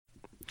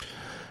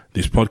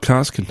This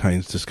podcast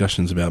contains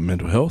discussions about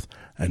mental health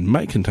and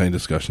may contain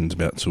discussions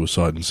about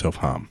suicide and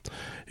self-harm.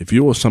 If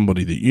you or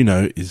somebody that you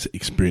know is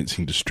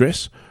experiencing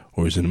distress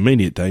or is in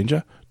immediate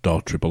danger,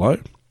 dial 000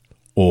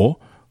 or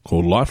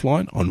call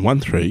Lifeline on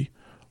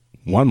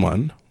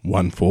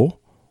 131114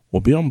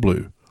 or Beyond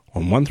Blue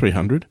on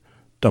 1300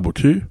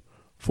 22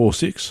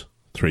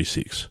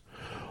 4636.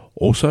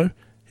 Also,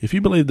 if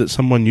you believe that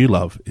someone you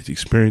love is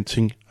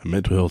experiencing a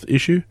mental health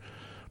issue,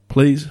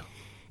 please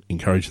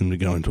encourage them to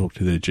go and talk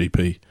to their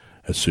GP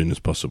as soon as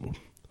possible.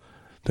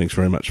 Thanks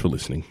very much for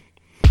listening.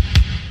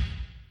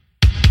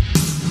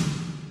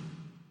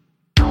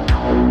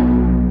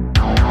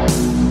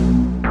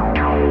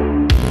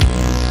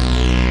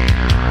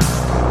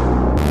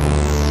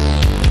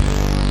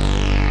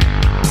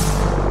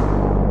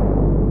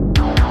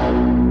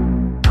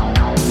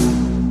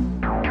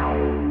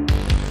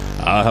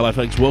 Hello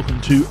folks,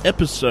 welcome to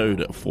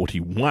episode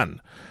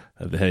 41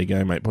 of the How You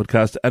Going Mate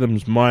podcast.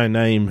 Adam's my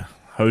name,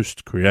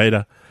 host,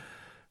 creator,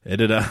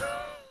 editor,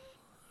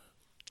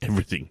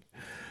 everything.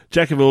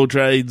 Jack of all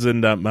trades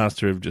and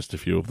master of just a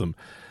few of them.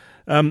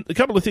 A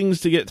couple of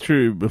things to get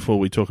through before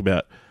we talk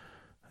about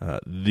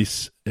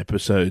this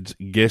episode's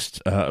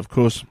guest. Of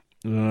course,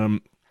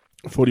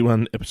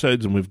 41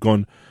 episodes and we've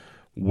gone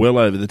well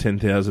over the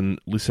 10,000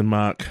 listen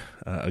mark.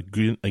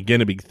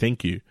 Again, a big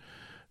thank you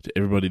to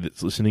everybody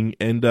that's listening,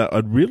 and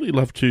I'd really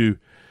love to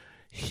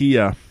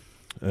hear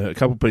a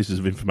couple pieces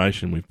of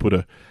information. We've put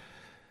a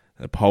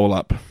poll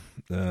up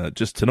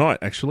just tonight,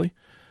 actually,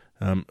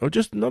 or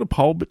just not a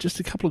poll, but just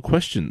a couple of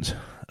questions.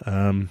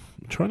 Trying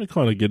to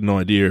kind of get an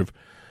idea of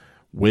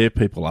where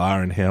people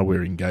are and how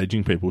we're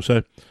engaging people.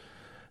 So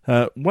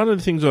one of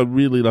the things I'd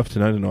really love to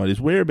know tonight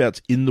is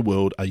whereabouts in the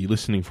world are you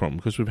listening from?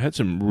 Because we've had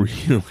some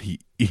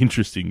really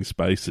interesting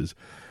spaces.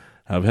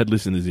 I've had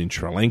listeners in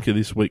Sri Lanka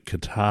this week,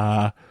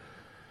 Qatar,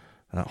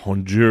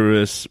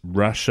 Honduras,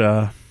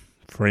 Russia,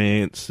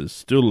 France. There's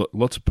still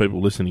lots of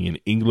people listening in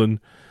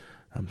England.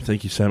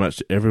 Thank you so much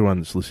to everyone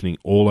that's listening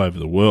all over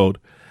the world.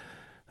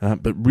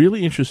 But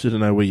really interested to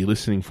know where you're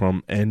listening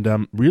from,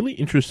 and really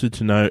interested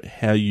to know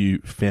how you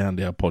found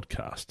our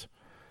podcast.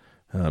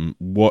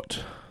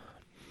 What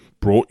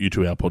brought you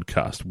to our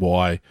podcast?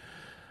 Why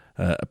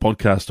a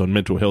podcast on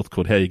mental health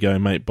called How You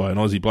Going Mate by an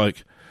Aussie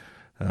bloke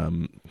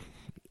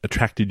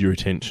attracted your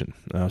attention.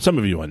 Some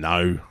of you I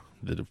know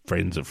that are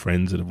friends of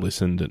friends that have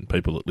listened, and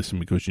people that listen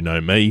because you know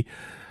me.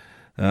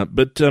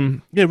 But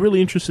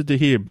really interested to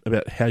hear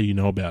about how you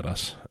know about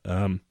us.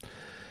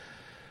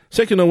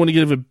 Second, I want to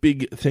give a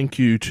big thank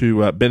you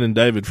to Ben and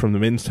David from the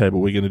Men's Table.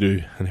 We're going to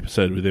do an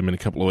episode with them in a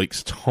couple of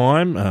weeks'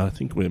 time. I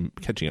think we're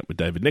catching up with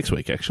David next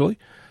week, actually,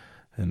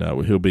 and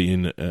he'll be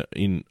in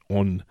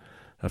on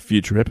a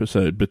future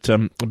episode. But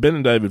Ben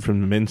and David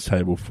from the Men's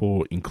Table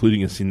for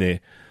including us in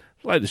their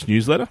latest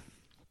newsletter.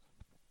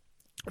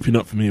 If you're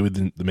not familiar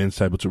with the Men's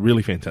Table, it's a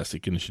really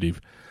fantastic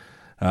initiative.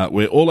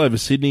 We're all over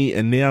Sydney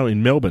and now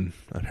in Melbourne,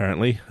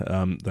 apparently.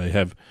 They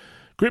have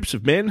groups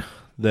of men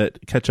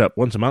that catch up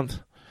once a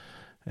month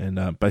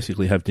and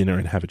basically have dinner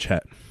and have a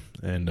chat.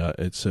 And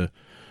it's a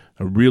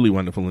really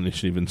wonderful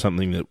initiative and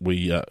something that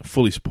we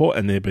fully support,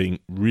 and they're being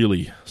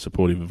really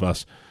supportive of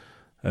us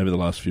over the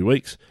last few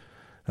weeks.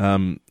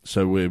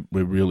 So we're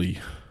really,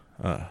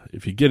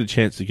 if you get a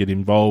chance to get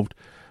involved,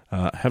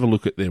 have a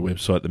look at their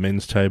website, the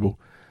Men's Table.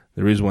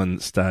 There is one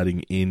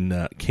starting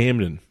in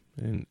Camden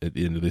at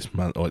the end of this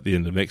month, or at the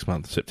end of next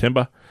month,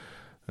 September.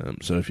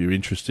 So if you're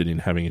interested in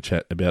having a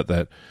chat about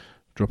that,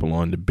 drop a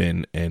line to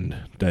Ben and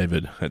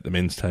David at the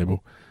Men's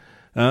Table.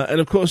 And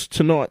of course,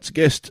 tonight's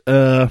guest,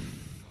 I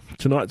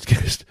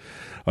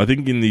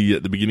think in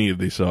the beginning of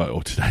this,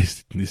 or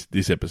today's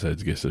this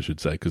episode's guest, I should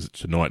say, because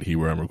it's tonight here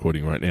where I'm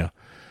recording right now.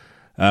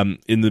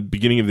 In the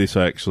beginning of this,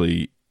 I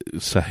actually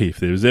say if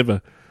there was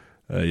ever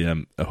a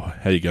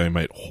How You Going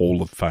Mate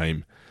Hall of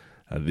Fame,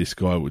 this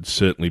guy would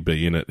certainly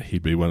be in it.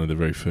 He'd be one of the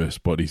very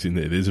first bodies in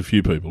there. There's a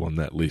few people on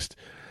that list.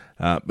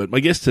 But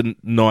my guest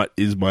tonight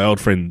is my old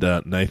friend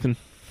Nathan.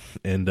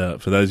 And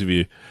for those of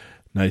you,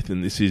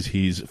 Nathan, this is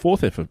his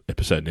fourth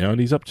episode now, and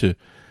he's up to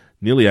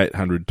nearly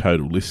 800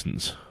 total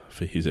listens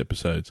for his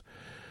episodes.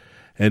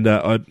 And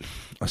I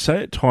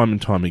say it time and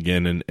time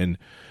again, and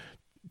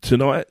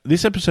tonight,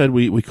 this episode,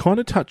 we kind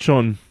of touch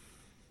on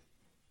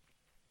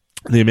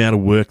the amount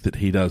of work that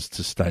he does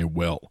to stay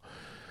well.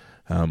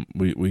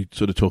 We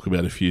sort of talk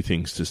about a few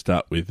things to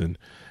start with, and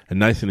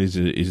Nathan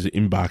is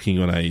embarking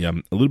on a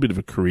little bit of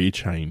a career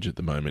change at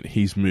the moment.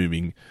 He's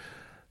moving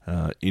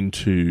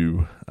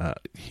into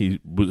he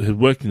has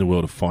worked in the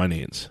world of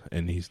finance,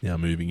 and he's now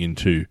moving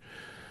into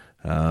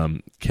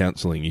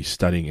counselling. He's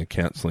studying a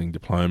counselling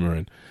diploma,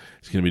 and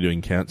he's going to be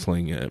doing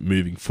counselling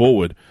moving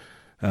forward,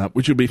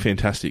 which will be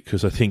fantastic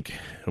because I think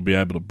he'll be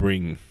able to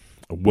bring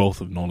a wealth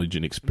of knowledge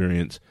and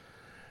experience.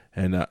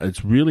 And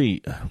it's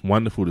really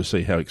wonderful to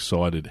see how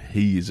excited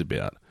he is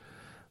about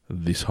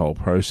this whole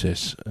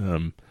process.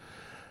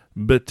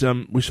 But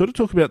we sort of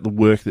talk about the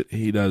work that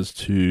he does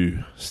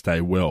to stay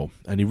well.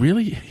 And he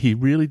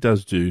really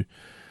does do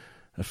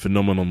a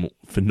phenomenal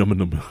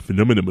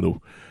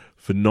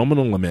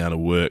amount of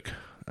work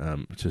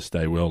to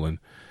stay well, and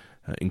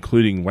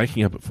including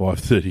waking up at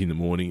 5:30 in the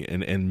morning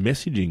and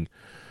messaging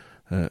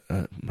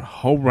a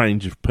whole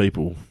range of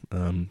people,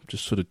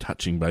 just sort of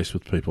touching base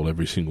with people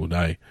every single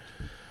day.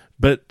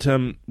 But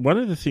one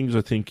of the things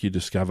I think you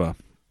discover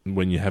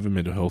when you have a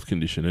mental health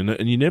condition,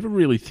 and you never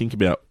really think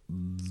about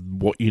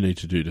what you need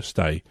to do to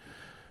stay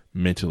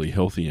mentally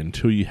healthy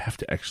until you have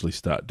to actually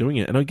start doing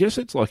it. And I guess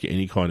it's like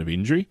any kind of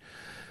injury.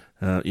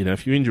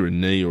 If you injure a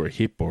knee or a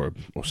hip or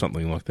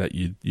something like that,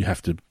 you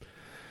have to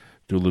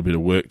do a little bit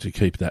of work to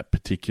keep that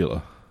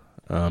particular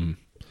part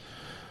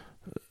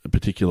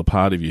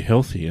of you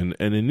healthy. And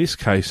in this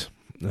case,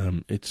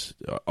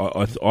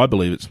 I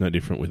believe it's no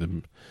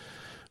different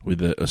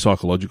with a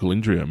psychological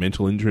injury or a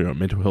mental injury or a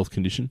mental health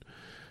condition,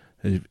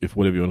 if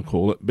whatever you want to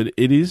call it. But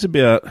it is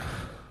about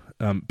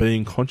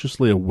being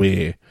consciously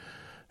aware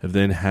of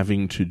then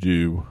having to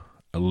do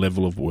a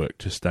level of work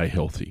to stay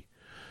healthy.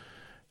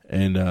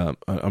 And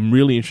I'm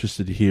really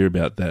interested to hear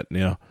about that.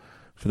 Now,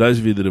 for those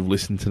of you that have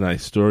listened to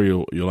Nate's story,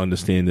 you'll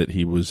understand that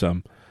he was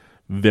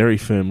very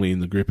firmly in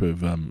the grip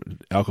of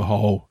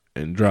alcohol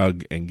and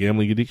drug and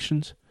gambling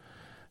addictions,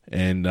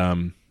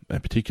 and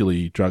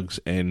particularly drugs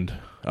and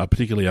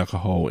particularly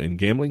alcohol and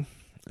gambling.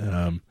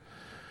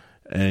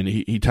 And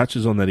he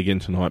touches on that again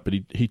tonight, but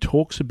he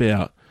talks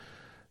about,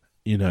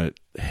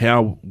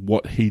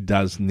 what he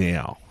does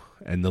now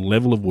and the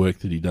level of work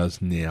that he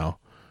does now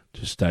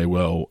to stay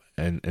well,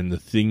 and the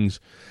things,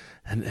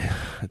 and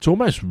it's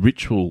almost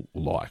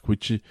ritual-like,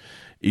 which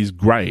is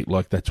great,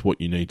 like that's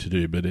what you need to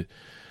do, but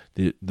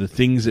the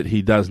things that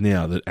he does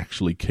now that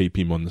actually keep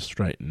him on the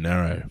straight and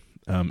narrow.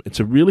 It's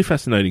a really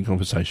fascinating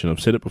conversation. I've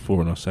said it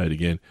before and I'll say it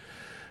again.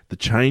 The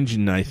change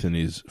in Nathan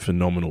is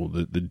phenomenal.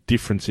 The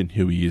difference in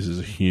who he is as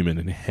a human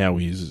and how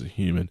he is as a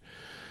human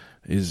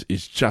is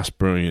just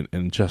brilliant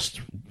and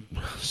just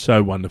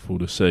so wonderful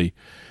to see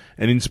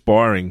and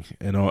inspiring.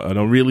 And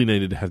I really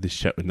needed to have this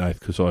chat with Nath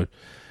because I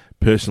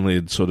personally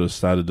had sort of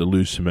started to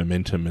lose some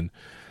momentum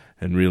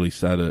and really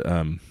started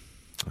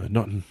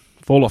not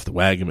fall off the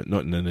wagon, but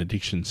not in an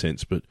addiction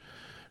sense, but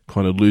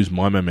kind of lose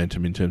my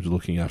momentum in terms of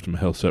looking after my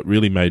health. So it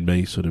really made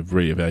me sort of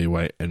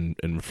reevaluate and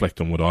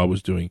reflect on what I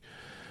was doing.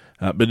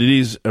 But it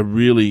is a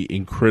really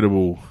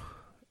incredible...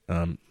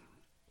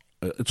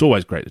 it's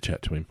always great to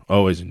chat to him. I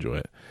always enjoy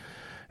it.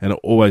 And I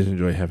always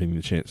enjoy having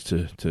the chance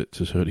to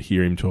sort of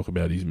hear him talk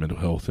about his mental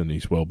health and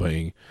his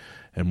well-being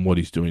and what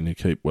he's doing to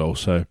keep well.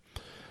 So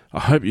I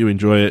hope you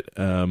enjoy it.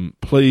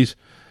 Please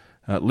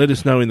let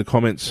us know in the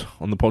comments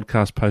on the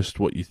podcast post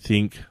what you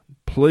think.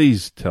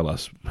 Please tell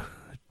us.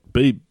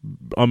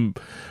 I'm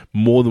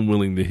more than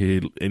willing to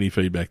hear any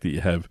feedback that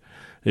you have,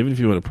 even if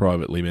you want to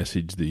privately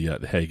message the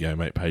How You Go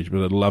Mate page.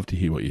 But I'd love to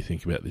hear what you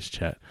think about this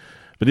chat.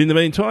 But in the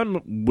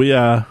meantime, we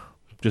are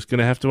just going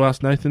to have to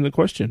ask Nathan the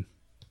question.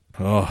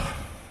 Oh,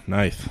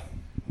 Nath.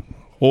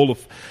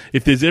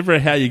 If there's ever a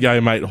How You Go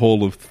Mate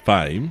Hall of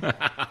Fame,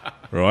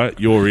 right,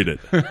 you're in it.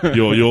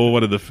 You're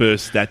one of the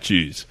first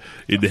statues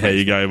in the How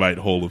You Go Mate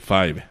Hall of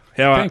Fame.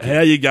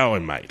 How you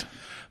going, mate?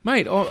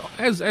 Mate,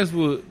 as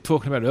we were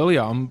talking about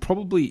earlier, I'm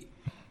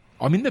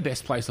in the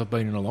best place I've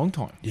been in a long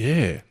time.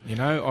 Yeah.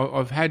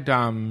 I've had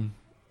some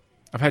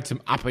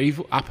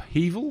upheaval.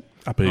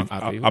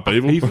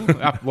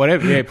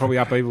 Whatever. Yeah, probably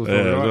upheaval.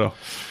 Right.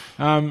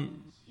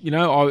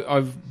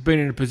 I've been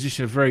in a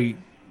position, a very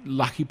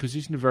lucky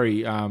position, a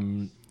very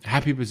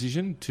happy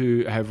position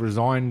to have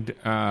resigned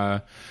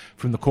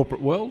from the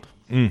corporate world.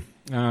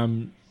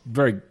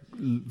 Very,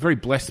 very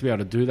blessed to be able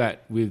to do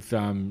that with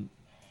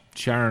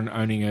Sharon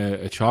owning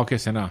a childcare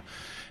centre,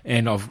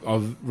 and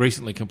I've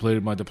recently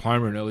completed my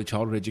diploma in early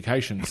childhood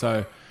education,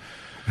 so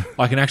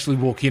I can actually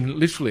walk in,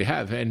 literally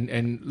have,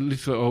 and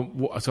literally,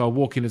 so I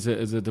walk in as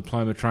a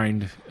diploma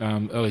trained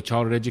early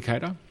childhood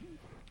educator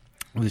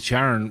with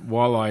Sharon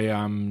while I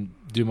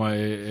do my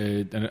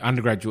an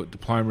undergraduate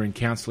diploma in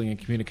counselling and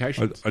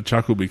communications. I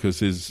chuckle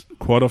because there's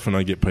quite often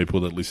I get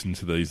people that listen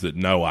to these that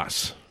know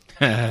us.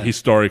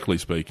 Historically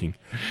speaking.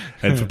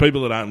 And for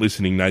people that aren't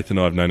listening, Nathan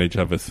and I have known each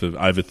other for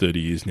over 30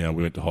 years now.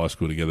 We went to high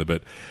school together,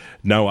 but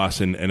know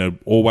us and are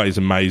always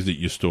amazed at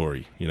your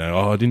story.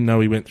 I didn't know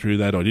he went through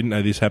that, or I didn't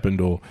know this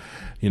happened, or,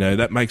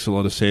 that makes a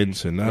lot of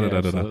sense, and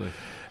da-da-da-da-da.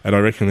 And I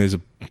reckon there's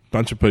a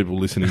bunch of people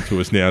listening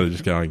to us now that are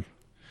just going,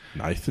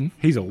 Nathan?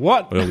 He's a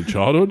what? Early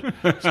childhood?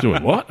 He's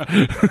doing what?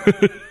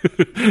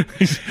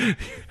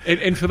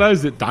 And for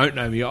those that don't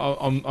know me,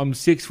 I'm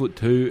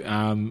 6'2",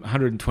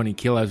 120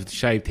 kilos with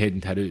shaved head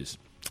and tattoos.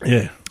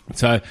 Yeah.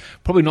 So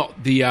probably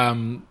not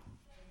the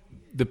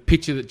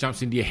picture that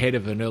jumps into your head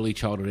of an early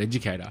childhood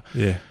educator.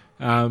 Yeah.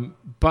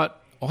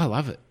 But I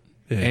love it.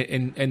 Yeah.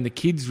 And the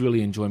kids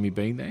really enjoy me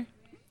being there.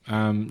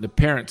 The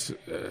parents,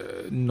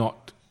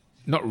 not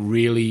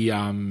really...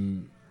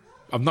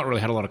 I've not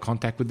really had a lot of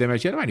contact with them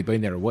as yet. I've only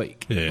been there a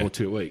week or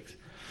 2 weeks.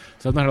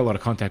 So I've not had a lot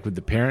of contact with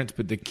the parents,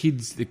 but the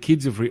kids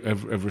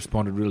have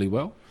responded really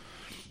well,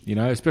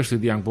 especially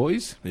the young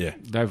boys. Yeah.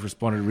 They've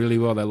responded really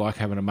well. They like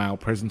having a male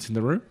presence in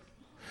the room.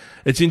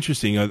 It's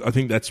interesting. I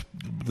think that's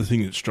the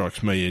thing that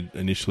strikes me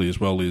initially as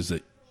well, is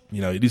that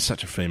it is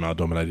such a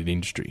female-dominated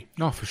industry.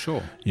 Oh, for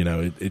sure.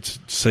 It's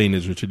seen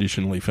as a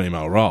traditionally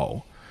female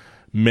role.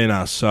 Men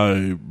are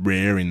so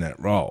rare in that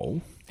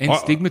role. And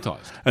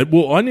stigmatised.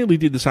 Well, I nearly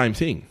did the same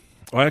thing.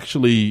 I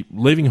actually,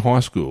 leaving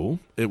high school,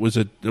 it was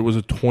a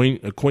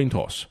coin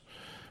toss,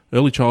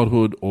 early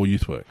childhood or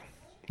youth work,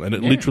 and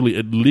it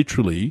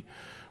literally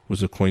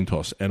was a coin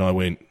toss, and I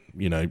went,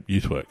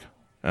 youth work.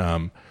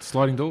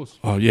 Sliding doors.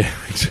 Oh yeah,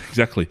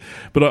 exactly.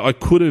 But I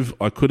could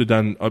have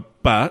done.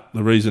 But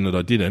the reason that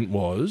I didn't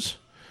was,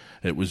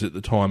 it was at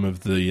the time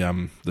of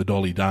the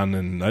Dolly Dunn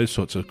and those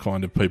sorts of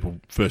kind of people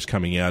first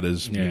coming out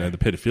as the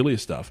pedophilia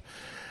stuff,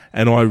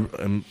 and I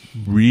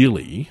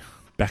really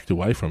backed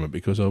away from it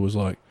because I was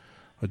like,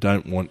 I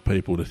don't want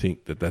people to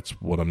think that that's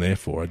what I'm there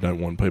for. I don't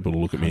want people to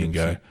look at me 100%. And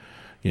go,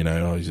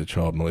 oh, he's a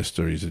child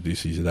molester, he's a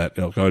this, he's a that.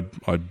 Like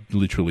I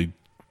literally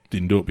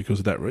didn't do it because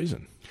of that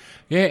reason.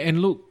 Yeah,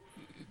 and look,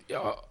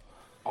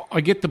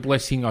 I get the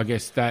blessing, I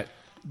guess, that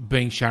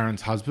being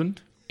Sharon's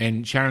husband,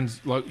 and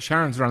Sharon's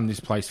run this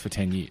place for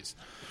 10 years.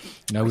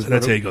 So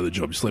that's how you got the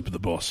job. You slept with the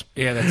boss.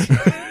 Yeah,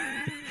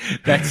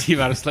 that's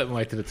you. I slept my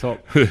way to the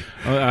top.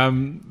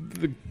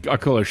 I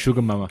call her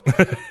sugar mama,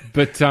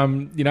 but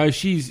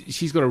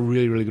she's got a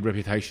really, really good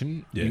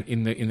reputation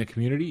in the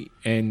community,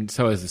 and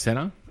so has the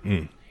centre.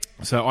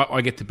 So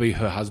I get to be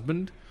her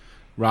husband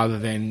rather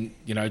than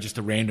just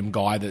a random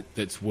guy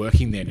that's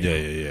working there now.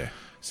 Yeah.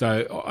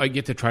 So I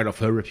get to trade off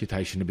her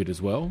reputation a bit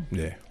as well.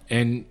 Yeah,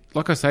 and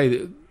like I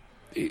say,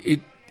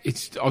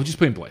 I've just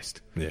been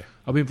blessed. Yeah,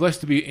 I've been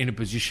blessed to be in a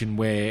position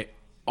where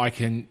I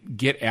can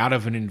get out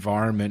of an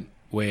environment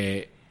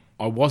where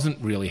I wasn't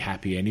really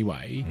happy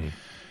anyway.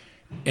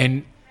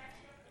 And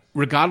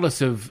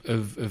regardless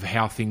of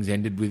how things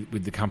ended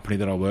with the company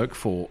that I work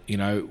for,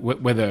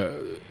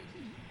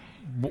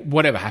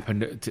 whatever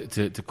happened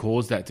to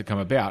cause that to come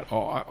about,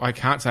 I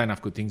can't say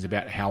enough good things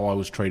about how I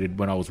was treated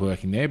when I was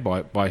working there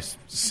by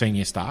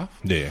senior staff.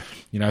 Yeah.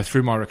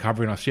 Through my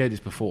recovery, and I've shared this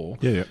before.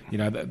 Yeah.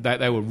 That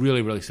they were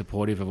really, really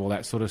supportive of all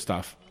that sort of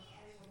stuff.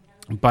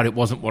 But it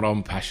wasn't what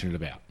I'm passionate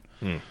about.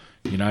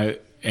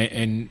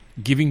 And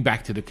giving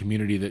back to the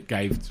community that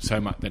gave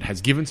so much, that has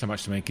given so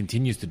much to me and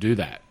continues to do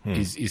that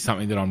is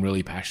something that I'm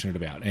really passionate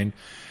about. And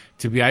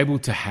to be able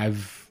to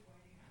have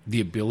the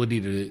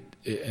ability to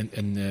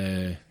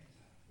and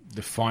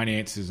the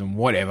finances and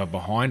whatever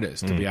behind us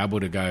to be able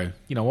to go,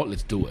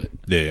 let's do it.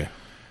 Yeah.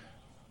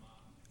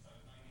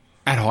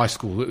 At high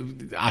school,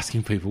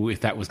 asking people if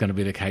that was going to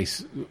be the case,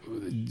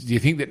 do you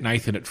think that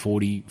Nathan at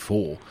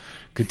 44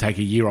 could take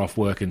a year off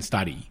work and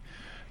study?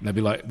 And they'd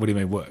be like, what do you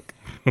mean work?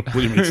 What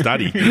do you mean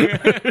study?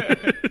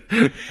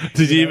 Did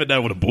you even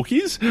know what a book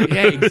is?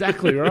 Yeah,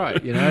 exactly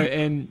right.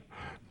 And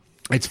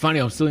it's funny,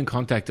 I'm still in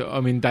contact.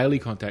 I'm in daily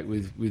contact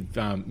with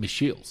Miss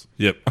Shields.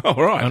 Yep. Oh,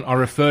 right. And I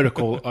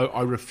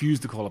refuse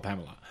to call her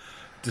Pamela,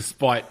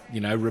 despite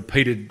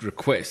repeated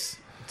requests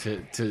to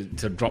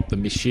drop the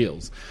Miss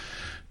Shields.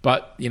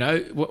 But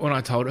when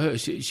I told her,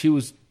 she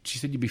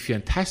said you'd be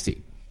fantastic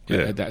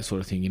at that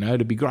sort of thing.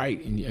 It'd be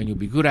great, and you'll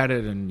be good at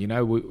it.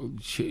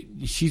 And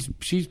she's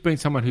been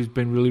someone who's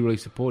been really, really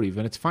supportive.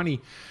 And it's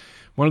funny,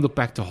 when I look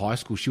back to high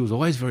school, she was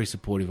always very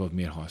supportive of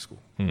me at high school.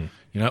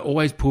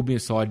 Always pulled me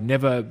aside,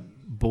 never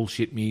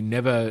bullshit me,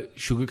 never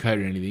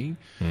sugarcoated anything.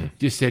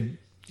 Just said,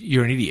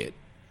 you're an idiot.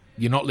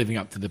 You're not living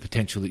up to the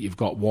potential that you've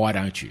got. Why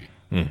don't you?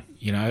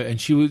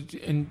 And she was,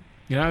 and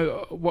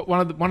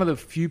one of the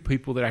few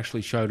people that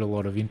actually showed a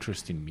lot of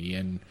interest in me.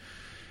 And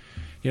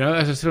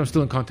as I said, I'm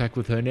still in contact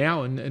with her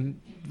now, and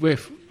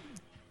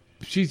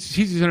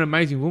she's an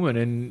amazing woman.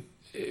 And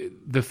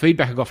the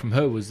feedback I got from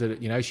her was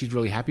that she's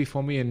really happy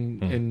for me,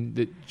 and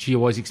that she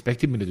always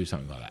expected me to do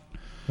something like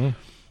that.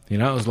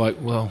 I was like,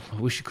 well,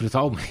 I wish you could have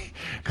told me,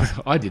 because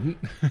I didn't.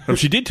 Well,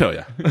 she did tell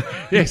you.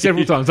 Yeah,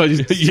 several times.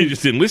 You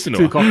just didn't listen to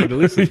her. Too cocky to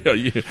listen.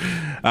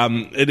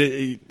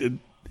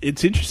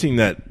 It's interesting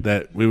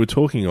that we were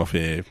talking off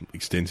air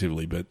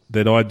extensively, but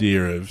that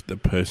idea of the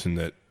person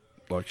that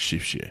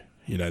shifts you,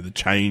 that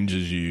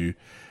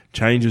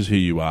changes who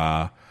you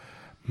are,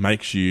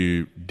 makes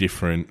you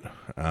different.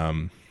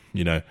 I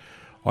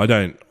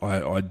don't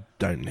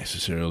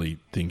necessarily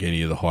think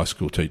any of the high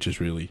school teachers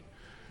really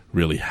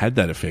had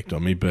that effect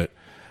on me, but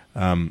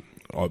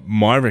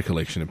my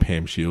recollection of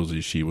Pam Shields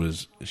is she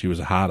was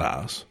a hard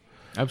ass.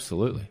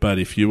 Absolutely. But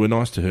if you were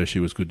nice to her, she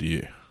was good to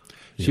you.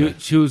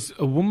 She was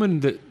a woman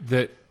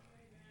that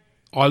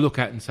I look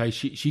at and say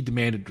she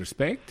demanded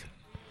respect,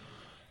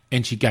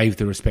 and she gave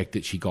the respect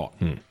that she got.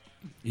 And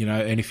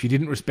if you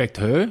didn't respect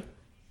her,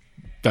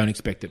 don't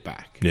expect it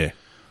back. Yeah.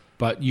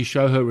 But you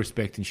show her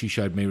respect, and she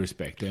showed me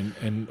respect,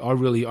 and I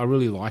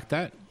really liked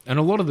that. And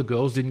a lot of the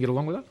girls didn't get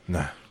along with her.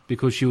 No.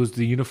 Because she was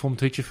the uniform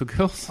teacher for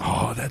girls.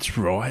 Oh, that's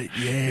right.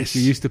 Yes. She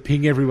used to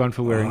ping everyone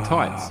for wearing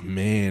tights. Oh,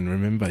 man,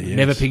 remember, yes.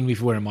 Never pinged me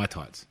for wearing my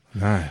tights.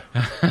 No.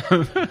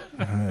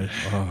 No.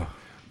 Oh.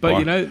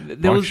 But,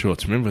 there was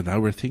shorts. Remember, they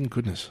were a thing.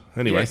 Goodness.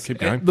 Anyway, keep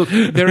going. Look,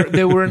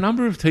 there were a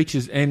number of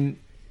teachers, and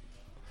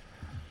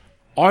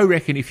I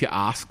reckon if you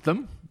asked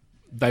them,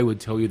 they would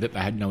tell you that they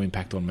had no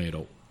impact on me at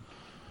all,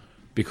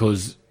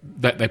 because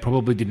they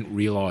probably didn't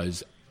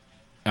realise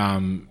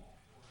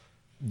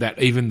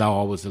that even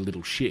though I was a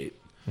little shit,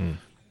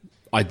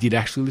 I did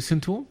actually listen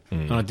to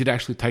them, and I did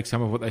actually take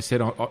some of what they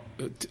said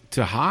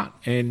to heart.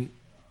 And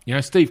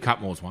Steve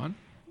Cutmore's one.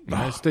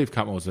 Steve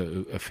Cutmore's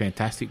a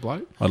fantastic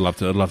bloke. I'd love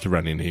to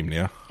run into him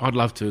now. I'd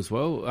love to as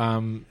well.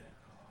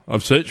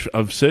 I've searched.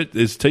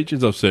 There's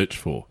teachers I've searched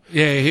for.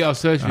 Yeah, I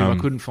searched him. I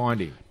couldn't find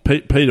him.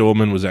 Pete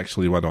Orman was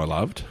actually one I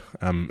loved,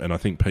 and I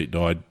think Pete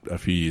died a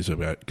few years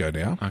ago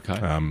now.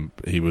 Okay.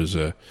 He was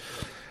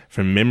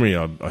from memory,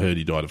 I heard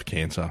he died of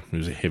cancer. He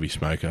was a heavy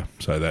smoker,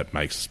 so that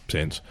makes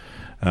sense.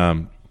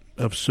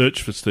 I've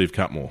searched for Steve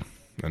Cutmore,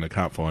 and I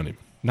can't find him.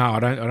 No, I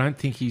don't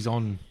think he's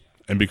on.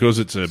 And because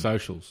it's a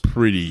socials,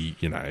 pretty,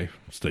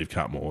 Steve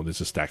Cutmore,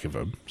 there's a stack of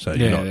them. So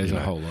there's a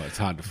whole lot. It's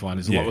hard to find.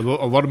 There's a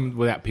lot of them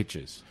without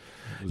pictures.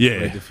 It was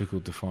very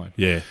difficult to find.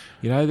 Yeah.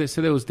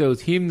 So there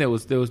was him, there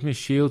was Miss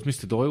Shields,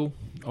 Mr. Doyle,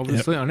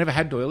 obviously. Yep. I never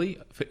had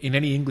Doyley in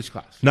any English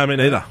class. No, me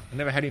neither. I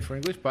never had him for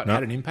English, but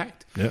had an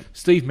impact. Yep.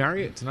 Steve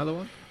Marriott's another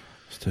one.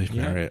 Steve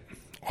Marriott.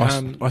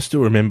 I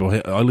still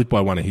remember, I lived by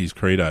one of his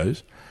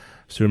credos.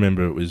 I still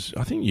remember it was,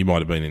 I think you might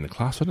have been in the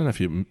class. I don't know if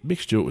Mick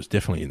Stewart was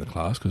definitely in the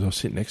class because I was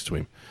sitting next to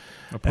him.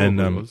 I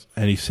probably was.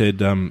 And he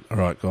said, all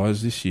right,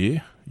 guys, this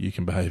year you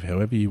can behave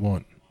however you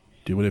want.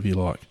 Do whatever you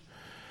like.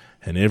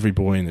 And every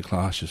boy in the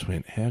class just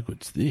went, how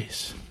good's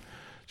this?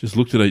 Just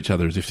looked at each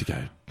other as if to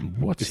go,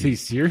 what's Is he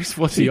serious?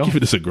 What's he on?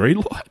 giving us a green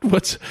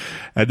light?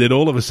 And then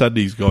all of a sudden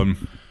he's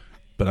gone,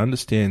 but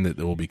understand that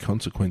there will be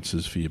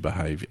consequences for your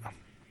behaviour.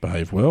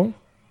 Behave well,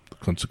 the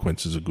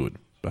consequences are good.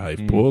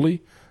 Behave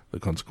poorly, the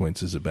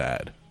consequences are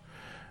bad.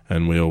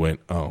 And we all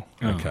went, oh,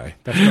 okay.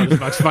 That's not as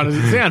much fun as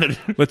it sounded.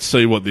 Let's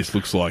see what this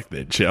looks like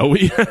then, shall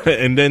we?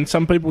 And then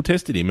some people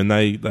tested him and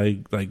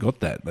they got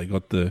that. They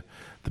got the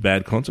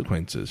bad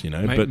consequences,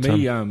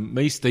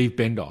 Me, Steve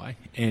Bendai,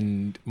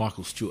 and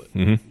Michael Stewart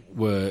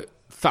were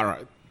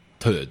thorough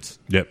turds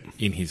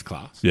in his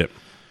class. Yep.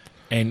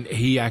 And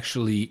he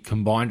actually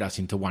combined us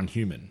into one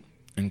human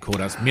and called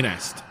us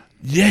Minast.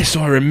 Yes,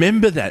 I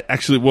remember that.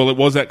 Actually, well, it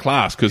was that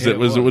class because it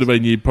would have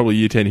been probably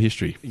Year 10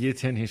 history. Year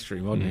 10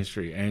 history, modern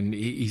history. And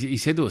he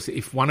said to us,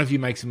 if one of you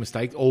makes a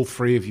mistake, all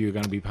three of you are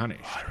going to be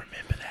punished. I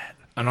remember that.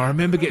 And I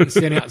remember getting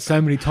sent out so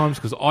many times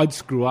because I'd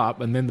screw up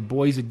and then the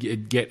boys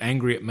would get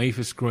angry at me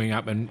for screwing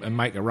up and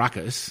make a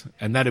ruckus.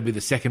 And that'd be the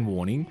second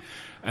warning.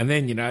 And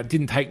then, it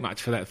didn't take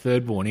much for that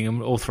third warning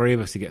and all three of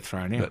us to get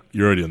thrown out. But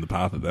you're already on the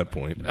path at that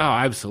point. Oh,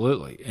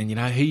 absolutely. And,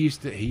 he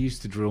used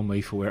to drill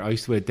me I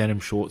used to wear denim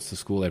shorts to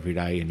school every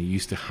day and he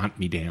used to hunt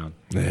me down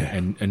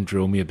and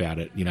drill me about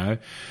it,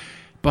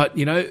 But,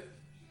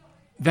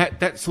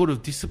 that sort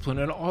of discipline,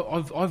 and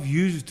I've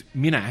used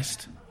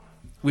Minast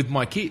with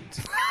my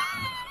kids.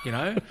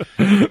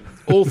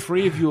 All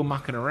three of you are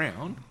mucking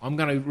around. I'm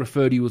going to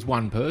refer to you as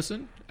one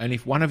person. And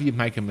if one of you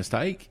make a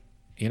mistake,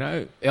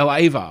 El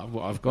Ava,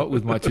 what I've got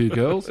with my two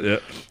girls,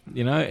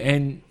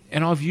 and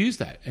I've used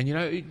that. And,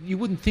 you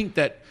wouldn't think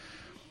that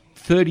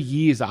 30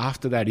 years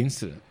after that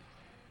incident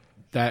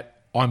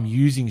that I'm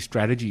using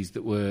strategies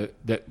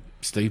that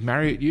Steve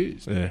Marriott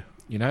used. Yeah.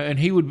 And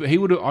he would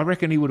I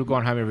reckon he would have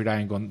gone home every day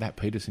and gone, that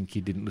Peterson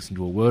kid didn't listen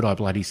to a word I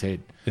bloody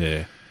said.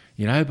 Yeah.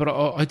 But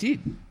I did.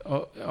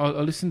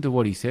 I listened to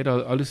what he said.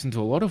 I listened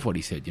to a lot of what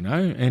he said,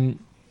 and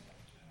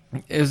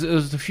there's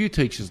a few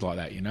teachers like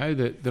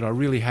that, that I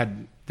really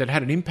had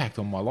an impact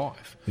on my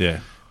life.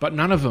 Yeah. But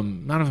none of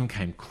them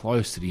came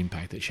close to the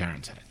impact that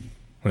Sharon's had.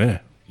 Yeah.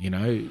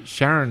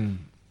 Sharon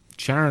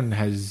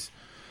has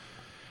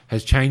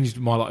changed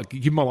my life,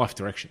 given my life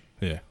direction.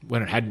 Yeah.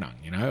 When it had none,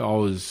 I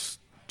was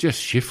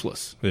just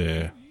shiftless.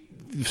 Yeah.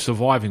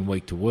 Surviving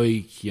week to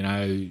week,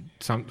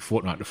 some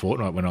fortnight to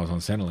fortnight when I was on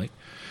Centrelink.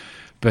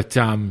 But,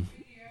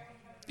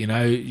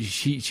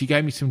 she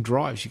gave me some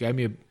drive. She gave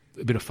me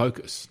a bit of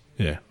focus.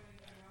 Yeah.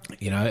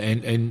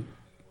 And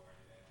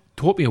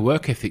taught me a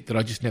work ethic that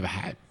I just never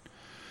had.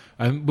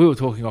 And we were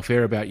talking off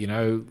air about,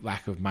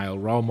 lack of male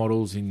role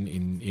models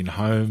in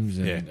homes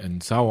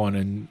and so on.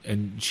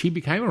 And she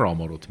became a role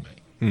model to me.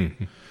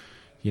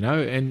 Mm-hmm.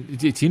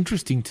 And it's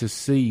interesting to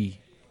see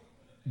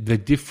the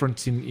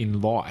difference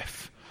in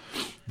life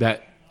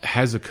that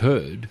has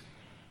occurred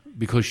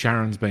because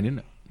Sharon's been in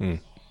it. Mm.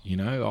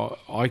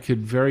 I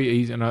could very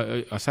easily,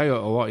 and I say a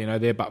lot,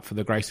 there, but for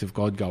the grace of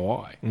God go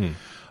I. Mm.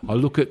 I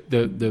look at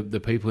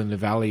the people in the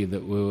valley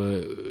that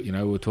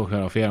we were talking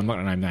about off air. I'm not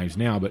going to name names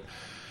now, but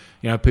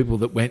people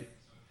that went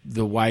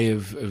the way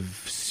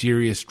of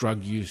serious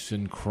drug use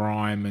and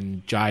crime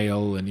and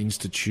jail and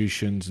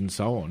institutions and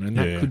so on, and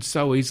that could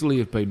so easily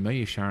have been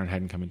me if Sharon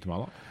hadn't come into my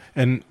life.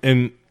 And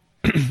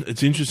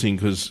it's interesting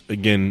because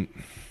again,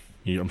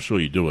 I'm sure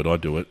you do it. I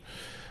do it.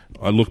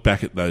 I look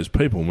back at those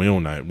people,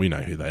 and we know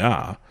who they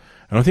are,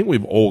 and I think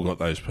we've all got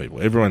those people.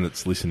 Everyone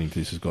that's listening to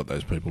this has got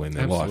those people in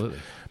their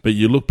life. But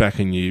you look back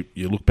and you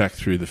look back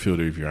through the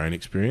filter of your own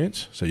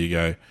experience. So you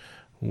go,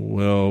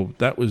 well,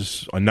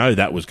 I know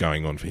that was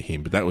going on for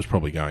him, but that was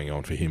probably going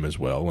on for him as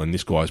well. And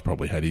this guy's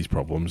probably had his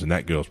problems, and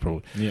that girl's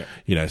probably,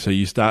 So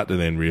you start to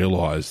then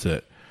realise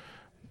that,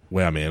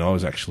 wow, man, I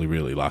was actually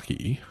really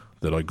lucky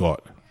that I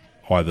got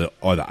either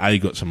A,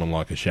 got someone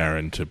like a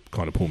Sharon to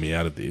kind of pull me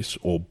out of this,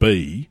 or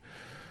B,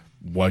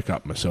 woke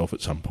up myself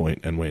at some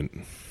point and went,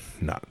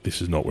 no,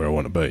 this is not where I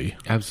want to be.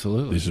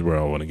 Absolutely. This is where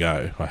I want to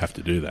go. I have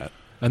to do that.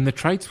 And the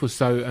traits were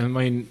so, I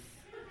mean,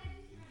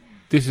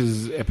 this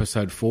is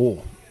episode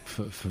 4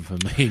 for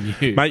me and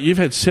you. Mate, you've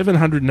had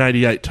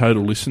 788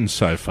 total listens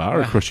so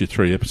far across your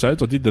 3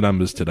 episodes. I did the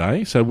numbers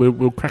today, so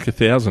we'll crack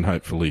 1,000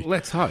 hopefully.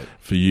 Let's hope.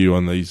 For you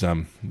on these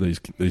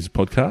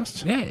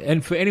podcasts. Yeah,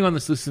 and for anyone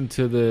that's listened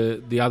to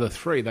the other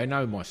 3, they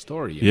know my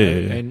story. You know?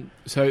 Yeah. And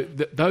so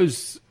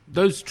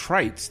those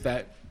traits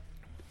that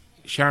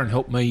Sharon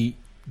helped me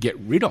get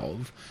rid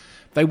of,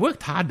 they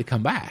worked hard to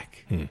come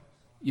back.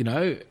 You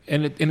know,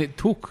 and it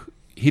took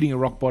hitting a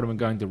rock bottom and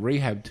going to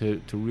rehab to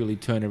really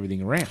turn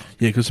everything around.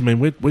 Yeah, because I mean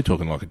we're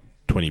talking like a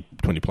 20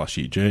 plus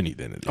year journey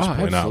then at this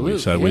point, aren't we?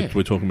 So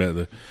we're talking about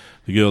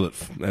the girl that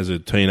as a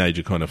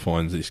teenager kind of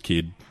finds this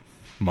kid,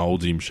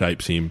 moulds him,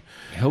 shapes him,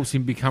 helps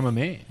him become a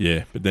man.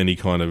 Yeah, but then he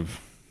kind of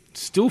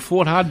still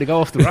fought hard to go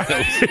off the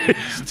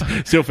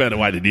rails. Still found a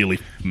way to nearly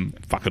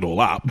fuck it all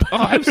up. Oh,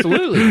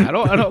 absolutely.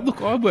 And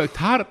look, I worked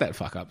hard at that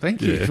fuck up.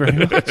 Thank you very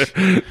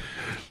much.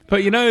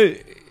 But you know.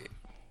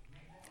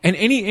 And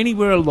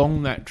anywhere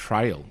along that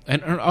trail,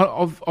 and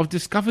I've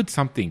discovered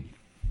something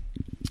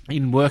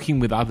in working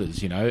with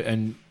others, you know.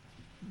 And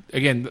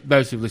again,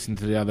 those who've listened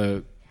to the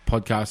other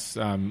podcasts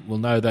will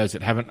know. Those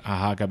that haven't,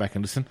 go back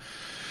and listen.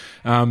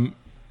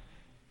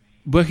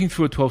 Working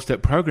through a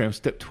 12-step program,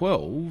 step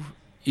 12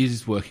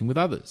 is working with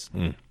others.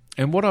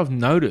 And what I've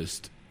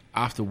noticed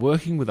after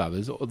working with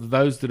others, or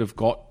those that have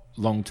got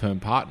long-term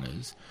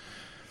partners,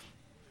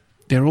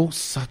 they're all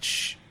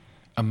such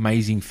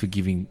amazing,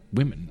 forgiving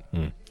women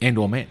and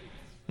or men.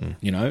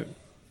 You know,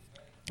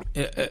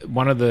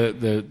 one of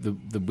the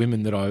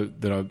women that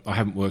I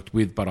haven't worked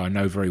with, but I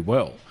know very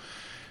well.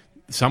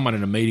 Someone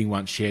in a meeting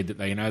once shared that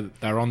they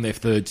were on their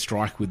 3rd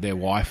strike with their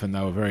wife, and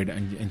they were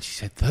and she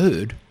said,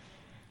 3rd?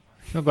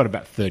 I've got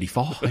about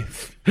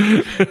 35.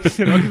 I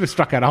could have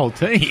struck out a whole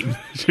team.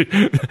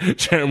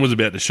 Sharon was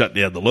about to shut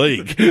down the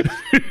league.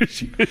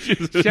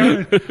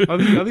 Sharon,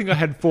 I think I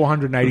had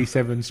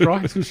 487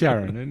 strikes with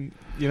Sharon, and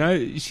you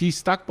know she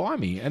stuck by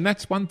me. And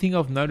that's one thing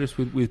I've noticed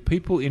with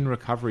people in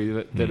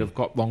recovery that have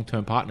got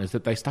long-term partners,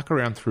 that they stuck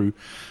around through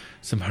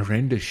some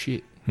horrendous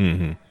shit.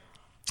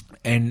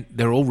 And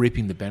they're all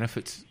reaping the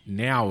benefits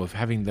now of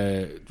having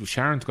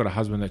Sharon's got a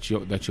husband that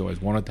she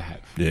always wanted to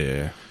have.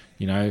 Yeah.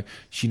 You know,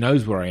 she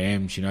knows where I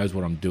am. She knows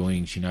what I'm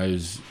doing. She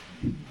knows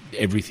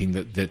everything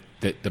that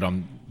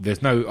I'm.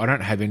 I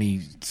don't have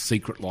any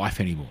secret life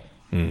anymore.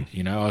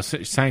 You know, I was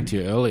saying to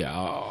you earlier,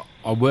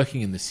 I'm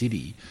working in the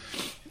city.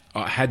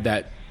 I had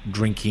that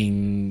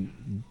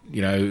drinking,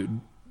 you know,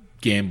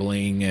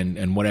 gambling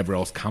and whatever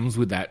else comes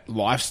with that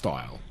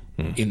lifestyle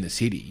in the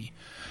city,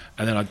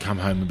 and then I'd come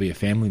home and be a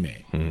family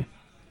man.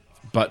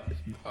 But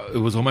it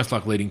was almost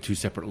like leading 2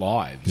 separate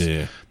lives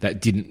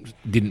that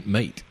didn't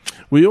meet.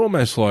 Was it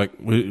almost like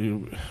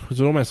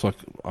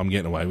I'm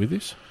getting away with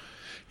this?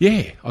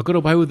 Yeah, I got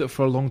away with it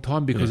for a long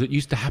time because it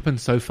used to happen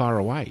so far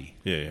away.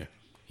 Yeah.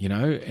 You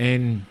know,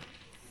 and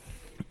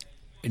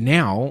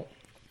now,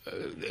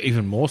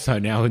 even more so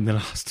now in the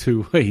last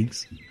 2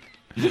 weeks,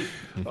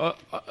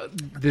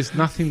 there's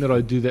nothing that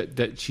I do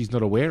that she's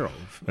not aware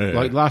of. Yeah.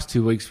 Like last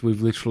 2 weeks,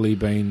 we've literally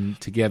been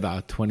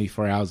together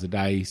 24 hours a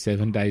day,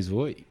 7 days a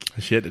week.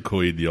 She had to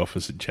call you in the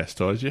office and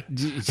chastise you?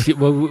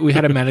 Well, we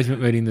had a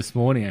management meeting this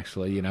morning,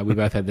 actually. You know, we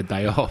both had the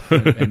day off.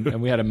 And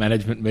we had a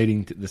management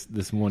meeting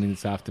this morning,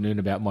 this afternoon,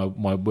 about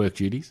my work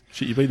duties.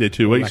 Shit, you've been there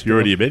 2 weeks. You're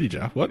already a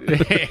manager. What?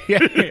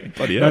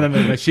 Bloody hell.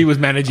 No. She was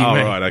managing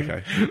me. Oh, right,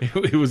 okay.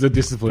 It was a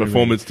discipline.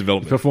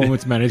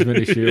 Performance management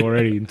issue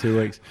already in 2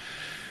 weeks.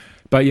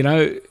 But, you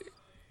know,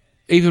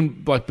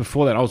 even like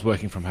before that, I was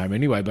working from home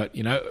anyway. But,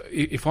 you know,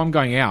 if I'm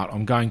going out,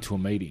 I'm going to a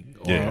meeting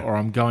or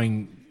I'm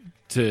going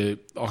to...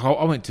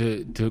 I went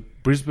to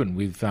Brisbane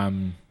with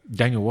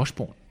Daniel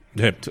Washbourne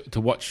to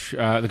watch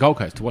the Gold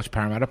Coast, to watch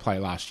Parramatta play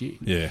last year.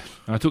 Yeah.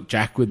 And I took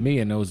Jack with me,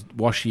 and there was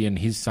Washy and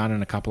his son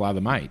and a couple other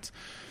mates.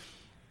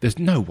 There's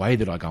no way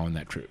that I go on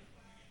that trip,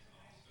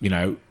 you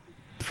know,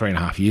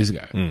 3.5 years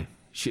ago.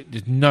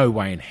 There's no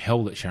way in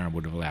hell that Sharon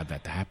would have allowed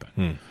that to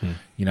happen.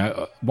 You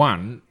know,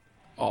 one...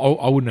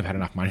 I wouldn't have had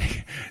enough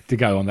money to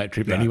go on that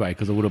trip anyway,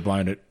 because I would have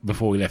blown it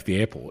before we left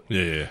the airport.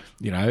 Yeah.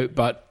 You know,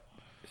 but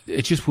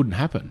it just wouldn't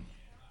happen.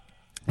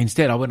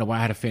 Instead, I went away.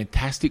 I had a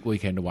fantastic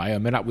weekend away. I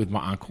met up with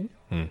my uncle,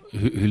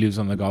 who lives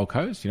on the Gold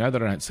Coast, you know, that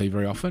I don't see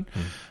very often.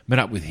 Met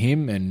up with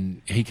him,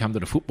 and he came to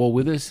the football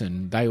with us,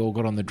 and they all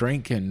got on the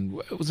drink, and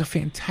it was a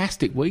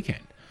fantastic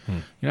weekend.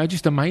 You know,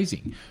 just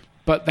amazing.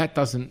 But that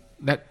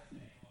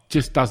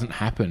just doesn't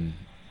happen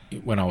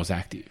when I was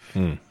active.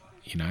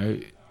 You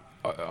know,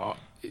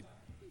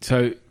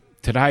 so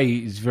today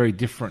is very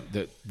different,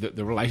 that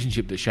the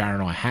relationship that Sharon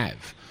and I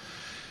have,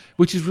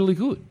 which is really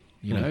good,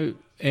 you know.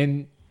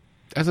 And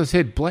as I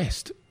said,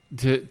 blessed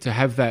to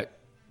have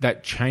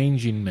that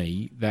change in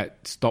me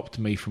that stopped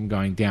me from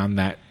going down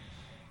that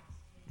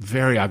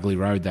very ugly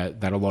road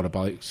that a lot of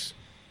blokes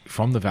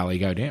from the valley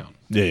go down.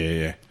 Yeah.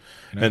 You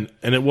know?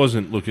 And it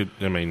wasn't,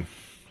 I mean,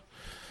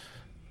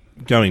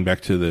 going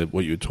back to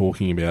what you were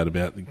talking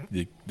about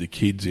the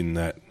kids in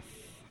that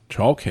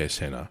childcare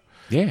centre.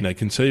 Yeah. You know,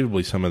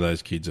 conceivably, some of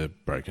those kids have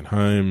broken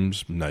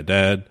homes, no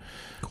dad.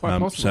 Quite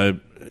possible. So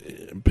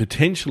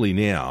potentially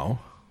now,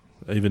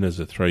 even as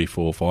a 3,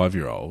 4,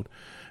 5-year-old,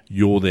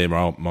 you're their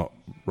role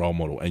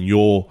model, and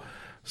you're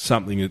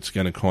something that's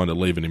going to kind of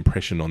leave an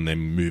impression on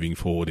them moving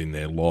forward in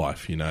their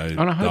life. You know,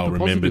 they'll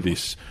remember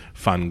this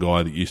fun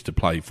guy that used to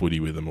play footy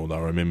with them, or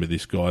they'll remember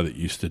this guy that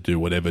used to do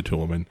whatever to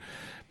them, and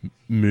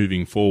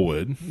moving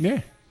forward,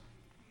 Yeah.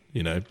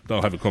 you know,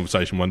 they'll have a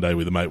conversation one day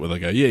with a mate where they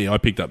go, yeah, I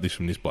picked up this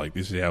from this bloke.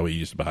 This is how he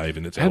used to behave,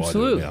 and it's how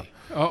Absolutely. I do it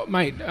now. Oh,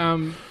 mate,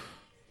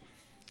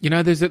 you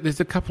know, there's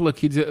a couple of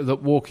kids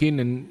that walk in,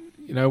 and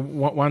you know,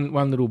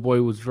 one little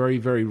boy was very,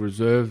 very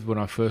reserved when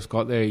I first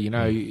got there. You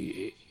know,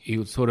 he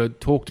would sort of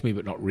talk to me,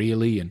 but not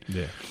really. And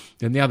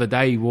then the other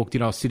day he walked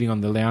in, I was sitting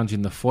on the lounge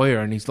in the foyer,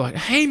 and he's like,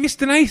 "Hey,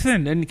 Mr.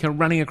 Nathan," and he came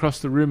running across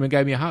the room and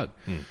gave me a hug.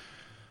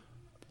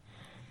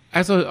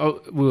 As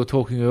we were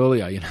talking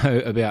earlier, you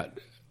know, about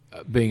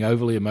being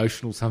overly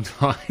emotional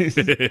sometimes.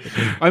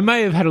 I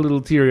may have had a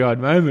little teary-eyed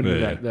moment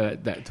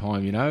at that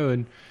time, you know,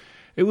 and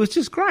it was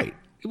just great.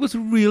 It was a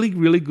really,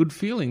 really good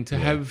feeling to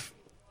have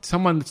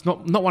someone that's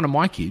not one of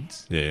my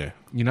kids. Yeah.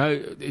 You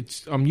know,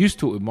 I'm used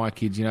to it with my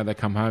kids. You know, they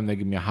come home, they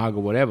give me a hug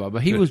or whatever.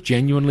 But he was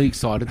genuinely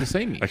excited to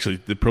see me. Actually,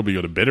 they probably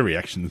got a better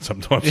reaction than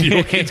sometimes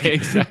your kids.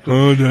 Exactly.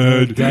 Oh,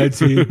 no. Dad's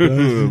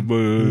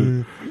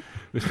here.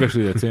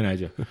 Especially a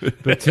teenager.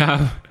 But,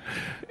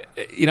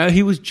 you know,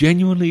 he was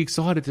genuinely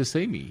excited to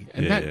see me.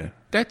 And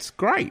that's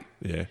great.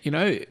 Yeah. You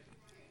know,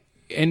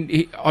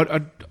 and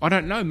I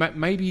don't know,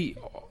 maybe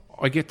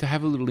I get to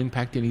have a little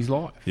impact in his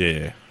life.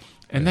 Yeah.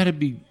 And that'd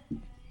be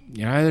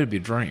a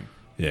dream.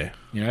 Yeah.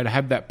 You know, to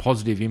have that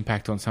positive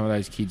impact on some of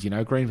those kids. You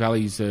know, Green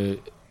Valley's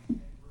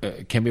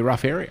can be a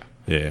rough area.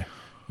 Yeah.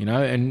 You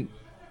know, and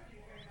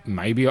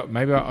maybe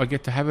I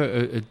get to have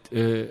a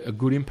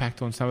good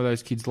impact on some of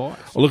those kids'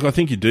 lives. Well, look, I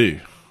think you do.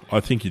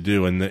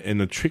 And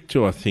the trick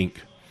to,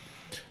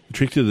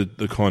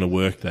 the kind of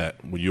work that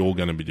you're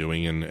going to be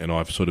doing, and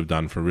I've sort of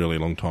done for a really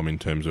long time in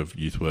terms of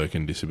youth work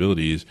and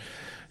disability, is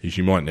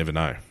you might never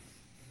know.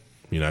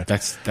 You know,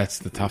 that's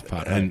the tough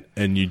part,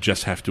 and you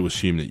just have to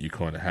assume that you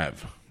kind of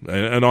have.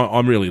 And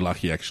I'm really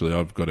lucky, actually.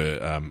 I've got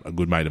a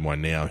good mate of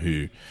mine now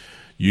who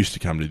used to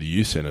come to the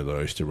youth centre that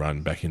I used to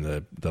run back in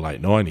the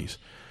late 90s,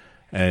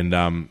 and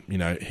you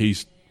know,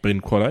 he's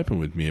been quite open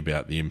with me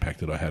about the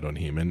impact that I had on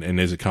him. And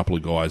there's a couple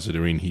of guys that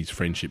are in his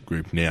friendship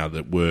group now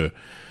that were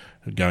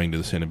going to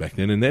the centre back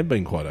then, and they've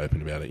been quite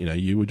open about it. You know,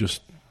 you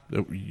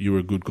were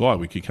a good guy.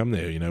 We could come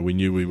there. You know, we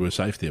knew we were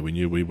safe there. We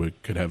knew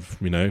could have,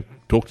 you know,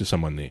 talk to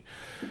someone there.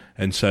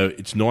 And so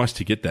it's nice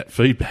to get that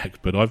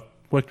feedback. But I've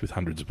worked with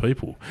hundreds of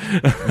people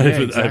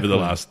over the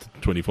last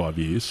 25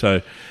 years.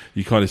 So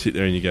you kind of sit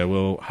there and you go,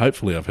 well,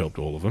 hopefully I've helped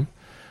all of them.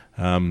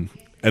 And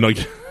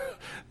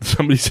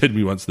somebody said to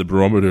me once, the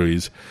barometer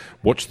is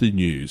watch the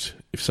news.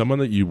 If someone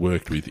that you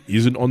worked with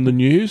isn't on the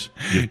news,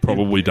 you've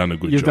probably done a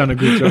good job. You've done a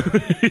good job.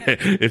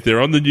 If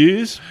they're on the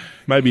news,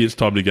 maybe it's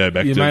time to go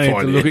back to finance. You may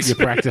have to look at your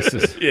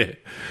practices. Yeah.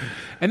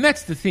 And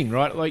that's the thing,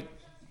 right? Like,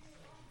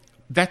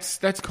 that's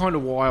kind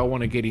of why I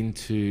want to get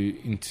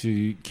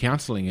into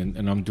counselling,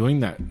 and I'm doing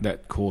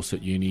that course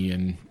at uni,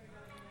 and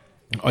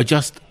I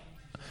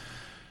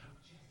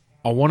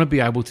want to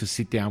be able to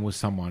sit down with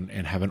someone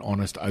and have an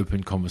honest,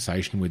 open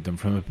conversation with them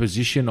from a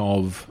position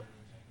of,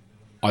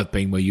 I've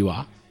been where you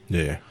are.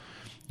 Yeah.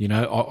 You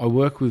know, I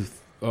work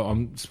with,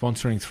 I'm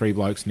sponsoring 3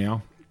 blokes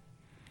now,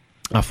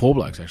 4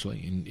 blokes actually,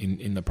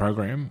 in the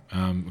program,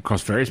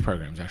 across various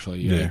programs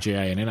actually,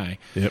 GA and NA.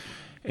 Yep.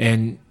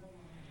 And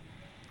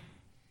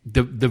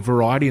the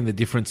variety and the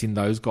difference in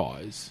those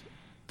guys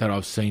that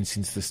I've seen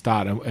since the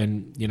start,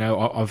 and you know,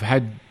 I've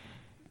had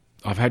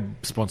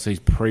sponsees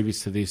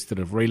previous to this that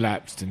have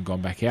relapsed and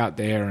gone back out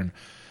there. And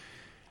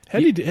how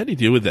do you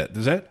deal with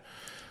that?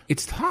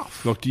 It's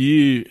tough. Like, do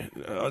you?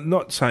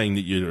 Not saying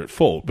that you're at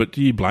fault, but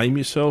do you blame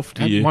yourself?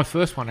 My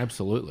first one,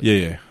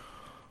 absolutely. Yeah.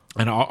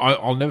 And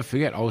I'll never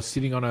forget. I was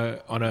sitting on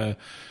a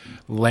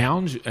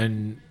lounge,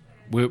 and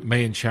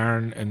me and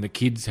Sharon and the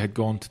kids had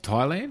gone to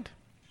Thailand,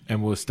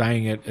 and we were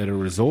staying at a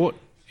resort,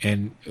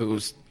 and it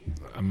was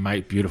a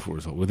beautiful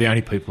resort. We're the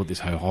only people at this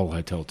whole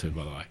hotel too,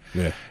 by the way.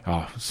 Yeah.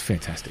 Oh, it was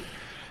fantastic.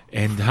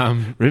 And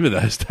remember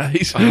those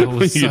days? Oh, it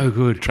was so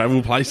good.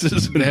 Travel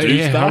places and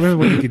do stuff. I remember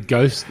when you could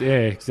ghost. Yeah,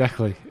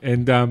 exactly.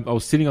 And I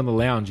was sitting on the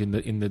lounge in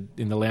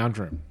the lounge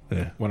room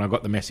when I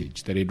got the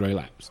message that he'd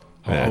relapsed.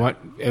 I won't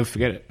ever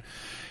forget it.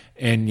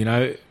 And you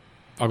know,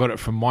 I got it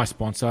from my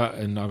sponsor,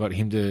 and I got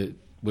him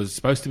was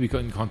supposed to be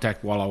in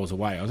contact while I was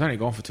away. I was only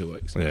gone for 2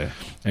 weeks. Yeah.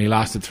 And he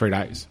lasted 3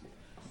 days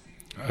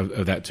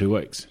of that 2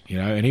 weeks. You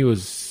know, and he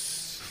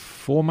was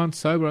 4 months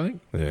sober, I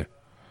think. Yeah.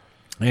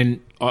 And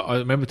I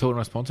remember talking to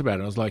my sponsor about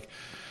it. I was like,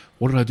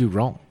 what did I do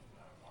wrong?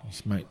 He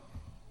said, mate,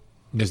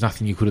 there's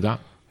nothing you could have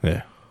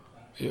done.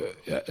 Yeah.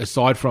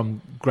 Aside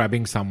from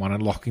grabbing someone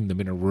and locking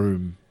them in a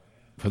room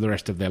for the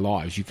rest of their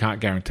lives, you can't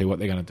guarantee what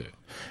they're going to do.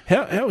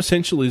 How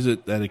essential is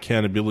it, that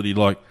accountability,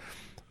 like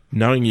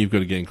knowing you've got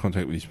to get in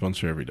contact with your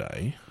sponsor every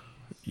day?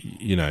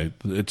 you know,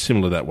 it's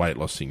similar to that weight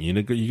loss thing. You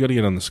got to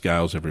get on the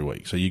scales every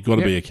week, so you've got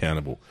to be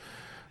accountable.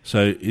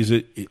 So is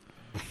it?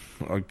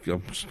 I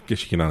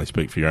guess you can only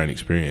speak for your own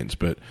experience,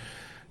 but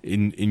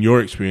in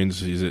your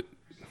experience, is it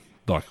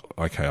like,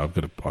 okay, I've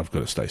got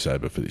to stay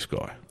sober for this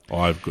guy?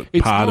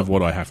 Part of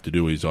what I have to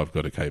do is I've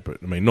got to keep it.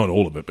 I mean, not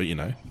all of it, but you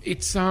know,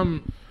 it's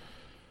one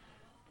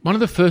of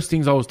the first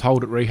things I was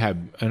told at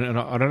rehab, and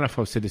I don't know if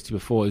I've said this to you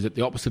before, is that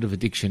the opposite of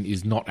addiction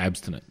is not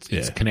abstinence;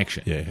 it's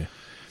connection. Yeah.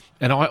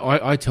 And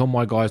I tell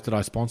my guys that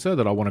I sponsor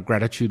that I want a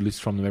gratitude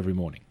list from them every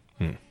morning.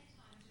 And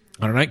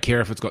I don't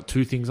care if it's got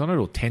 2 things on it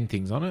or 10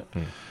 things on it,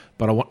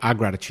 but I want a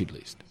gratitude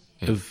list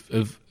of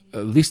a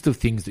list of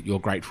things that you're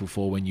grateful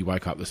for when you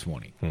woke up this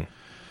morning.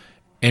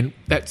 And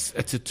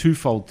it's a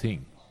twofold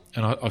thing.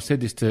 And I've said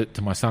this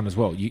to my son as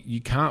well. You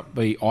can't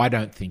be, I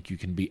don't think you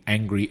can be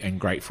angry and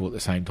grateful at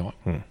the same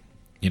time.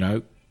 You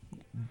know,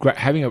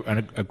 having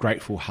a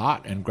grateful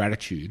heart and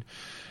gratitude,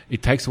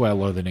 it takes away a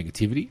lot of the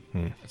negativity.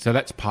 So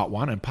that's part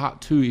one. And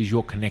part two is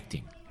you're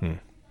connecting.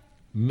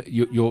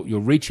 You're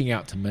reaching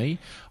out to me.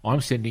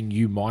 I'm sending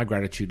you my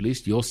gratitude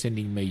list. You're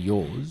sending me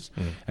yours.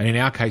 And in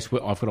our case,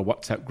 I've got a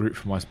WhatsApp group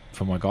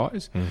for my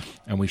guys,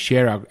 and we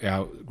share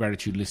our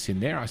gratitude lists in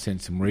there. I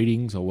send some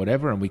readings or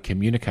whatever, and we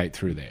communicate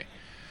through there.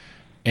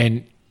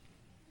 And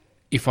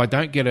if I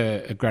don't get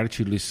a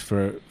gratitude list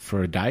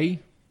for a day,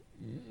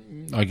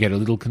 I get a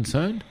little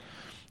concerned.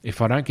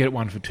 If I don't get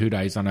one for 2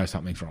 days, I know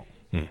something's wrong.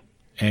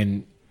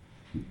 And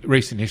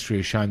recent history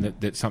has shown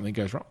that something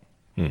goes wrong.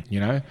 You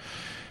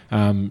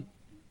know,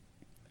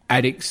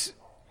 addicts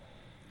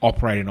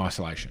operate in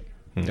isolation.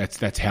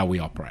 That's how we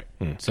operate.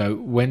 So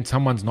when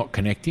someone's not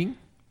connecting,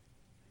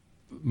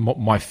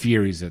 my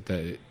fear is that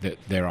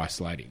they're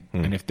isolating.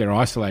 And if they're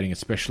isolating,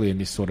 especially in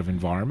this sort of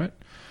environment,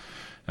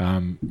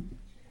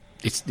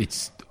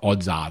 it's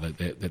odds are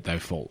that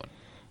they've fallen.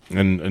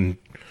 And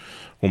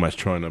almost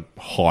trying to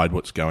hide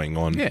what's going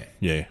on.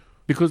 Yeah.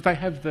 Because they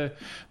have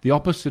the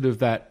opposite of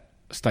that.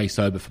 Stay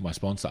sober for my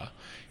sponsor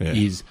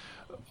is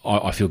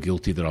I feel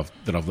guilty that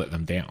I've let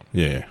them down.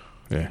 Yeah.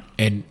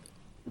 And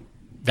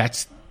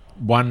that's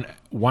one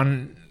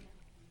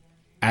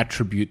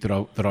attribute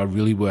that I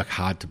really work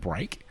hard to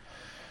break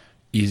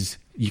is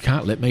you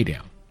can't let me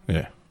down.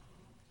 Yeah.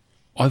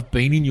 I've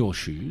been in your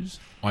shoes.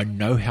 I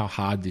know how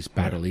hard this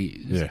battle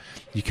is. Yeah.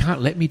 You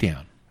can't let me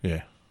down.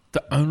 Yeah.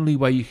 The only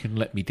way you can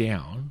let me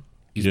down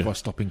is by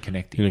stopping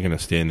connecting. You're not going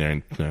to stand there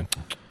and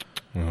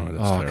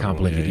I can't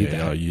believe you did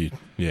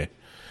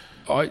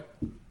that.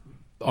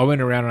 I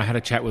went around and I had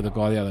a chat with a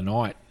guy the other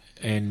night,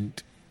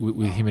 and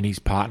with him and his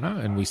partner,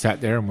 and we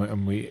sat there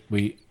and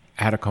we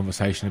had a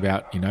conversation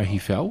about, you know, he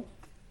fell,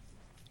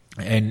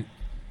 and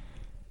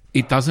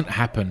it doesn't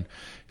happen.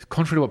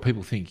 Contrary to what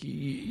people think,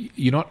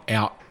 you're not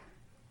out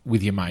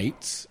with your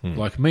mates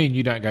like me, and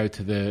you don't go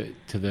to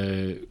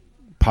the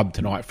pub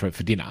tonight for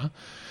dinner,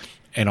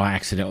 and I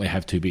accidentally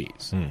have 2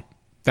 beers.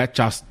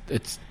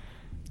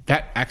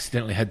 That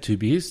accidentally had 2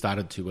 beers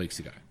started 2 weeks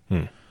ago.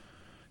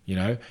 You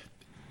know,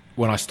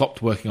 when I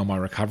stopped working on my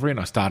recovery and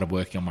I started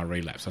working on my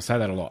relapse. I say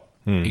that a lot.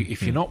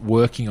 If you're not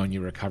working on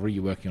your recovery,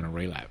 you're working on a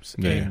relapse.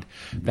 And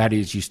that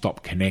is, you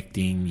stop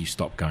connecting, you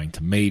stop going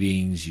to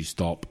meetings, you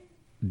stop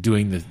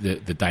doing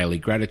the daily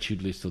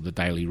gratitude list or the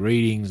daily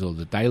readings or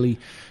the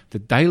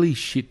daily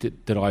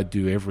shit that I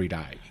do every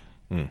day.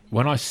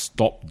 When I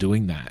stop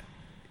doing that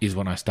is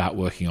when I start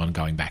working on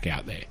going back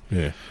out there.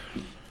 Yeah.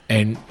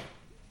 And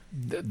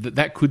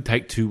that could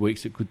take 2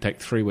 weeks. It could take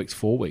 3 weeks,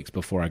 4 weeks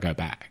before I go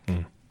back.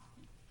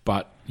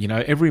 But, you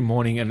know, every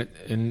morning,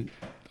 and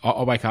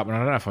I wake up, and I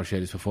don't know if I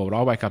shared this before, but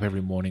I wake up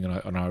every morning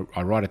and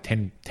I write a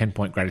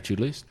 10-point gratitude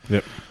list.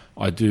 Yep.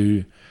 I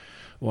do,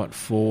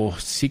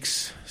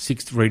 six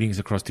readings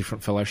across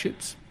different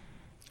fellowships,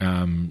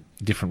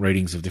 different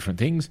readings of different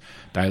things,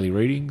 daily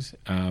readings.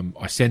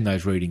 I send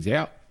those readings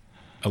out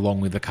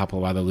along with a couple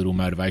of other little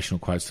motivational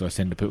quotes that I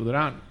send to people that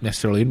aren't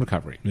necessarily in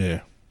recovery.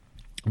 Yeah.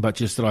 But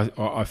just that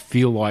I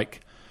feel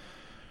like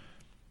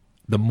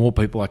the more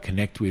people I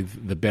connect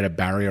with, the better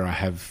barrier I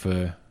have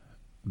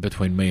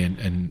between me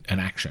and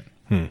action.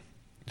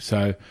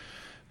 So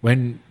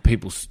when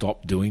people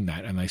stop doing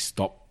that and they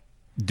stop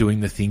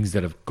doing the things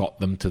that have got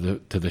them to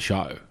the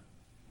show,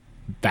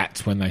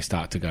 that's when they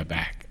start to go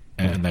back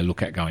and they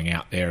look at going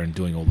out there and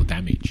doing all the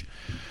damage.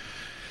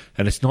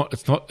 And it's not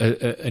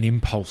an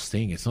impulse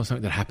thing. It's not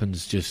something that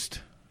happens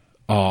just,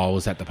 I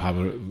was at the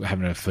pub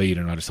having a feed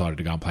and I decided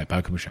to go and play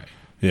poker machine.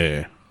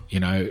 Yeah. You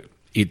know,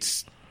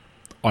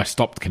 I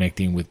stopped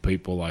connecting with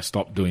people. I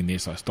stopped doing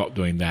this. I stopped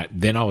doing that.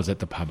 Then I was at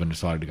the pub and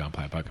decided to go and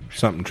play a poker machine.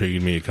 Something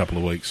triggered me a couple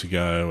of weeks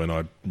ago, and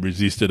I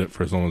resisted it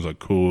for as long as I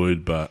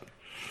could. But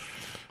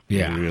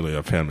really,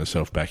 I found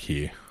myself back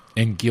here.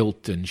 And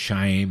guilt and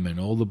shame and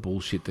all the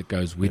bullshit that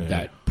goes with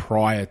that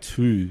prior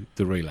to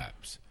the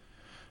relapse.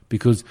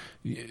 Because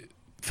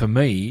for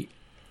me,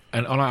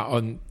 and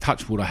on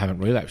touch wood, I haven't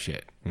relapsed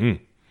yet.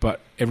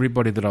 But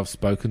everybody that I've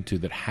spoken to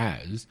that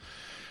has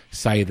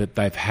say that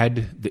they've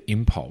had the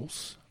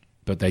impulse,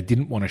 but they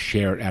didn't want to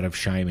share it out of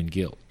shame and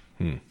guilt.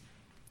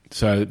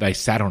 So they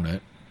sat on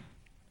it,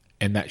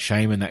 And that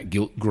shame and that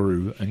guilt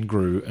grew and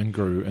grew and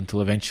grew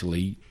until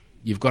eventually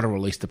you've got to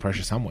release the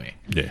pressure somewhere.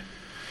 Yeah.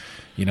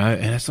 You know,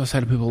 and that's what I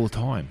say to people all the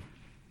time.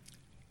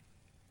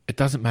 It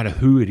doesn't matter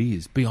who it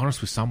is. Be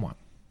honest with someone.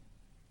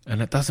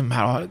 And it doesn't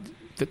matter.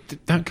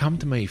 Don't come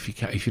to me if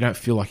you don't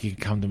feel like you can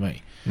come to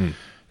me.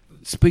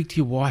 Speak to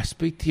your wife.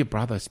 Speak to your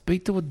brother.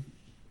 Speak to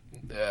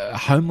a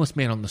homeless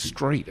man on the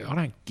street. I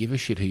don't give a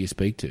shit who you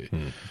speak to.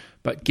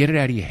 But get it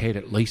out of your head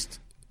at least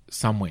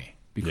somewhere.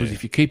 Because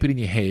if you keep it in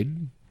your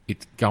head,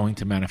 it's going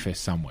to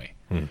manifest somewhere.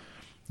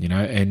 You know,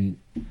 and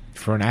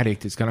for an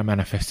addict, it's going to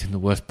manifest in the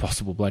worst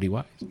possible bloody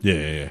ways.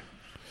 Yeah.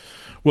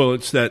 Well,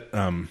 it's that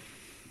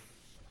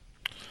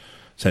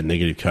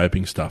negative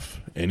coping stuff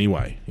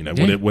anyway. You know,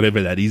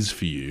 whatever that is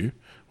for you,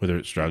 whether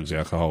it's drugs,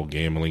 alcohol,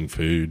 gambling,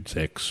 food,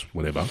 sex,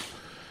 whatever.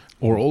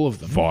 Or all of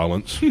them.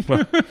 Violence.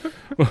 well,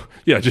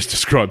 I just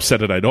described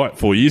Saturday night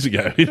 4 years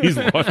ago in his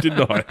life,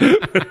 didn't I?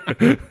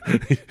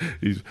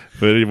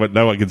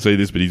 No one can see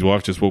this, but his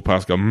wife just walked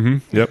past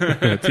going, yep,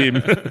 that's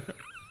him.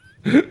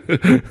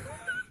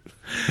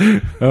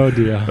 Oh,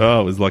 dear.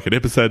 Oh, it was like an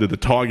episode of The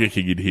Tiger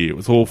King in here. It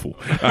was awful.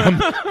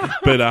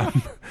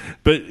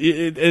 But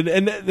you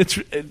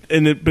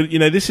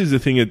know, this is the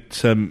thing.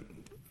 It's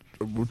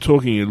we're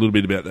talking a little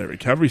bit about that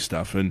recovery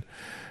stuff,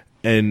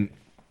 and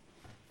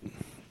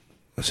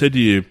I said to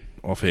you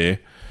off air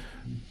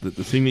that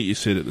the thing that you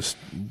said at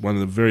one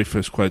of the very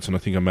first quotes, and I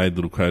think I made a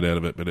little quote out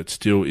of it, but it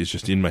still is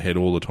just in my head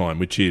all the time,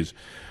 which is,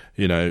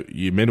 you know,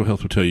 your mental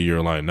health will tell you you're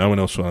alone. No one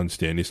else will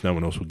understand this. No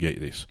one else will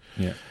get this.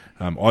 Yeah.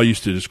 I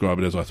used to describe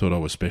it as I thought I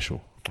was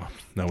special. Oh,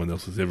 no one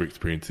else has ever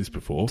experienced this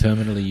before.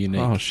 Terminally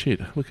unique. Oh,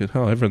 shit.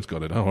 Everyone's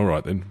got it. Oh, all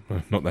right then.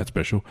 Not that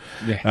special.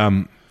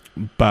 Yeah.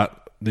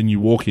 But then you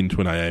walk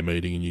into an AA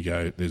meeting and you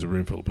go, there's a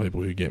room full of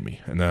people who get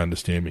me and they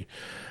understand me.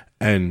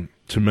 And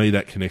to me,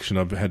 that connection,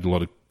 I've had a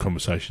lot of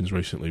conversations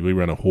recently. We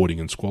run a hoarding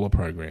and squalor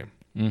program,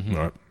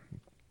 right?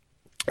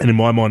 And in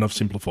my mind, I've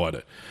simplified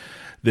it.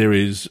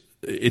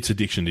 It's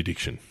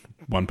addiction.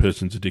 One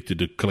person's addicted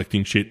to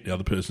collecting shit, the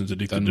other person's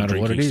addicted to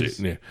drinking shit.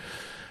 Yeah.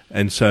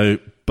 And so,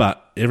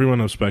 but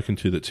everyone I've spoken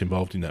to that's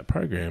involved in that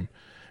program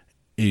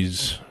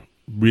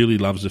really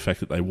loves the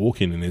fact that they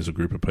walk in and there's a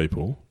group of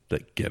people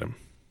that get them.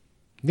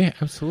 Yeah,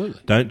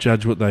 absolutely. Don't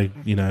judge what they,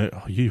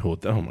 you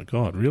hoard. Oh my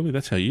God, really?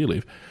 That's how you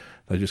live.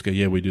 They just go,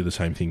 yeah, we do the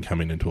same thing.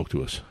 Come in and talk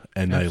to us.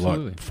 And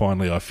absolutely. They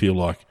finally, I feel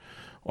like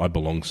I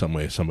belong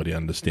somewhere. Somebody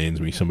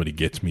understands me. Somebody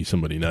gets me.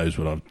 Somebody knows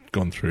what I've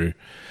gone through.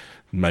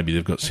 Maybe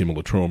they've got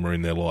similar trauma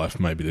in their life.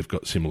 Maybe they've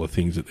got similar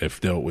things that they've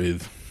dealt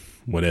with,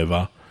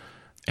 whatever.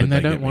 And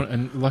they don't want,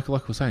 and like we're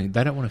saying,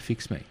 they don't want to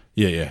fix me.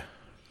 Yeah.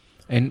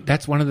 And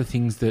that's one of the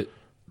things that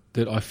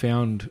I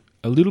found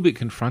a little bit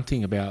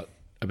confronting about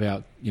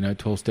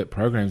 12-step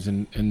programs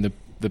and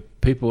the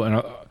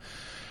people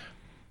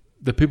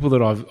the people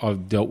that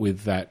I've dealt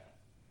with that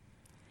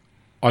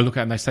I look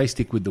at and they say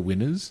stick with the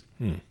winners.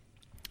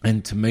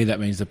 And to me, that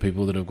means the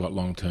people that have got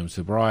long-term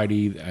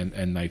sobriety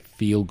and they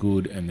feel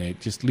good and they're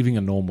just living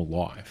a normal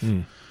life,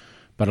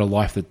 but a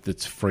life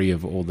that's free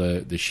of all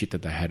the shit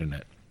that they had in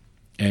it.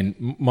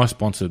 And my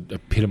sponsor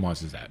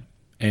epitomizes that.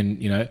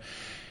 And,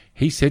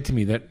 he said to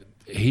me that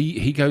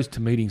he goes to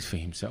meetings for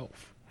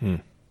himself.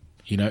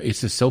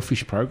 It's a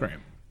selfish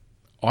program.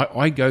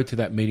 I go to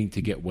that meeting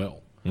to get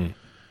well.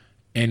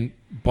 And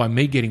by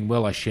me getting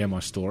well, I share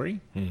my story.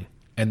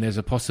 And there's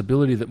a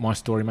possibility that my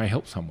story may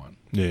help someone.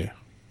 Yeah.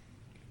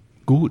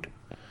 Good.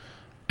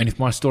 And if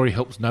my story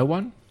helps no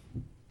one,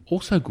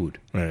 also good.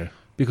 Yeah.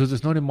 Because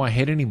it's not in my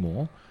head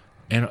anymore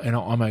and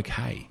I'm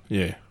okay.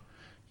 Yeah.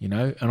 And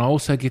I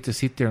also get to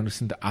sit there and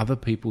listen to other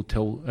people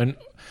tell. And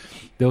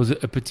there was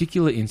a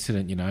particular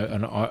incident,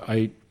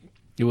 and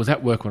it was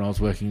at work when I was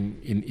working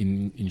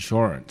in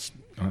insurance.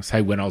 I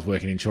say when I was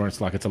working in insurance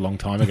like it's a long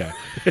time ago.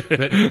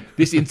 But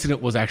this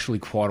incident was actually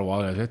quite a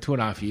while ago,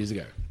 2.5 years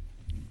ago.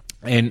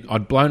 And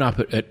I'd blown up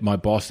at my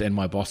boss and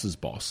my boss's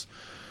boss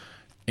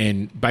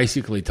and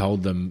basically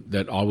told them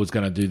that I was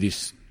going to do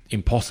this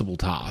impossible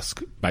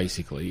task,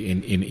 basically,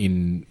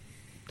 in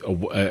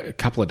a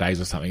couple of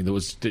days or something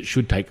that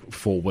should take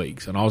 4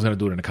 weeks. And I was going to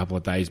do it in a couple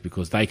of days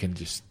because they can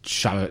just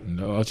shove it. And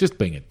I was just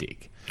being a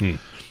dick. And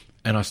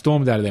I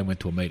stormed out of there and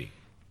went to a meeting.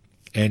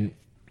 And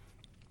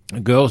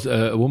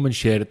a woman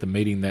shared at the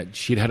meeting that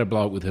she'd had a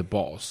blow up with her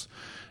boss.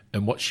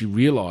 And what she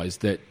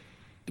realised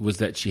was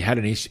that she had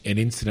an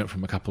incident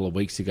from a couple of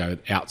weeks ago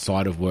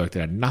outside of work that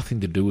had nothing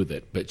to do with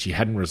it, but she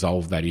hadn't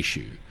resolved that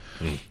issue.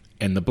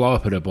 And the blow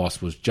up at her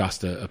boss was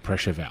just a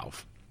pressure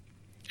valve.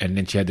 And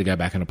then she had to go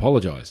back and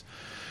apologise.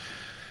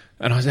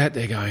 And I was out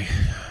there going,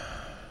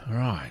 all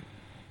right,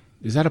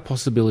 is that a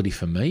possibility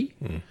for me?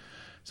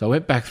 So I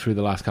went back through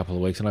the last couple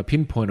of weeks and I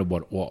pinpointed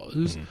what it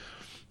was.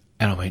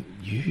 And I went,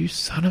 you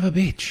son of a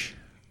bitch.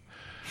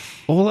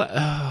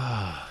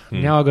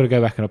 Now I've got to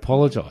go back and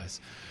apologise.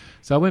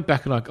 So I went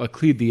back and I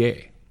cleared the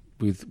air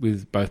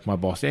with both my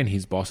boss and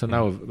his boss, and they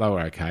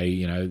were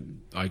okay.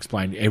 I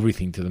explained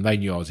everything to them. They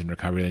knew I was in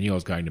recovery. They knew I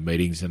was going to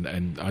meetings,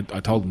 and I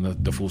told them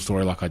the full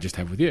story like I just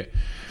have with you.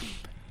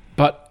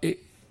 But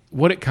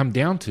what it come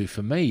down to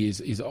for me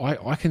is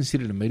I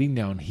consider a meeting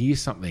now and hear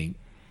something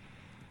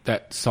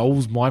that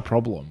solves my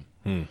problem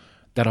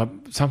that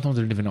sometimes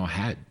I didn't even know I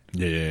had.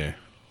 Yeah.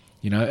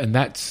 And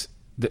that's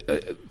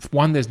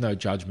one. There's no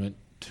judgment.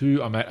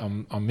 Two,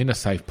 I'm in a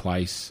safe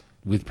place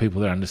with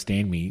people that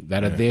understand me,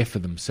 that are there for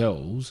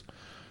themselves,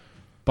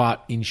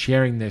 but in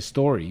sharing their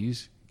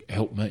stories,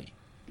 help me.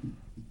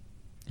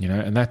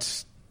 And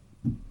that's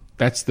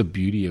the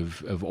beauty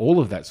of all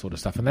of that sort of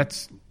stuff, and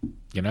that's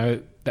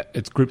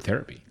it's group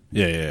therapy.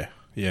 Yeah.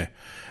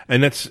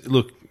 And that's,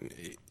 look,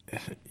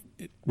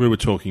 we were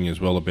talking as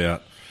well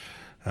about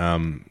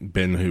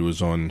Ben, who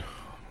was on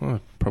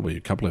probably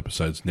a couple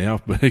episodes now,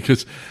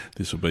 because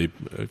this will be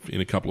in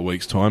a couple of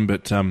weeks' time.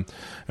 But and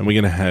we're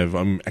going to have,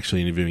 I'm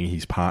actually interviewing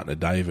his partner,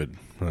 David.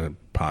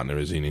 Partner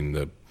as in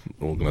the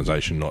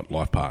organisation, not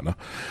life partner.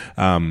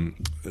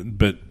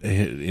 But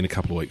in a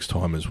couple of weeks'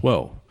 time as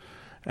well.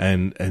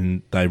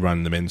 And they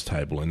run the men's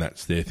table, and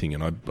that's their thing.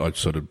 And I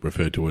sort of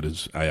refer to it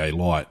as AA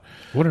Light.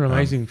 What an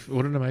amazing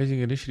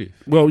initiative!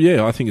 Well,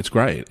 yeah, I think it's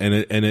great, and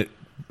it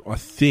I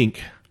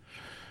think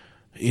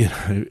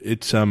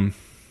it's I'm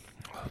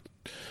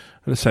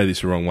going to say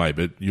this the wrong way,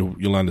 but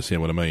you'll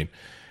understand what I mean.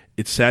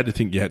 It's sad to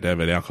think you had to have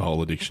an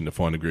alcohol addiction to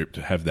find a group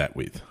to have that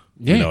with.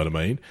 Yeah. You know what I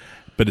mean?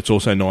 But it's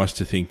also nice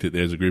to think that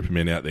there's a group of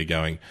men out there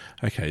going,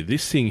 okay,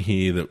 this thing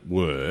here that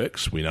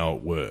works, we know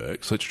it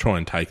works. Let's try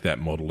and take that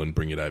model and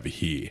bring it over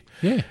here.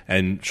 Yeah.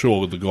 And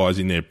sure, the guys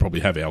in there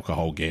probably have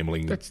alcohol,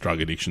 gambling,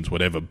 drug addictions,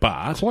 whatever,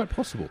 but quite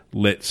possible.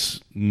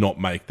 Let's not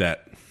make it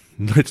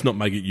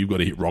you've got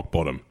to hit rock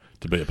bottom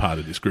to be a part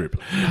of this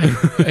group.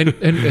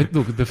 and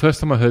look, the first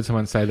time I heard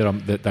someone say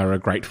that they're a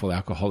grateful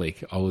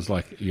alcoholic, I was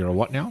like, you're a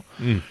what now?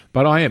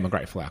 But I am a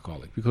grateful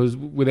alcoholic, because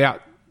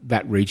without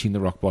that reaching the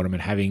rock bottom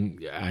and having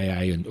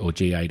AA or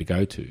GA to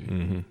go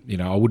to,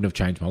 I wouldn't have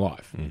changed my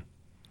life.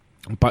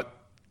 But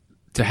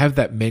to have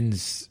that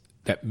men's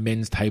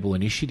table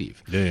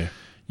initiative,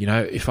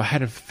 if I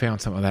had have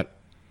found something like that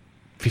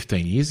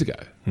 15 years ago,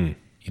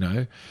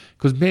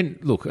 because men,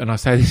 look, and I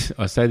say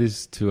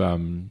this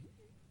to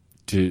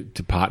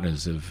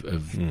partners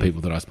of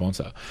people that I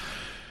sponsor,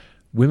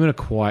 women are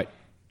quite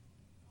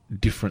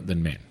different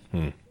than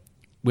men.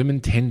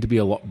 Women tend to be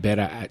a lot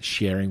better at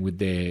sharing with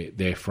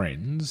their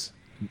friends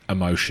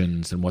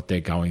emotions and what they're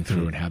going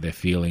through and how they're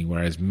feeling,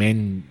 whereas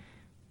men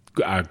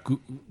are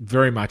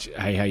very much,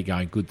 hey, how you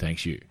going? Good,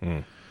 thanks, you.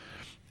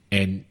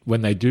 And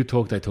when they do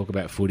talk, they talk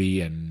about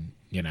footy and,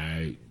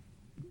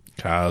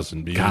 cars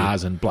and beer.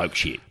 Cars and bloke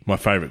shit. My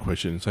favourite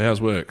question, so how's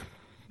work?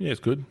 Yeah,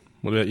 it's good.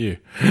 What about you?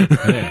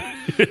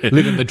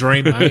 Living the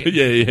dream, mate.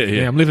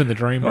 Yeah. I'm living the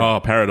dream. Mate. Oh,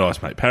 paradise,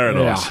 mate.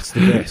 Paradise.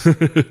 Yeah, it's the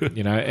best.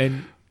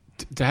 And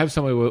to have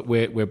somewhere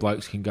where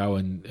blokes can go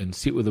and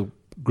sit with a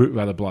group of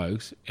other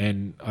blokes,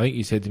 and I think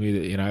you said to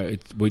me that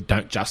we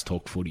don't just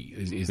talk footy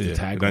is the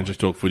tagline. We don't just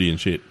talk footy and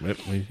shit. Yeah,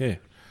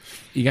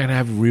 you're going to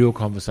have real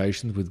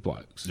conversations with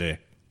blokes,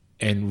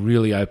 and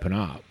really open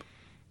up.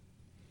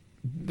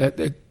 That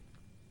they're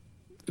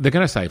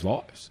going to save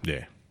lives.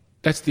 Yeah,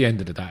 that's the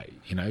end of the day.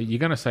 You're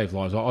going to save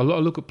lives. I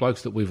look at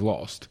blokes that we've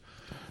lost.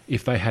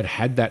 If they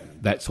had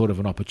that sort of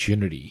an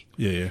opportunity,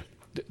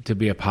 to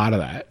be a part of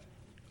that,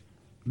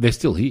 they're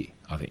still here,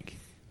 I think.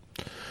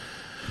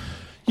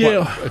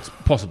 It's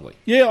possibly.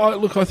 Yeah,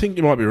 I think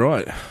you might be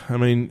right. I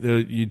mean,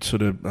 you'd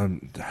sort of,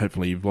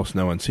 hopefully you've lost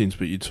no one since,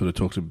 but you'd sort of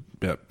talked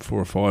about 4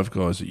 or 5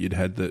 guys that you'd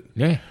had that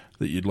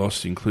you'd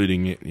lost,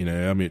 including,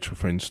 our mutual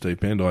friend Steve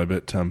Bandai.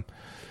 But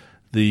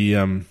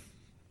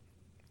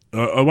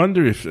I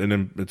wonder if,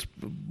 and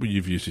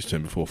you've used this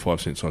term before,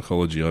 5 cent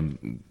psychology.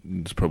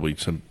 There's probably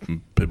some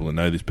people that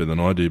know this better than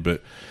I do,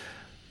 but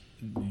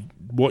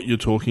what you're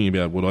talking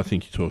about, what I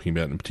think you're talking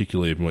about, and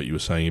particularly even what you were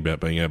saying about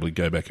being able to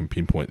go back and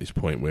pinpoint this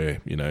point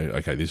where,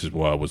 okay, this is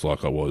why I was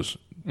like I was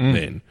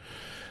then.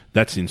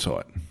 That's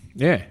insight.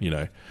 Yeah.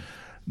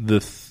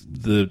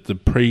 The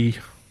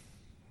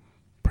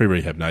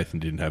pre-rehab Nathan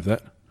didn't have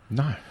that.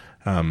 No.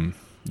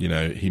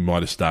 He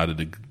might have started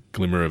a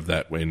glimmer of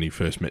that when he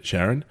first met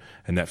Sharon,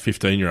 and that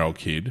 15-year-old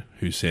kid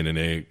who sent an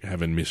egg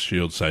having Miss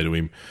Shields say to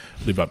him,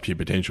 live up to your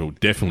potential,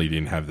 definitely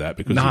didn't have that,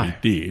 because if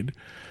he did,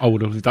 I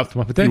would have lived up to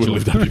my potential. You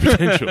would have lived up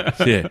to your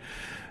potential. Yeah.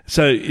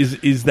 So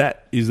is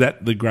that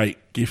the great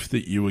gift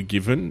that you were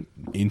given,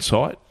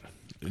 insight,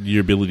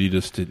 your ability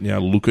just to now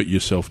look at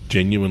yourself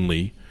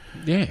genuinely,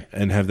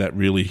 and have that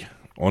really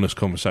honest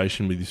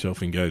conversation with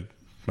yourself and go,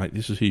 mate,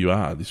 this is who you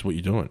are, this is what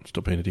you're doing,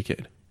 stop being a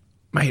dickhead.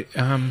 Mate,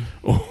 one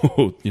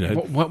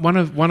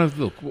of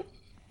look,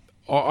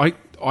 I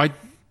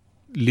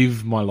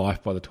live my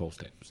life by the 12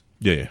 steps.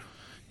 Yeah.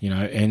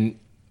 And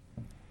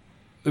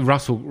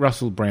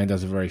Russell Brand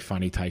does a very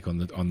funny take on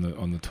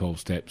the 12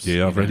 steps.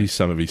 Yeah, I've read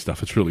some of his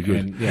stuff. It's really good.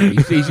 And,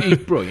 he's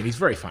brilliant. He's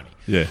very funny.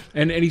 Yeah,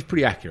 and he's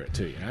pretty accurate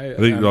too. I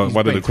think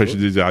one of the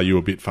questions is, "Are you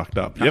a bit fucked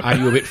up?" Yep. Are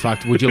you a bit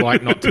fucked? Would you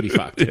like not to be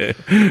fucked? Do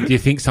you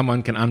think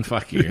someone can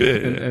unfuck you?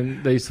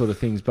 And these sort of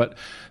things. But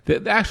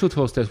the actual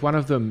 12 steps, one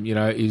of them,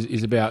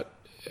 is about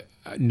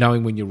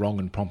knowing when you're wrong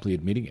and promptly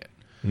admitting it.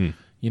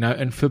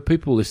 And for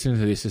people listening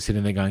to this, are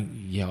sitting there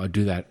going, "Yeah, I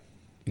do that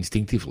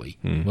instinctively."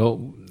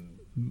 Well,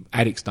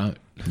 addicts don't.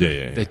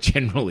 Yeah. They're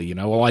generally,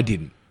 well, I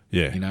didn't.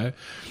 Yeah. You know,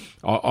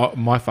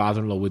 my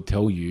father-in-law would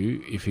tell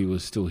you, if he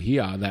was still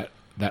here, that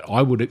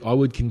I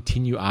would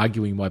continue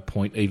arguing my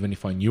point even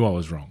if I knew I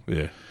was wrong.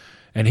 Yeah.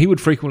 And he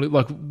would frequently,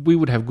 like, we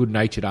would have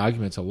good-natured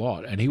arguments a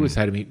lot, and he would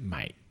say to me,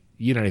 mate,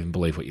 you don't even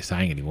believe what you're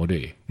saying anymore, do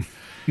you?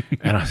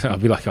 And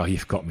I'd be like, oh,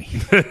 you've got me.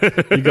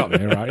 You got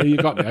me, all right? You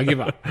got me. I give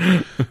up.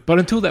 But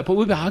until that point,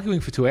 we'd be arguing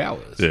for 2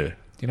 hours. Yeah.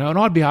 You know, and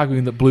I'd be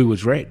arguing that blue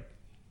was red.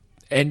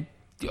 And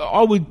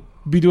I would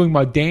be doing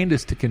my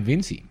damnedest to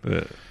convince him.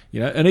 Yeah.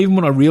 You know, and even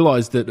when I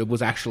realised that it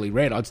was actually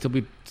red, I'd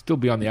still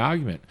be on the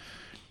argument.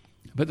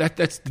 But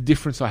that's the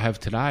difference I have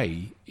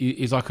today,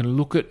 is I can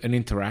look at an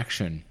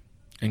interaction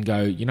and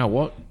go, you know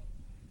what?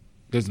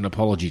 There's an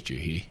apology due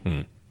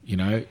here. You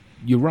know,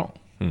 you're wrong.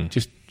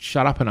 Just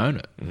shut up and own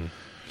it.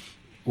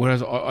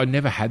 Whereas I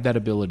never had that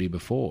ability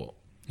before,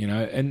 you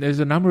know, and there's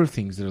a number of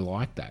things that are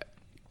like that.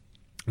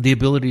 The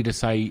ability to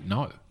say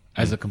no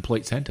as a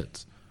complete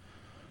sentence.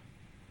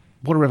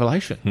 What a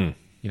revelation.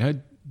 You know,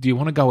 do you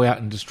want to go out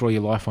and destroy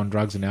your life on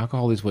drugs and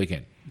alcohol this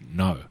weekend?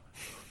 No.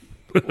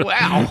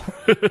 Wow.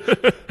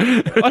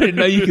 I didn't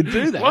know you could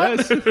do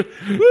that.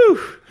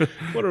 Woo,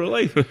 what a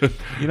relief.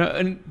 You know,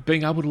 and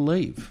being able to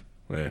leave.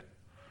 Yeah.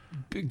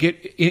 Get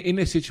in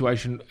a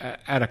situation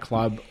at a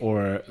club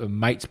or a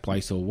mate's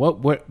place or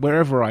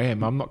wherever I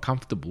am, I'm not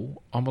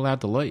comfortable, I'm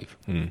allowed to leave.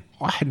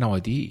 I had no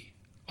idea.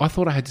 I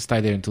thought I had to stay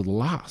there until the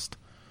last.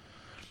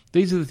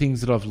 These are the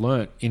things that I've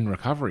learnt in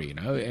recovery, you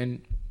know,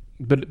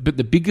 but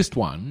the biggest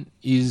one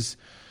is,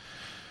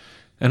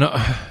 and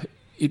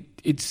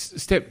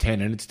it's step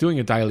 10, and it's doing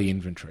a daily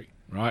inventory,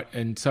 right?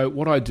 And so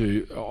what I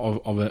do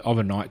of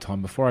a night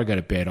time before I go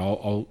to bed,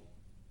 I'll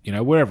you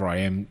know, wherever I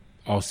am,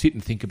 I'll sit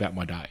and think about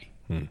my day.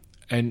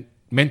 And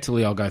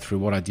mentally I'll go through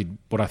what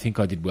I think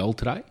I did well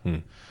today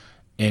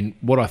and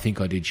what I think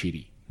I did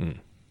shitty.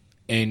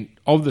 And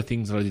of the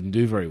things that I didn't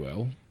do very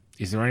well,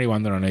 is there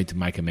anyone that I need to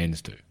make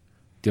amends to?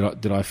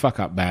 Did I fuck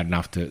up bad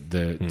enough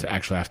to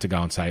actually have to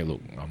go and say,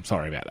 look, I'm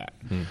sorry about that?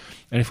 And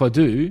if I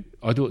do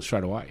it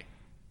straight away.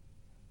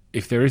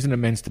 If there is an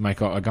amends to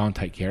make, I go and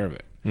take care of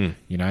it.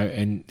 You know,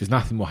 and there's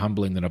nothing more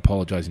humbling than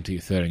apologising to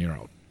your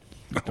 13-year-old.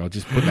 I'll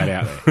just put that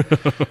out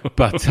there.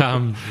 But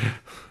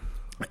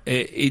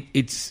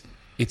it's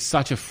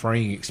such a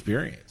freeing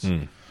experience,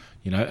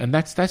 you know, and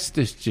that's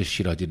just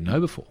shit I didn't know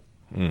before.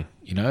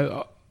 You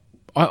know,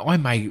 I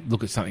may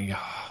look at something,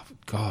 oh,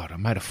 God, I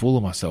made a fool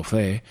of myself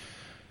there.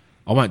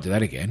 I won't do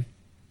that again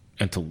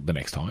until the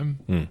next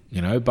time,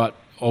 you know, but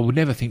I would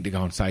never think to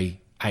go and say,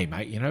 hey,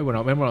 mate, you know, when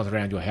I was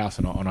around your house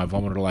and I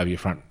vomited all over your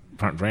front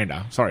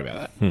veranda, sorry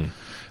about that.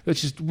 That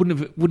just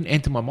wouldn't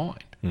enter my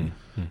mind,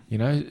 you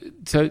know.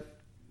 So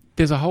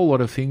there's a whole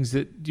lot of things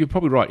that you're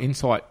probably right.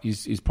 Insight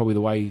is probably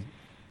the way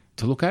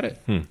to look at it.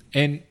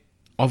 And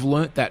I've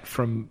learnt that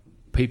from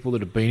people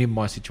that have been in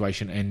my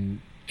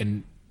situation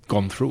and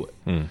gone through it.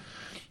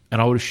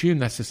 And I would assume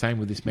that's the same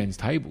with this men's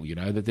table, you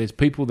know, that there's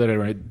people that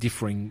are at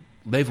differing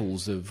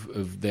levels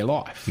of their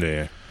life.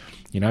 Yeah.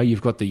 You know,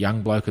 you've got the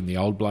young bloke and the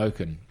old bloke,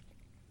 and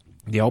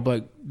the old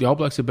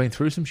blokes have been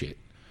through some shit,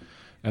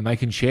 and they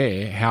can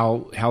share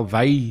how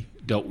they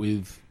dealt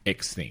with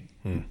X thing.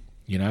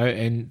 You know,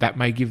 and that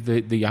may give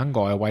the young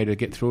guy a way to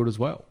get through it as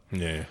well.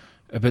 Yeah.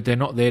 But they're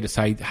not there to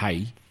say,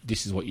 hey,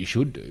 this is what you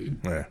should do.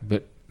 Yeah.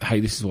 But,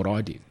 hey, this is what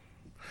I did.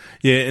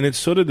 Yeah, and it's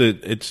sort of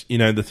you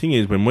know, the thing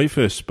is, when we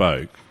first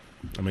spoke,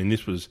 I mean,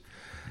 this was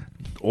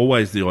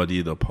always the idea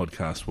of the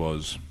podcast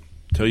was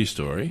tell your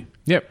story.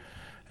 Yep.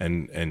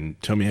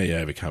 And tell me how you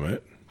overcome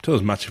it. Tell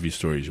as much of your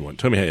story as you want.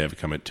 Tell me how you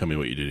overcome it. Tell me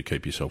what you do to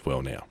keep yourself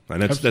well now.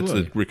 And that's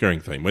the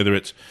recurring theme. Whether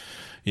it's,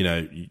 you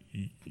know,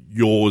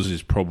 yours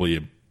is probably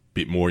a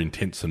bit more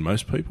intense than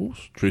most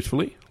people's,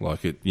 truthfully.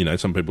 Like, it, you know,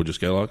 some people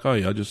just go like, oh,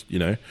 yeah, I just, you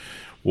know,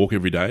 walk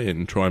every day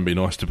and try and be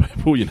nice to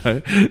people, you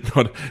know.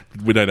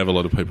 We don't have a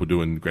lot of people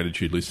doing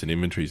gratitude lists and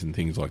inventories and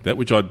things like that,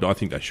 which I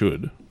think they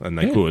should, and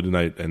they could, and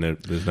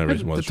there's no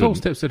reason why they shouldn't. The 12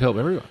 steps that help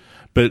everyone.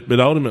 But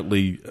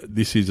ultimately,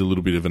 this is a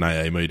little bit of an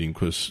AA meeting,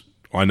 because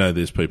I know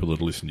there's people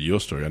that listen to your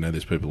story. I know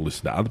there's people that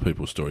listen to other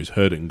people's stories,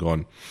 heard it and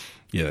gone,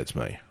 yeah, that's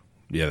me.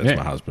 Yeah, that's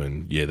my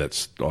husband. Yeah,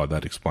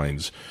 that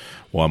explains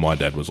why my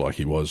dad was like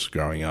he was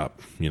growing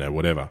up, you know,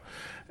 whatever.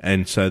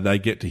 And so they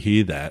get to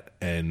hear that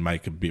and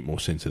make a bit more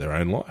sense of their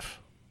own life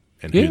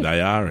and who they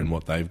are and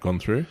what they've gone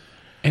through.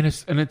 And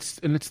it's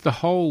the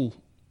whole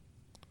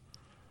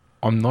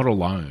I'm not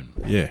alone.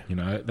 Yeah. You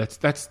know,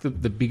 that's the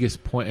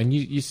biggest point. And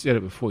you said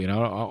it before, you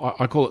know,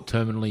 I call it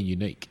terminally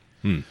unique.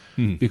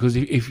 Because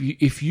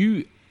if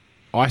you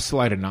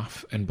isolate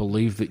enough and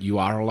believe that you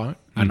are alone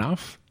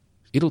enough,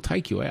 it'll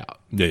take you out.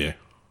 Yeah.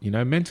 You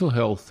know, mental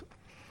health,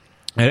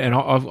 and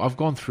I've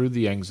gone through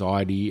the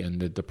anxiety and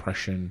the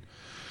depression.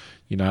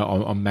 You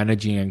know, I'm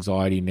managing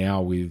anxiety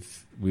now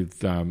with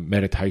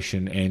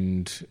meditation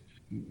and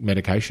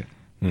medication.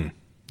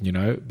 You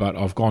know, but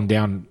I've gone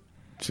down.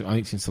 I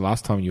think since the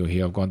last time you were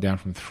here, I've gone down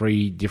from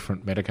 3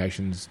 different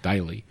medications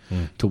daily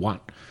to 1.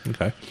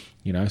 Okay.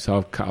 You know,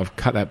 so I've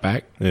cut that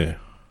back. Yeah.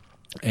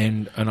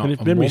 And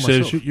if memory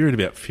serves, you're at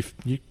about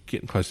you're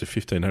getting close to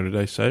 1,500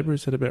 days sober.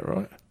 Is that about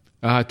right?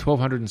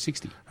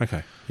 1,260.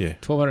 Okay, yeah.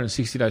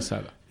 1,260 days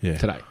sober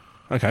today.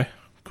 Okay,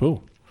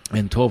 cool.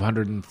 And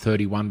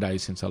 1,231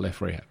 days since I left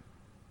rehab.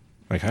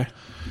 Okay.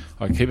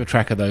 I keep a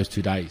track of those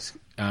 2 days.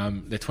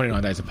 They're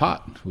 29 days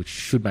apart, which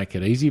should make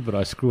it easy, but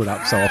I screw it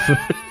up so often.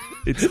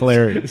 It's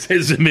hilarious.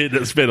 Says a man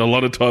that spent a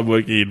lot of time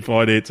working in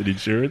finance and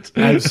insurance.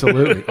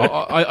 Absolutely.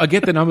 I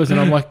get the numbers and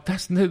I'm like,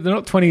 they're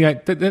not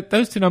 28.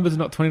 Those two numbers are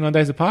not 29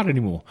 days apart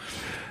anymore.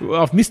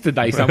 Well, I've missed a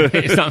day somewhere,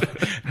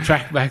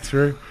 track back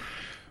through.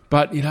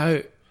 But, you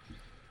know,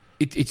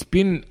 it's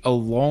been a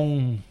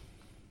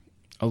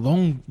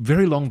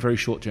very long, very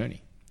short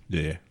journey.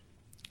 Yeah.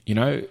 You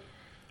know,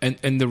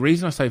 and the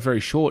reason I say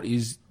very short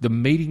is the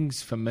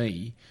meetings for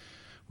me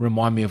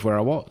remind me of where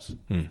I was.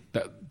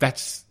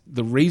 That's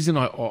the reason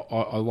I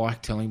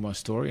like telling my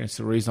story, and it's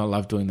the reason I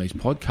love doing these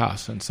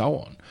podcasts and so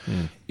on.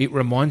 It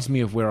reminds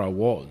me of where I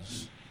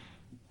was,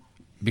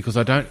 because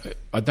I don't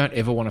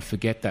ever want to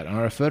forget that, and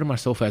I refer to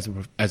myself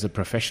as a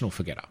professional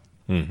forgetter.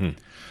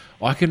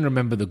 I can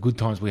remember the good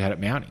times we had at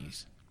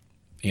Mounties.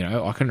 You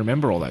know, I can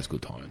remember all those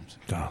good times.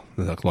 Oh,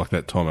 like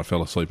that time I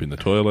fell asleep in the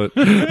toilet.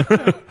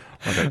 I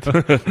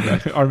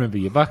remember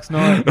your Bucks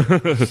night.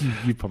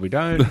 You probably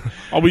don't.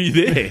 Oh, were you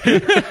there?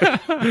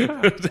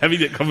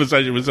 Having that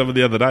conversation with someone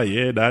the other day.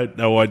 Yeah,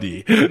 no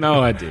idea.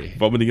 No idea.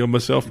 Vomiting on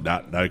myself?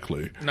 No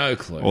clue. No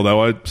clue.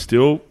 Although I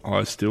still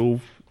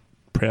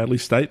proudly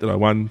state that I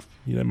won,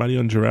 money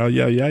on Gerald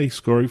Yeo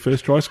scoring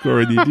first try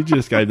scorer in the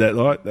Indigenous game that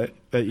night,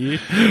 that year.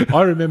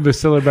 I remember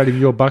celebrating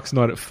your Bucks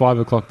night at 5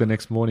 o'clock the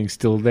next morning,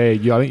 still there. I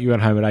think you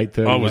went home at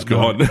 8:30. I was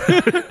gone.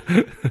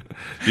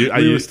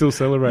 You were still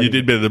celebrating. You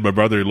did better than my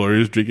brother-in-law, who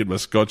was drinking my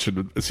scotch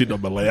and sitting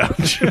on my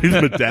lounge with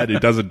my dad, who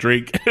doesn't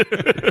drink.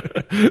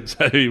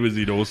 So he was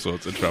in all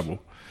sorts of trouble.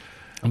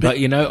 But,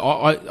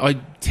 I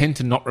tend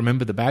to not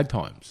remember the bad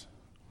times.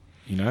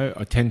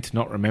 I tend to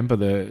not remember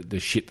the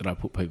shit that I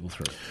put people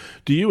through.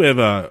 Do you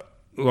ever,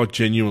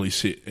 genuinely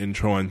sit and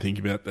try and think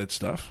about that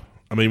stuff?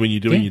 I mean, when you're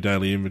doing your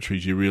daily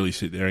inventories, you really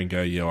sit there and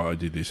go, yeah, I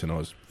did this and I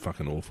was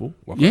fucking awful.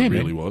 I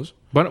really was.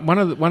 But one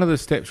of the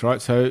steps,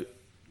 right? So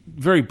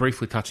very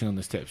briefly touching on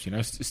the steps,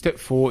 step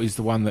 4 is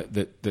the one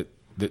that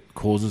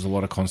causes a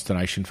lot of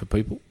consternation for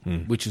people,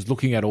 which is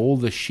looking at all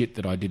the shit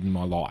that I did in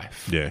my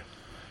life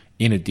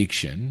in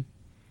addiction,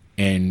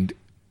 and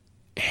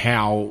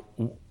how...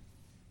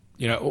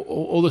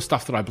 all the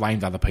stuff that I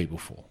blamed other people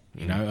for,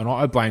 and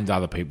I blamed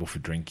other people for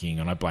drinking,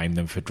 and I blamed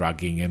them for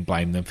drugging, and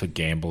blamed them for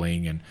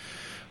gambling, and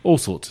all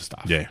sorts of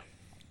stuff. Yeah.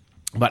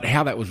 But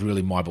how that was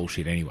really my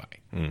bullshit anyway,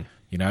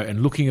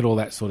 and looking at all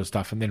that sort of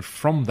stuff, and then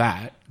from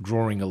that,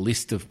 drawing a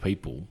list of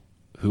people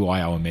who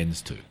I owe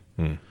amends to,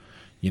 and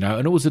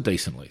it was a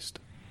decent list,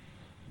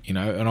 and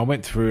I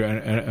went through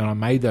and I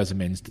made those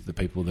amends to the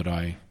people that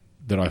I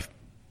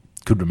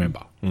could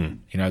remember,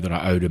 that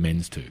I owed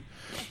amends to.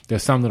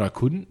 There's some that I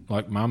couldn't,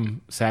 like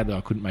Mum. Sadly,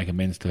 I couldn't make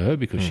amends to her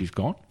because she's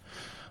gone.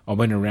 I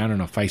went around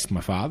and I faced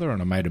my father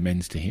and I made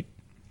amends to him,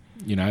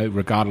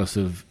 regardless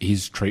of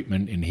his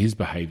treatment and his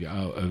behaviour,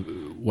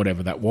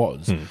 whatever that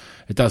was.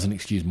 It doesn't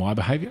excuse my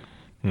behaviour.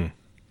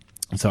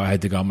 So I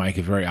had to go and make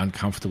a very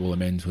uncomfortable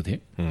amends with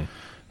him.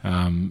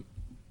 A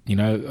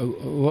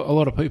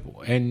lot of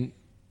people. And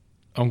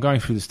I'm going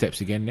through the steps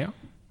again now.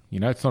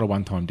 It's not a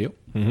one-time deal.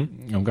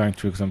 I'm going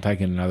through because I'm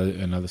taking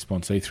another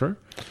sponsee through.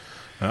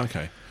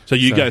 Okay. So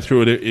you go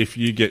through it if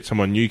you get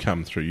someone new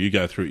come through. You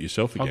go through it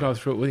yourself again? I'll go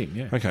through it with him,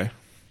 yeah. Okay.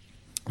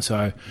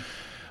 So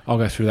I'll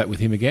go through that with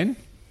him again,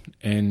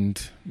 and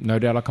no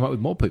doubt I'll come up with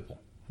more people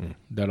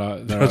that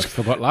I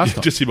forgot last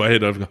time. Just in my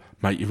head, I've gone,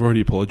 mate, you've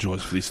already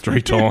apologised for this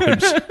 3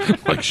 times.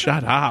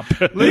 Shut up.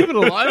 Leave it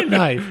alone,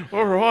 mate.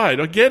 All right,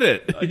 I get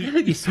it. I get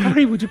it, you're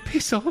sorry. Would you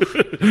piss off?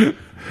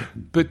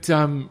 But,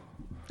 and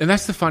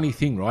that's the funny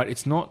thing, right?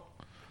 It's not...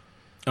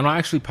 And I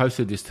actually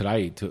posted this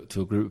today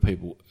to a group of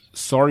people.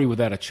 Sorry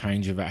without a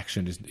change of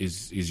action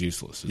is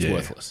useless. It's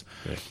worthless.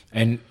 Yeah.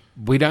 And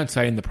we don't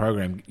say in the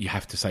program you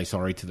have to say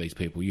sorry to these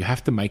people. You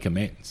have to make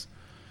amends.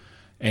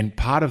 And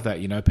part of that,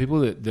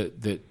 people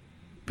that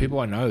people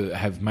I know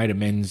have made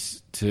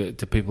amends to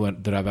people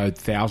that I've owed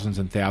thousands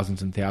and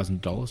thousands and thousands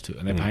of dollars to,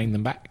 and they're paying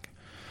them back.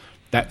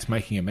 That's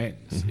making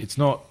amends. It's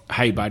not,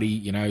 hey,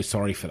 buddy,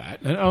 sorry for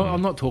that. And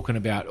I'm not talking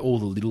about all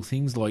the little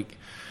things like,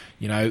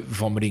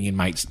 vomiting in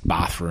mates'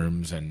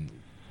 bathrooms, and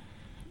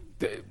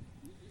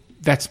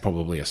that's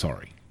probably a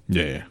sorry.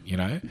 Yeah.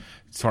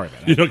 Sorry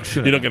about that.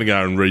 You're not going to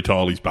go and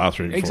retile his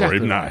bathroom for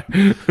him, no.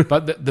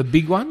 But the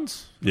big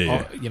ones,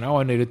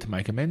 I needed to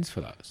make amends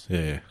for those.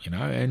 Yeah.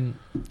 And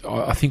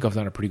I think I've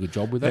done a pretty good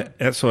job with that.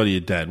 Outside of your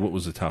dad, what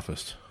was the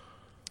toughest?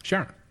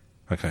 Sharon.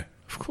 Okay.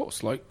 Of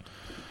course. I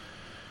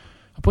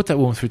put that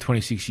woman through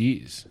 26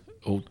 years.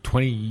 Or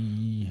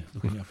 20...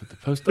 Looking up at the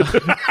poster.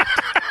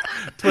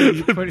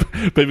 20.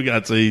 People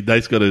can't see.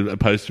 Nate's got a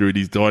poster in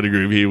his dining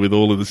room here with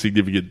all of the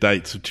significant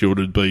dates of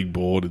children being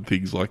born and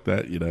things like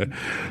that,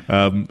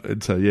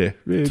 And so, yeah.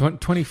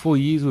 24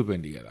 years we've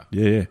been together.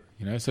 Yeah.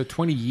 So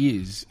 20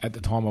 years at the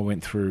time I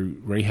went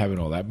through rehab and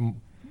all that,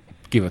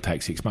 give or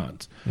take 6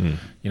 months,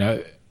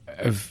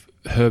 of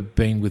her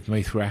being with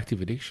me through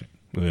active addiction.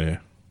 Yeah.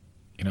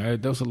 You know,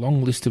 there was a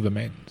long list of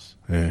amends.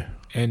 Yeah.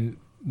 And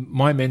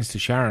my amends to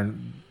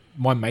Sharon,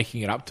 my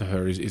making it up to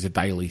her is a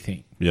daily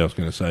thing. Yeah, I was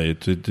going to say,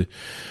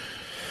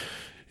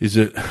 is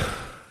it,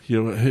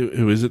 you know,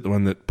 who is it, the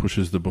one that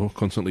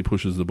constantly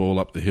pushes the ball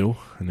up the hill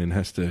and then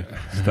has to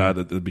start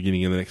at the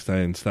beginning of the next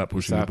day and start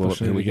pushing the ball up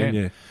the hill again?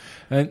 Yeah.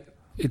 And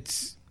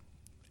it's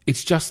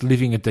just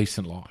living a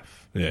decent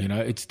life. Yeah. You know,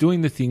 it's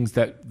doing the things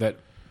that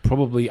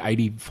probably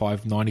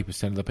 85,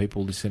 90% of the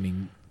people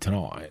listening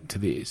tonight to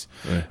this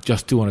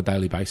just do on a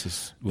daily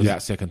basis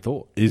without second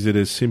thought. Is it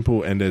as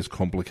simple and as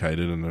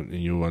complicated, and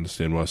you'll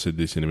understand why I said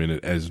this in a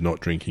minute, as not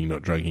drinking,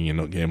 not drugging, and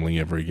not gambling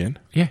ever again?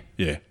 Yeah.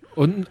 Yeah.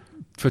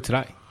 For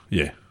today.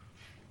 Yeah.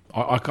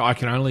 I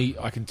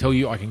can tell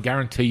you, I can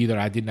guarantee you that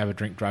I didn't have a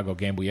drink, drug, or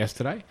gamble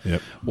yesterday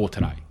or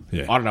today.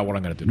 Yeah. I don't know what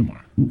I'm going to do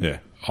tomorrow. Yeah.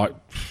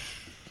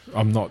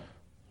 I'm not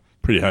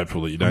pretty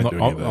hopeful that you don't do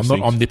any of those I'm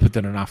things. not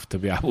omnipotent enough to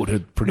be able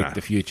to predict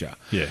the future.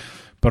 Yeah.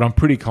 But I'm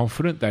pretty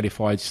confident that if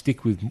I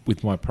stick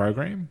with my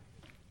program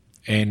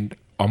and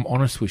I'm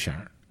honest with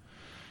Sharon,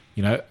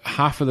 you know,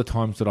 half of the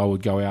times that I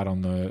would go out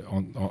on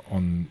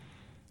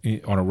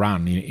a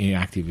run in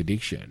active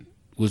addiction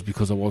was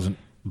because I wasn't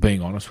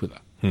being honest with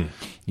her.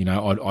 You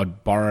know,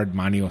 I'd borrowed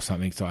money or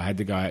something, so I had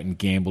to go out and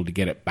gamble to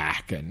get it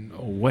back, and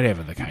or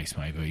whatever the case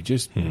may be.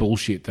 Just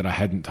bullshit that I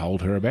hadn't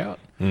told her about.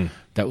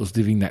 That was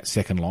living that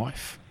second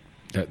life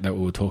that we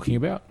were talking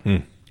about.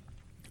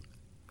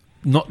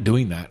 Not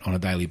doing that on a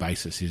daily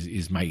basis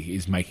is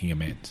making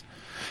amends.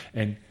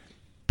 And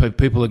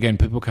people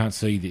can't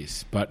see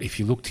this, but if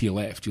you look to your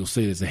left, you'll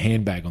see there's a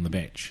handbag on the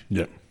bench.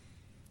 Yep.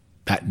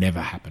 That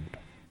never happened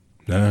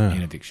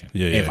in addiction.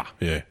 Yeah. Ever.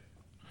 Yeah.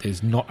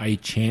 There's not a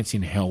chance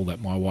in hell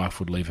that my wife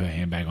would leave her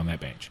handbag on that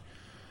bench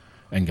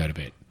and go to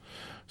bed.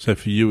 So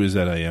for you, is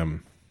that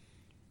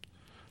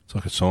it's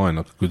like a sign,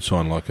 like a good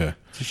sign, like a...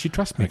 So she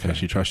trusts me. Okay,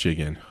 she trusts you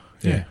again.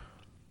 Yeah.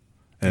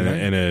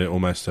 And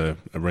almost a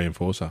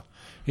reinforcer.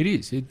 It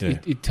is.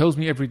 It tells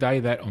me every day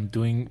that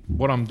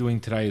what I'm doing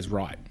today is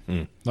right.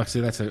 Like I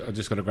said, I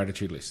just got a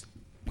gratitude list.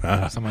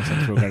 Someone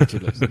sent through a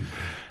gratitude list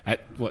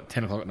at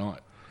 10 o'clock at night.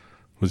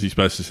 Was he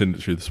supposed to send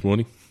it through this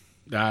morning?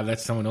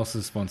 That's someone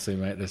else's sponsor,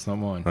 mate. That's not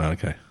mine. Oh,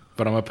 okay.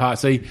 But I'm a part.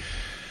 See,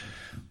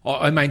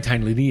 I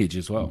maintain lineage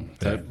as well.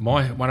 So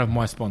one of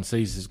my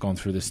sponsees has gone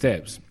through the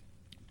steps.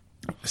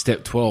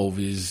 Step 12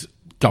 is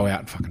go out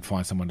and fucking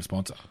find someone to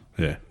sponsor.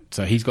 Yeah.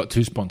 So he's got 2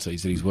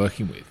 sponsees that he's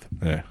working with.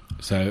 Yeah.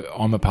 So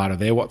I'm a part of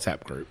their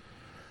WhatsApp group.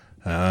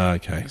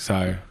 Okay.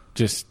 So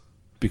just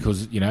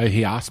because, you know,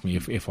 he asked me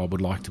if I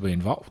would like to be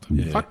involved.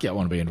 Yeah. Fuck yeah, I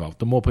want to be involved.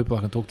 The more people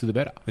I can talk to, the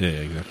better. Yeah,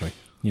 exactly.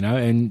 You know,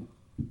 and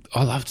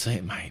I loved seeing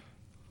it, mate.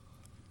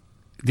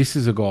 This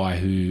is a guy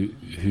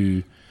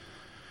who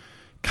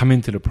come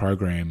into the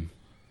program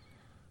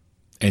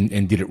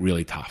and did it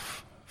really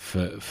tough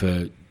for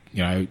you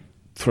know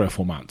 3 or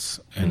 4 months,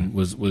 and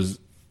was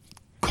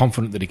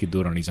confident that he could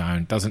do it on his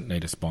own. Doesn't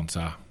need a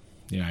sponsor.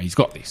 You know, he's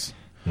got this,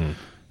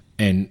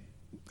 and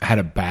had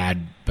a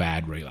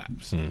bad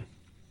relapse.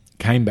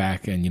 Came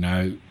back, and you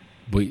know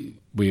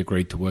we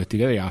agreed to work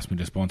together. He asked me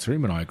to sponsor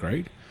him, and I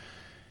agreed.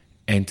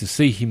 And to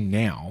see him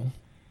now,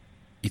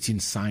 it's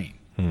insane.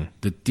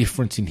 The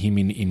difference in him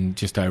in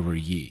just over a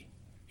year.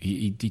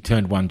 He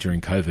turned 1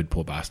 during COVID,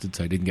 poor bastard,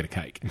 so he didn't get a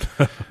cake.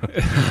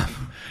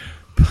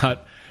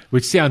 But,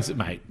 which sounds,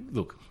 mate,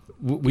 look,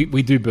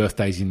 we do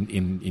birthdays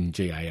in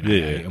GA and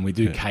AA, and we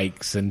do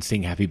cakes and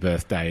sing happy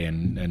birthday,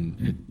 and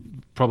it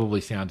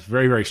probably sounds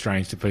very, very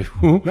strange to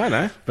people.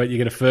 No. But you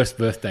get a first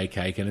birthday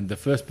cake, and the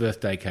first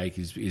birthday cake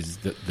is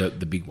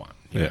the big one.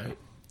 You know?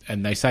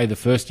 And they say the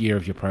first year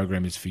of your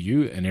program is for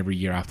you, and every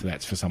year after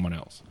that's for someone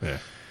else. Yeah.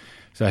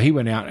 So he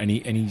went out and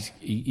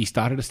he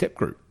started a step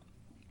group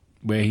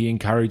where he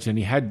encouraged, and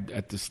he had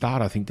at the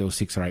start, I think there were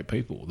 6 or 8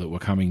 people that were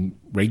coming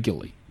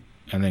regularly,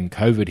 and then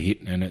COVID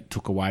hit and it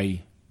took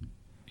away,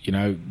 you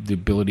know, the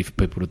ability for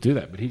people to do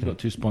that. But he's got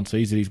 2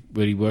 sponsees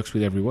that he works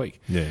with every week,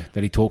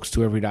 that he talks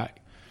to every day,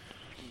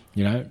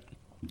 you know.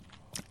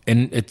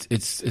 And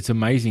it's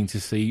amazing to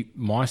see.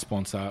 My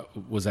sponsor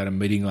was at a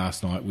meeting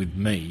last night with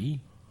me,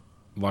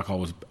 like I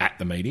was at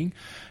the meeting,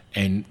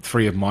 and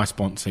 3 of my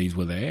sponsees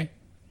were there.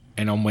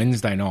 And on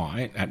Wednesday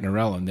night at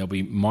Narellan, there'll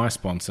be my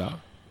sponsor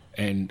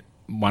and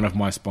one of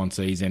my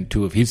sponsees and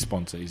 2 of his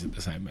sponsees at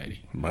the same meeting.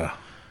 Wow.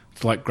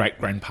 It's like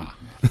great-grandpa.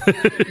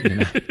 You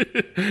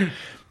know?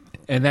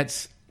 And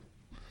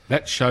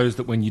that shows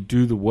that when you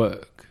do the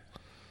work,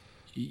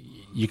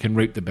 you can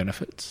reap the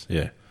benefits.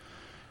 Yeah.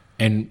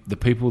 And the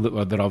people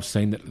that I've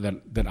seen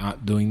that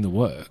aren't doing the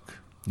work,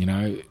 you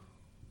know,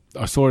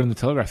 I saw it in the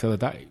Telegraph the other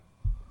day.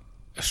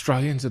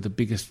 Australians are the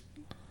biggest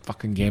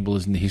fucking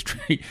gamblers in the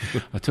history.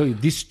 I tell you,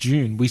 this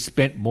June we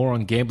spent more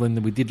on gambling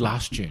than we did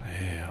last June.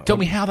 Yeah, tell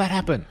me how that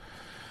happened.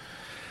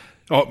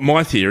 Oh,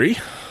 my theory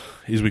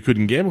is we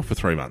couldn't gamble for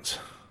 3 months.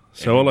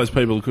 So all those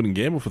people who couldn't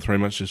gamble for 3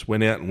 months just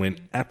went out and went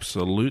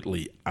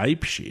absolutely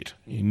apeshit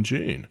in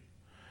June.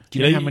 Do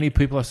you know how many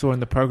people I saw in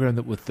the program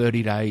that were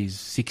 30 days,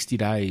 60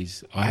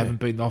 days? I haven't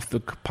been off the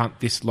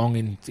punt this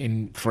long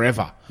in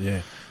forever.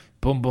 Yeah.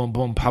 Boom, boom,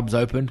 boom, pubs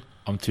open.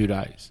 I'm 2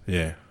 days.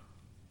 Yeah.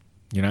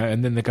 You know,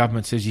 and then the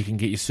government says you can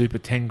get your super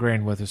 10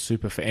 grand worth of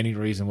super for any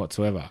reason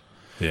whatsoever.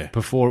 Yeah.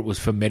 Before it was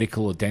for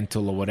medical or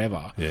dental or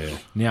whatever. Yeah.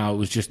 Now it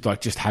was just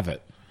like, just have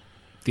it.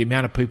 The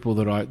amount of people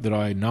that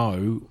I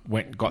know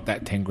went and got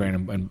that 10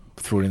 grand and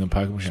threw it in the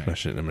poker machine.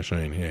 Smashed it in the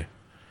machine, yeah.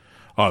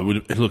 Oh,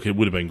 it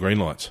would have been green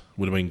lights.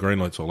 Would have been green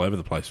lights all over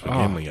the place for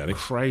gambling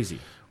addicts. Crazy.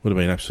 Would have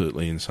been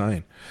absolutely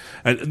insane.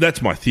 And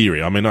that's my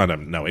theory. I mean,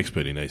 I'm no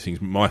expert in these things.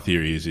 But my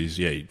theory is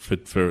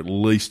for at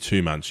least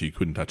 2 months you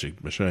couldn't touch a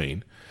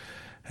machine,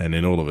 and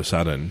then all of a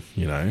sudden,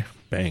 you know,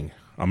 bang.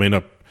 I mean,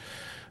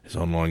 there's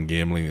online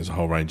gambling. There's a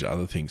whole range of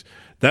other things.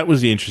 That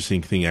was the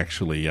interesting thing,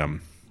 actually.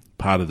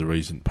 Part of the way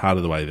the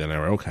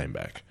NRL came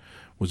back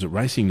was that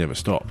racing never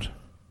stopped.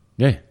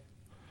 Yeah.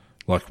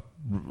 Like,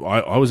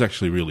 I was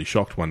actually really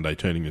shocked one day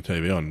turning the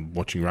TV on,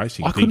 watching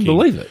racing. I couldn't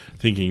believe it.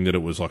 Thinking that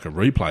it was like a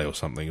replay or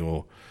something.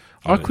 Or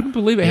I couldn't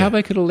believe it, how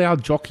they could allow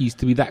jockeys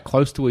to be that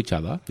close to each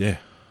other. Yeah.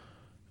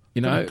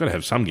 You know, got to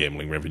have some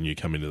gambling revenue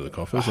come into the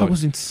coffers. It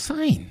was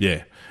insane.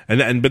 Yeah.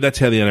 But that's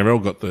how the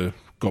NRL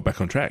got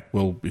back on track.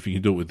 Well, if you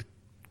can do it with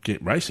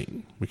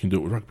racing, we can do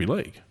it with rugby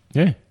league.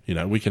 Yeah. You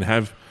know, we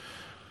can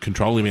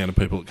control the amount of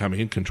people that come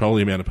in, control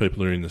the amount of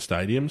people that are in the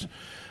stadiums.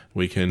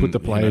 We can put the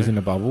players in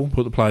a bubble.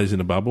 Put the players in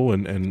a bubble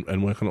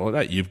and work on it like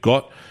that. You've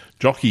got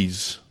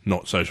jockeys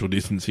not social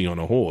distancing on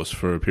a horse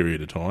for a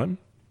period of time.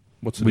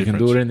 What's the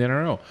difference? We can do it in the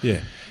NRL. Yeah.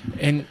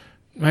 And,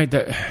 mate,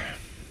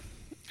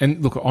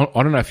 and look,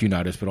 I don't know if you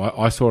noticed, but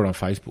I saw it on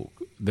Facebook.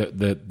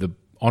 The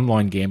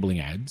online gambling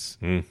ads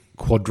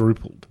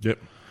quadrupled. Yep.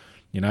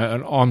 You know,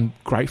 and I'm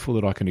grateful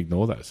that I can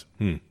ignore those.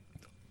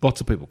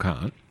 Lots of people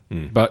can't.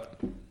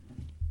 But,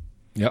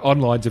 yeah,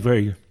 online's a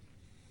very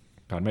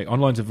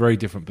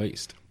different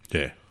beast.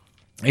 Yeah.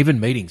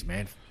 Even meetings,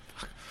 man.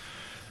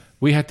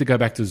 We had to go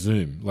back to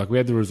Zoom. Like, we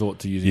had to resort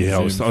to using Zoom. Yeah,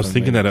 I was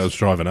thinking that I was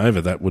driving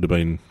over. That would have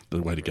been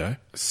the way to go.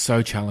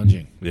 So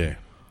challenging. Yeah.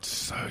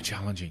 So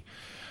challenging.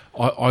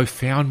 I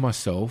found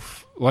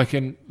myself, like,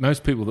 and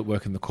most people that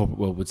work in the corporate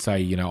world would say,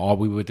 you know,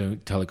 we were doing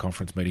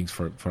teleconference meetings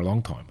for a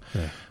long time.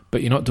 Yeah.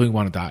 But you're not doing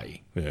one a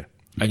day. Yeah.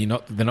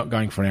 And they're not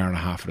going for an hour and a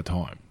half at a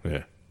time.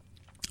 Yeah.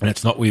 And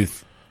it's not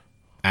with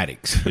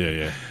addicts. Yeah,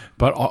 yeah.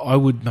 But I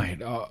would,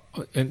 mate,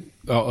 and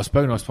I've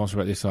spoken to my sponsor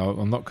about this, so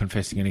I'm not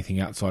confessing anything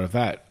outside of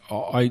that.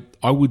 I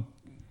would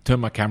turn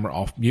my camera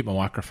off, mute my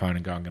microphone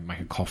and go, I'm going to make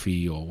a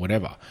coffee or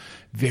whatever.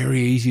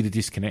 Very easy to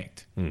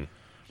disconnect.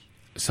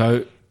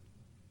 So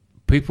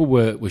people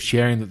were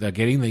sharing that they're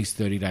getting these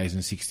 30 days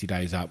and 60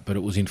 days up, but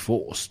it was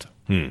enforced.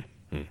 It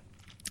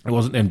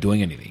wasn't them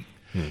doing anything.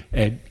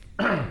 And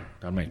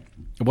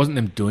it wasn't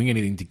them doing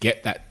anything to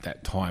get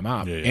that time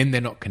up, and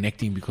they're not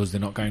connecting because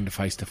they're not going to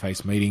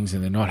face-to-face meetings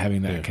and they're not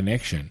having that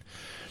connection.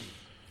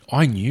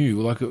 I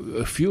knew, like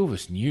a few of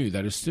us knew,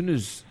 that as soon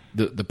as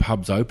the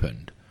pubs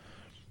opened,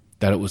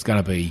 that it was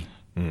going to be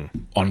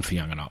on for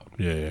young and old.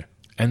 Yeah, yeah.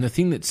 And the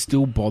thing that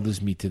still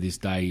bothers me to this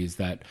day is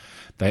that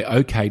they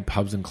okayed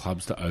pubs and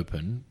clubs to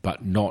open,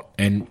 but not...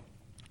 And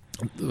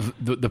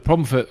the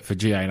problem for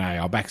GA&A,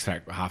 I'll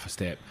backtrack half a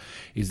step,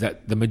 is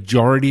that the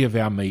majority of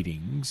our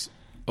meetings,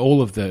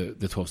 all of the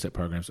 12-step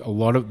programs,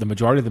 the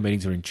majority of the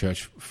meetings are in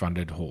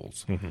church-funded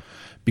halls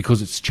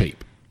because it's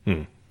cheap.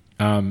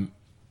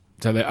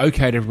 So they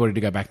okayed everybody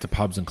to go back to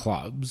pubs and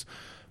clubs,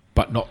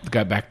 but not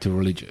go back to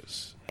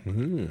religious.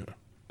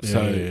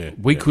 So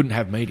we couldn't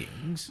have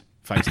meetings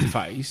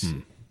face-to-face,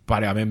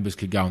 but our members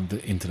could go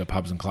into the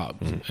pubs and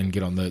clubs and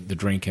get on the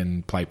drink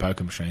and play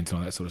poker machines and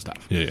all that sort of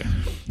stuff. Yeah.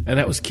 And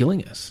that was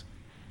killing us.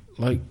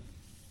 Like,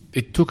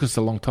 it took us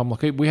a long time.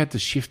 Like, we had to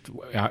shift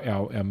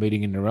our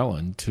meeting in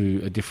Narellan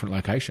to a different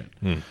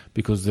location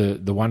because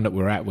the one that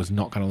we're at was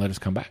not going to let us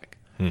come back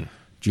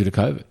due to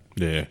COVID.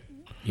 Yeah.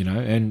 You know,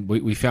 and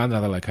we found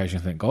another location,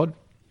 thank God.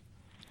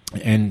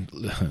 And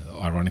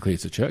ironically,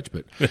 it's a church,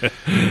 but,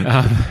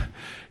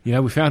 you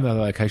know, we found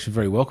another location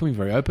very welcoming,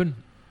 very open.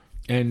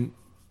 And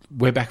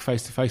we're back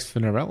face-to-face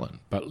for Narellan.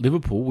 But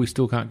Liverpool, we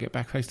still can't get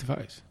back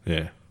face-to-face.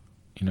 Yeah.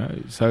 You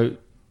know, so...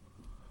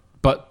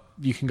 But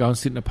you can go and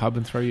sit in a pub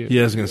and throw your...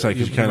 Yeah, I was going to say,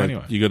 because you can't...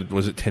 Anyway. You got,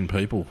 was it 10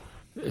 people?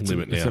 It's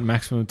a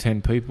maximum of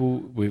 10 people.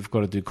 We've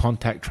got to do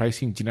contact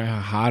tracing. Do you know how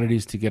hard it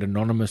is to get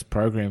anonymous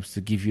programs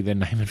to give you their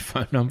name and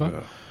phone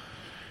number?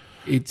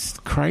 It's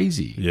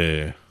crazy.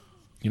 Yeah.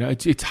 You know,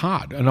 it's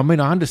hard. And I mean,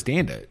 I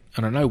understand it.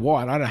 And I know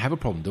why. And I don't have a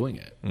problem doing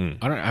it.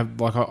 I don't have...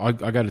 Like,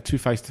 I go to 2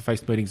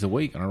 face-to-face meetings a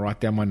week and I write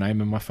down my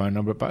name and my phone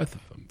number at both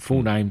of them.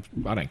 Full name,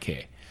 I don't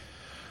care.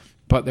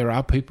 But there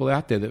are people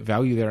out there that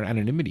value their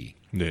anonymity.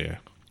 Yeah.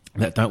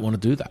 That don't want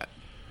to do that.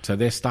 So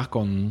they're stuck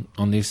on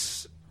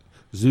this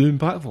Zoom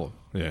platform.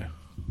 Yeah.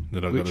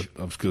 That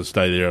I've got to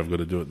stay there. I've got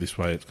to do it this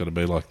way. It's got to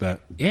be like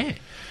that. Yeah.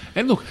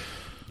 And look,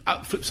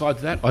 flip side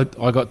to that,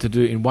 I got to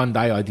do, in one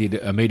day, I did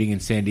a meeting in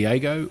San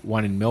Diego,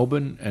 one in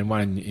Melbourne, and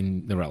one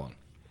in Narellan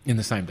in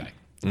the same day.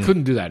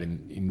 Couldn't do that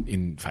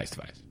in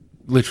face-to-face.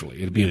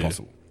 Literally. It'd be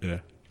impossible. Yeah.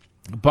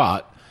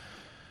 But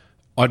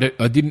I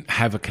didn't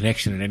have a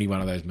connection in any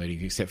one of those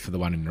meetings except for the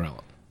one in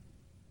Narellan.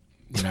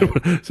 You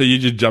know, So you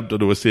just jumped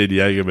onto a San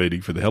Diego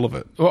meeting for the hell of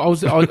it. well,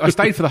 I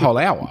stayed for the whole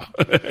hour,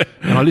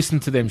 and I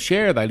listened to them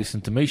share. They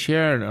listened to me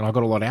share, and I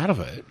got a lot out of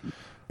it.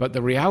 But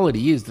the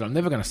reality is that I'm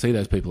never going to see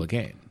those people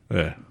again.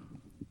 Yeah.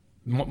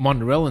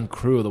 Monterell and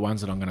crew are the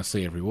ones that I'm going to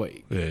see every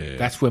week. Yeah.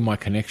 That's where my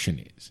connection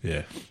is.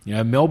 Yeah. You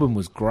know, Melbourne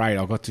was great.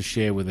 I got to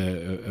share with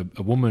a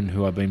woman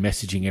who I've been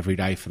messaging every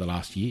day for the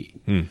last year.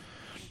 Mm.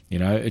 You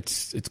know,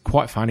 it's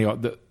quite funny.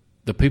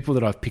 The people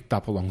that I've picked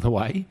up along the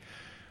way,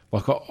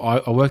 like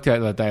I worked out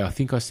the other day, I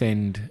think I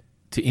send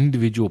to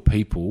individual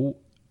people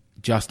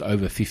just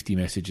over 50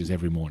 messages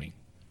every morning.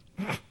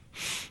 And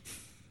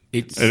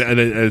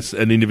it's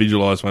an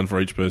individualised one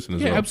for each person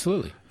as well. Yeah,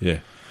 absolutely. Yeah.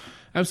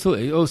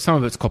 Absolutely. Well, some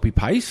of it's copy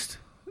paste.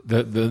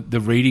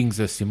 The readings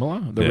are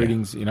similar. The Yeah.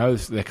 readings, you know,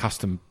 they're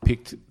custom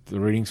picked. The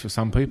readings for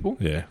some people.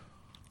 Yeah.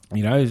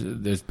 You know,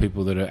 there's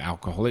people that are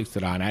alcoholics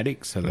that aren't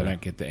addicts, so they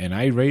don't get the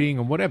NA reading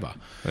or whatever.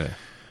 Yeah.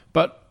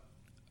 But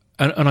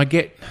and I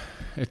get,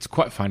 it's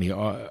quite funny.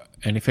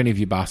 And if any of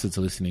you bastards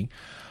are listening,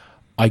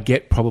 I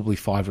get probably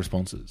 5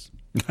 responses.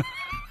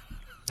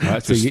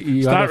 Right, so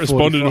you Start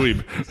responding to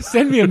him.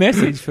 Send me a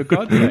message for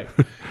God's sake.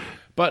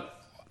 But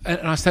and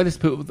I say this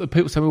to people. The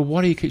people say, "Well,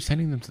 why do you keep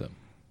sending them to them?"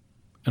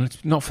 And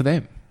it's not for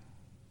them;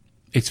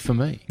 it's for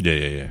me.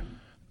 Yeah.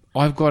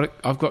 I've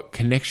got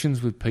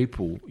connections with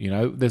people. You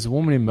know, there's a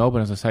woman in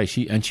Melbourne, as I say,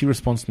 she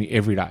responds to me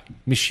every day.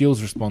 Miss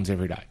Shields responds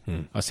every day.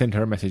 I send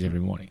her a message every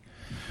morning.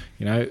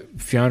 You know,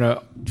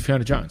 Fiona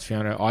Jones,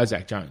 Fiona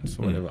Isaac Jones,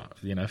 or whatever.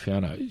 You know,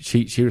 Fiona,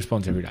 she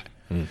responds every day.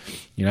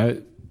 You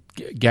know,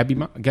 Gabby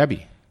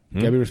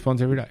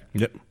responds every day.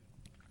 Yep.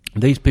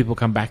 These people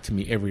come back to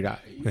me every day.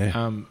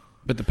 Yeah.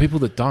 But the people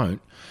that don't,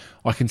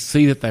 I can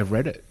see that they've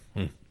read it,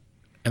 and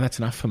that's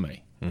enough for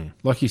me.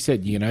 Like you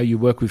said, you know, you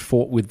work with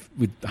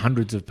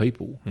hundreds of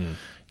people,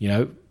 you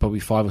know, probably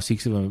 5 or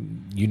 6 of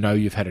them, you know,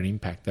 you've had an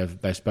impact.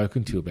 They've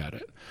spoken to you about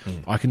it.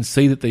 I can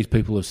see that these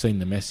people have seen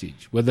the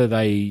message, whether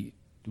they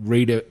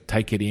read it,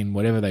 take it in,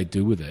 whatever they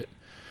do with it.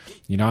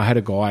 You know, I had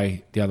a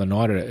guy the other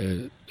night,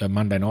 a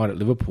Monday night at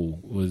Liverpool,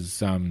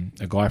 was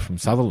a guy from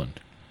Sutherland.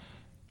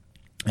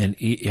 And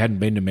he hadn't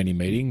been to many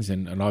meetings,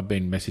 and I've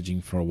been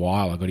messaging for a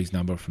while. I got his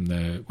number from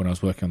when I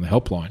was working on the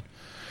helpline.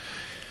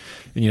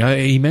 And, you know,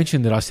 he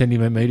mentioned that I send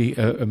him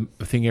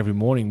a thing every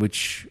morning,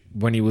 which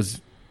when he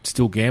was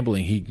still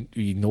gambling, he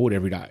ignored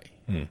every day.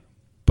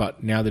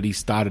 But now that he's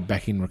started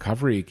back in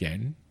recovery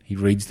again, he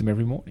reads them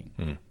every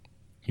morning.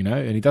 You know,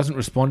 and he doesn't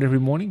respond every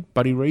morning,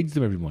 but he reads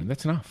them every morning.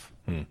 That's enough.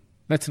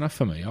 That's enough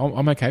for me.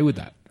 I'm okay with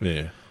that.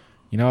 Yeah.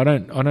 You know, I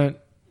don't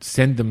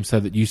send them so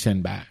that you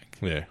send back.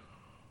 Yeah.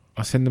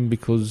 I send them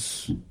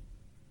because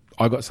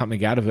I got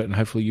something out of it, and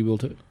hopefully you will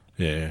too.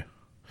 Yeah.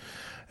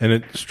 And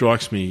it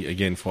strikes me,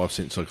 again, 5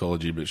 cent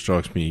psychology, but it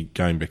strikes me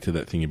going back to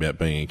that thing about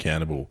being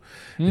accountable.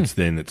 It's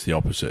the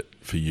opposite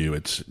for you.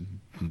 It's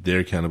they're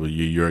accountable to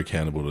you, you're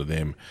accountable to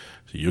them.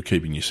 So you're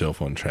keeping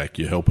yourself on track.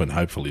 You're helping,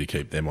 hopefully, to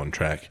keep them on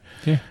track.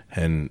 Yeah.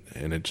 And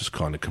it just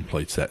kind of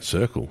completes that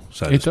circle,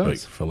 so to speak,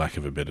 for lack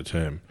of a better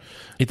term.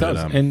 It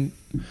does. And,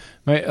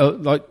 mate,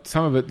 like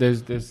some of it,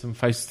 there's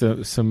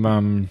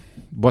some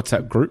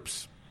WhatsApp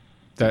groups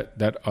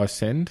that I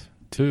send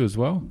to as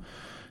well.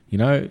 You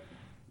know,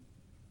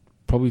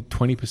 probably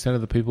 20%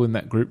 of the people in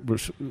that group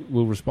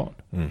will respond.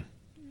 You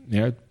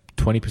know,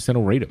 20%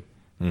 will read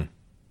them.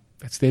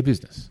 That's their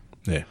business.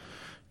 Yeah.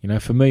 You know,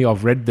 for me,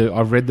 I've read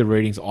the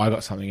readings. I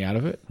got something out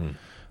of it.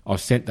 I've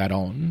sent that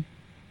on.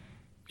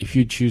 If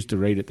you choose to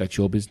read it, that's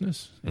your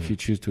business. If you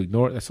choose to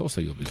ignore it, that's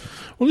also your business.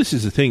 Well, this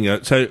is the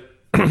thing. So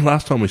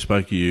last time we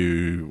spoke,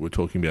 you were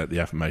talking about the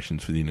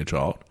affirmations for the inner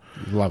child.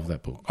 Love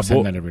that book. I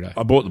send that every day.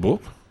 I bought the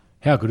book.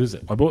 How good is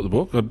it? I bought the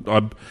book.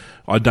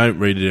 I don't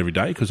read it every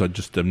day because I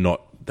just am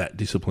not that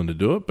disciplined to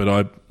do it.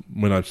 But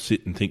when I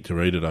sit and think to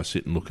read it, I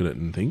sit and look at it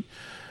and think.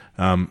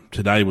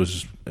 Today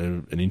was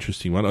an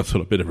interesting one. I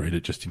thought I'd better read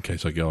it just in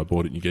case I go, I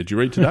bought it and you go, did you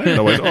read today? And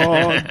I went,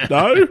 oh,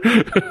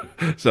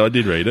 no. So I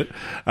did read it.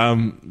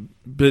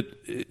 But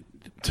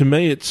to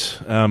me, it's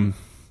the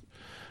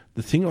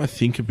thing I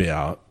think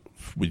about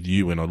with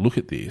you when I look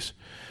at this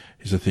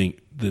is I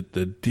think that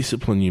the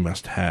discipline you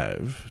must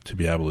have to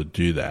be able to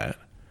do that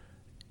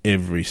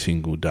every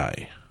single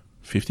day.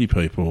 50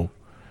 people,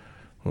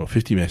 or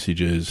 50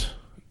 messages,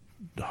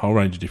 a whole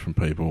range of different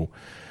people.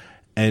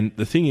 And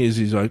the thing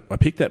is I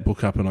pick that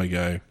book up and I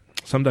go,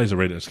 some days I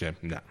read it and just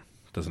go, nah,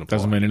 doesn't apply.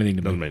 Doesn't mean anything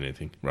to me. Doesn't mean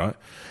anything, right?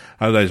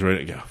 Other days I read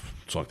it and go,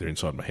 it's like they're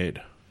inside my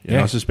head. You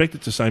know, I suspect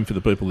it's the same for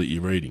the people that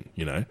you're reading,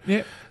 you know.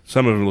 Yeah.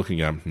 Some of them are looking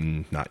and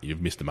go, nah,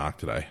 you've missed the mark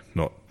today,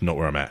 not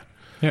where I'm at.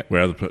 Yeah.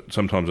 Where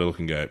sometimes I look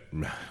and go,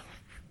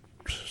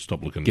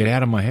 stop looking. Get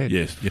out of my head.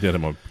 Yes, get out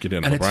of my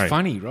brain. And it's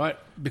funny, right?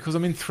 Because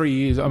I'm in 3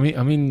 years. I'm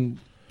in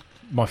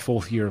my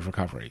 4th year of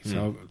recovery.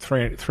 So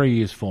 3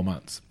 years, 4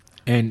 months.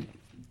 And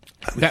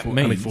that means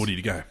only 40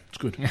 to go. It's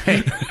good.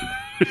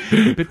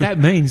 But that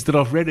means that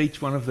I've read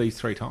each one of these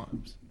 3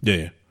 times.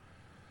 Yeah.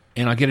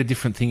 And I get a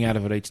different thing out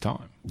of it each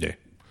time. Yeah.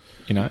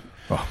 You know?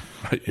 Oh,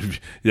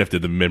 you have to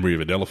have the memory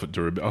of an elephant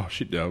to remember. Oh,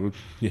 shit, no.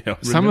 Yeah,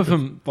 some of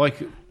them, like,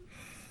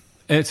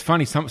 And it's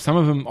funny, some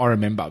of them I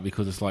remember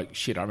because it's like,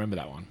 shit, I remember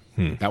that one.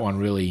 That one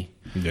really,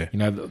 Yeah. you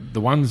know, the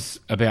ones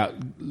about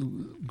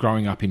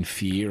growing up in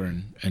fear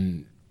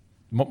and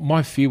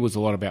my fear was a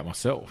lot about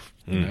myself.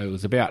 You know, it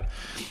was about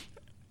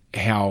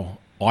how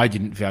I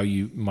didn't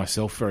value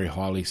myself very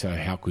highly, so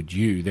how could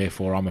you?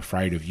 Therefore, I'm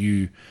afraid of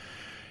you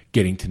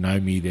getting to know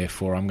me,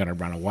 therefore I'm going to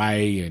run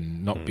away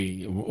and not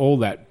be... All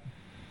that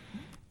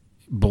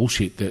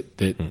bullshit that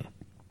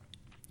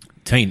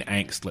teen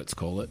angst, let's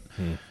call it,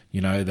 you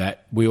know,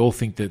 that we all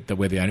think that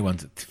we're the only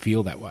ones that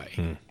feel that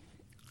way.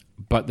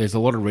 But there's a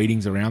lot of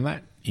readings around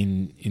that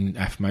in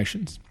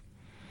affirmations,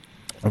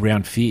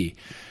 around fear.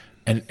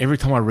 And every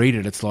time I read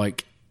it, it's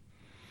like,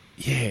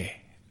 yeah,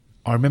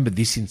 I remember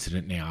this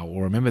incident now,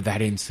 or remember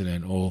that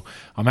incident, or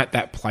I'm at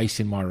that place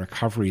in my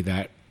recovery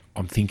that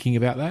I'm thinking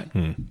about that.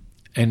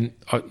 And,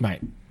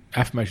 mate,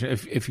 affirmation,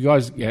 if you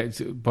guys,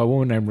 it's by a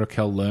woman named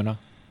Raquel Lerner,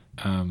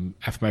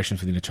 Affirmation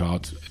for the Inner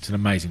Child. It's an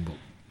amazing book.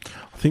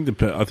 I think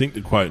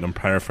the quote, and I'm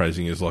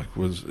paraphrasing, is like,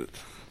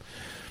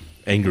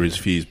 anger is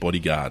fear's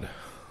bodyguard.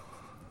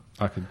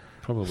 I could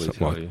probably Something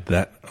tell like you.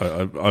 that.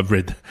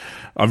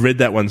 I've read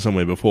that one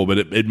somewhere before, but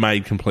it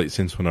made complete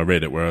sense when I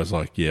read it, where I was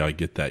like, yeah, I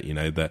get that. You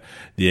know, that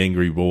the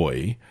angry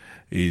boy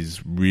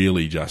is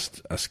really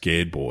just a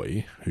scared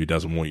boy who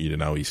doesn't want you to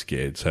know he's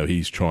scared. So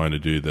he's trying to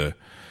do the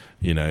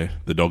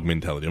dog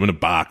mentality. I'm going to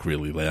bark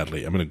really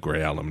loudly. I'm going to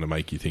growl. I'm going to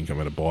make you think I'm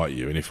going to bite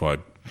you. And if I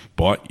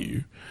bite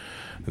you,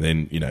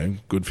 then, you know,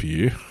 good for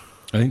you.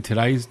 I think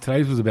today's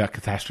was about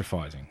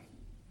catastrophizing.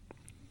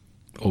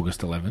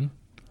 August 11.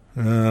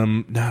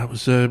 No, it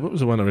was what was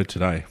the one I read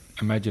today?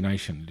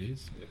 Imagination, it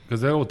is. Because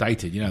they're all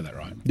dated, you know that,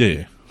 right?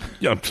 Yeah.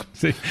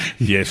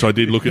 Yes, I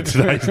did look at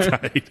today's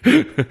date.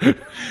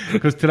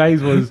 Because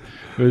today's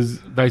was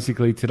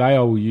basically, today I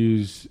will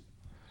use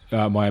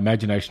my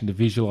imagination to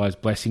visualize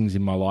blessings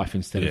in my life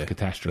instead of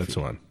catastrophe. That's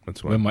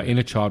the one. When my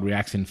inner child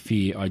reacts in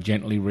fear, I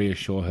gently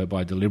reassure her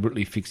by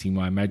deliberately fixing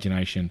my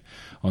imagination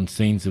on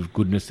scenes of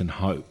goodness and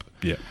hope.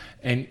 Yeah.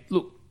 And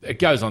look, it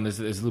goes on. There's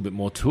a little bit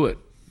more to it.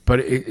 But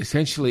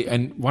essentially,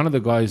 and one of the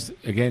guys,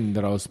 again,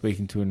 that I was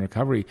speaking to in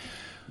recovery,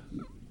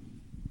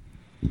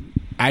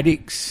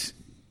 addicts,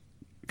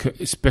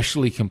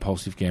 especially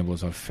compulsive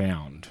gamblers, I've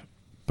found,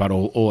 but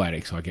all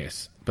addicts, I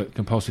guess, but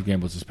compulsive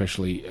gamblers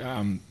especially,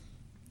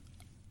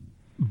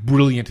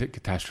 brilliant at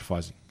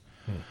catastrophizing.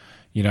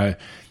 You know,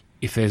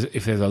 if there's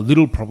a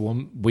little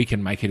problem, we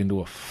can make it into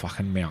a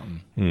fucking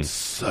mountain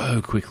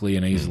so quickly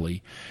and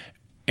easily.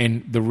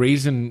 And the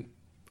reason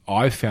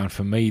I've found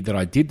for me that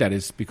I did that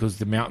is because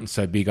the mountain's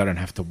so big I don't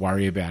have to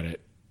worry about it.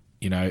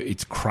 You know,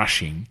 it's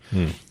crushing,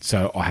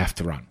 so I have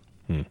to run.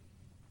 You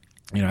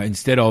know,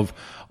 instead of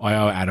I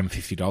owe Adam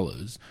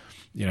 $50,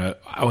 you know,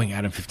 owing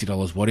Adam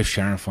 $50, what if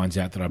Sharon finds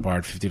out that I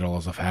borrowed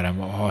 $50 off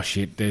Adam? Oh,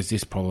 shit, there's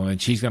this problem,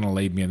 and she's going to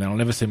leave me, and then I'll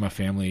never see my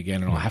family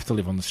again, and I'll have to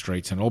live on the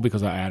streets, and all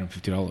because I owe Adam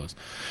 $50.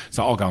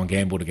 So I'll go and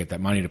gamble to get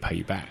that money to pay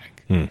you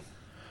back.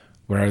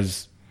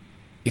 Whereas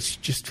it's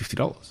just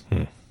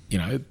 $50. You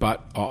know,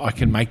 but I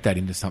can make that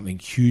into something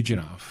huge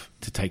enough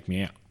to take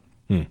me out.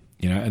 You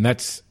know, and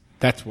that's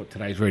what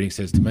today's reading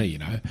says to me. You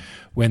know,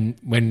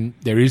 when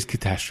there is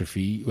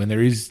catastrophe, when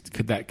there is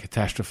that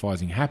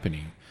catastrophizing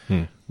happening,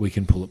 we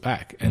can pull it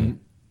back. And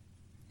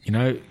you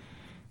know,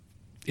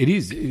 it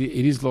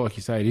is like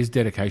you say, it is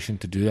dedication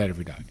to do that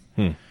every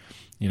day.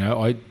 You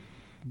know,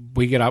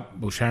 we get up.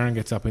 Well, Sharon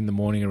gets up in the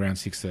morning around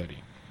 6:30.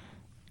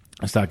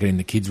 I start getting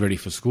the kids ready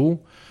for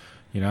school.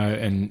 You know,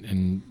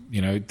 and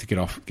you know, to get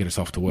us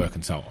off to work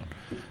and so on.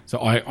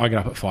 So I get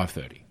up at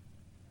 5:30,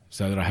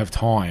 so that I have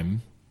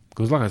time.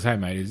 Because, like I say,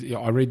 mate,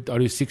 I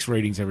do 6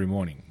 readings every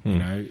morning. You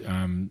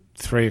know,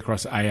 3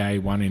 across AA,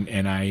 1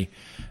 in NA,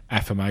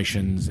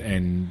 affirmations,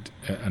 and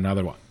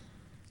another one.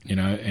 You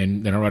know,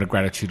 and then I write a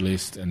gratitude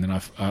list, and then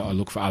I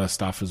look for other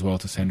stuff as well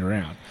to send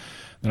around.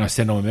 Then I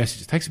send all my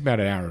messages. It takes about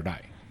an hour a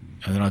day,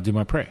 and then I do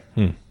my prayer.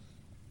 You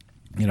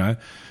know,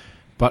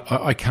 but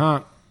I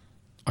can't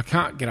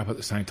get up at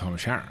the same time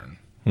as Sharon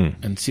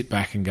and sit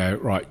back and go,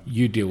 right,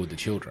 you deal with the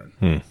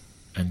children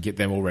and get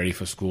them all ready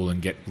for school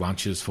and get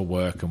lunches for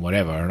work and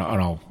whatever, and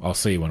I'll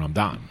see you when I'm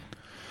done.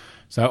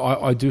 So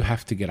I do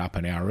have to get up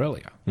an hour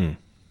earlier.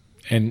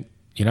 And,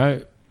 you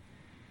know,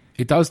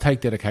 it does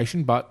take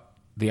dedication, but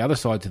the other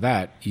side to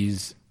that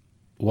is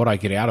what I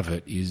get out of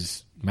it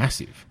is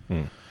massive.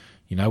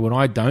 You know, when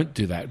I don't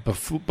do that,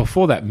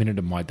 before that minute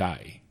of my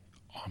day,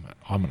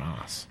 I'm an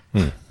ass.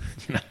 You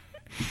know?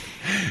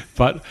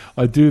 But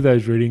I do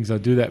those readings, I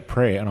do that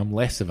prayer, and I'm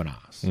less of an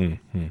ass.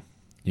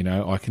 You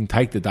know, I can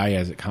take the day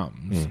as it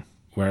comes.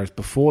 Whereas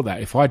before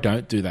that, if I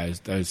don't do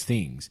those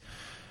things,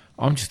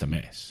 I'm just a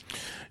mess.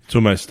 It's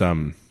almost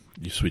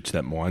you switch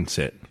that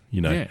mindset.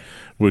 You know,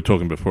 we were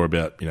talking before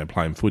about, you know,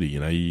 playing footy. You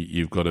know,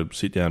 you've got to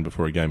sit down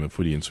before a game of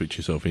footy and switch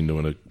yourself into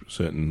a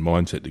certain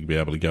mindset to be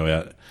able to go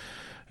out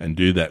and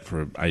do that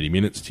for 80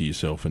 minutes to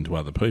yourself and to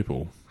other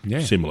people.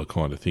 Similar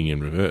kind of thing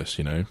in reverse.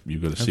 You know,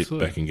 you've got to sit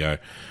back and go,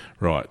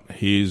 right,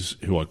 here's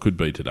who I could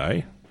be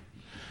today.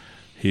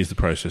 Here's the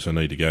process I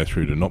need to go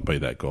through to not be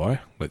that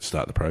guy. Let's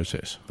start the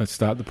process.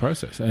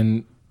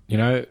 And, you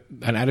know,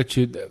 an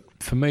attitude,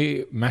 for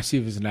me,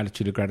 massive is an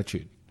attitude of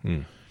gratitude.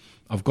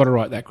 I've got to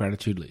write that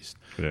gratitude list.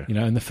 Yeah. You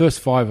know, in the first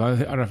 5, I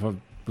don't know if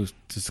I've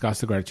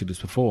discussed the gratitude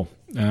list before.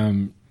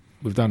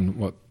 We've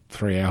done,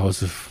 3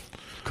 hours of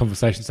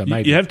conversation, so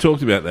maybe. You have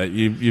talked about that.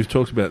 You've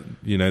talked about,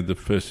 the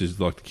first is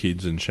like the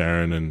kids and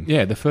Sharon and...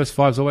 Yeah, the first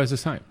 5's always the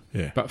same.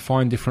 Yeah. But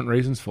find different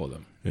reasons for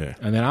them. Yeah.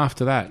 And then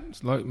after that,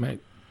 it's like,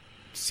 mate,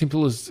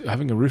 simple as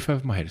having a roof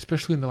over my head,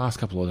 especially in the last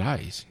couple of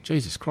days.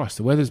 Jesus Christ,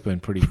 the weather's been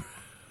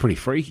pretty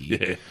freaky.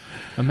 Yeah.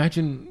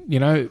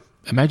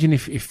 Imagine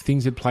if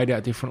things had played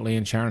out differently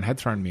and Sharon had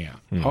thrown me out.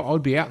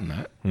 I'd be out in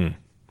that.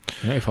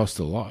 If I was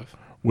still alive.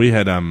 We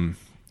had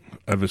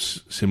have a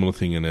similar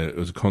thing, and it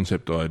was a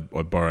concept I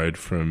borrowed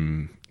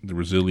from the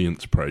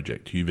Resilience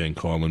Project, Hugh Van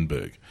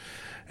Cuylenberg.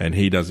 And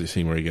he does this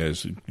thing where he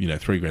goes,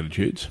 3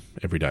 gratitudes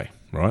every day,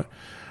 right?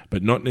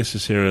 But not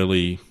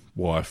necessarily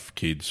wife,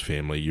 kids,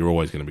 family. You're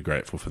always going to be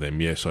grateful for them.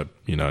 Yes, I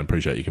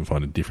appreciate you can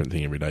find a different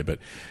thing every day, but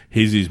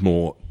his is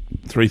more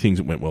 3 things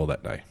that went well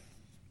that day.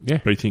 Yeah.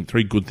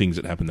 3 good things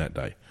that happened that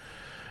day.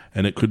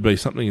 And it could be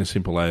something as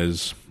simple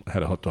as I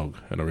had a hot dog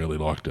and I really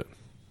liked it.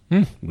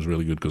 It was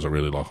really good because I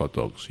really like hot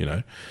dogs,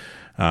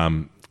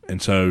 And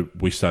so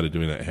we started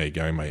doing that. How you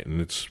going, mate?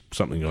 And it's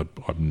something I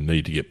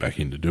need to get back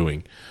into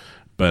doing.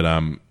 But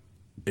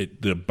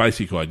the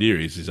basic idea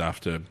is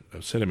after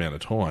a set amount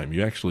of time,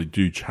 you actually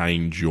do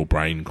change your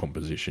brain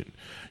composition.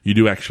 You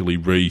do actually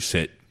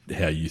reset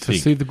how you think.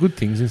 To see the good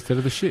things instead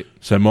of the shit.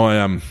 So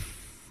my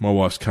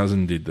wife's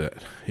cousin did that.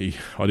 I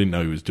didn't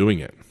know he was doing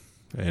it.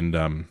 And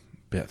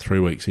about 3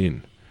 weeks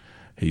in,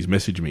 he's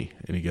messaged me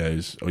and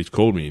he's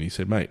called me and he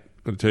said, mate,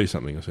 I've got to tell you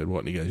something. I said,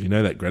 what? And he goes,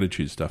 that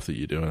gratitude stuff that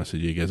you do? And I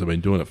said, yeah. He goes, I've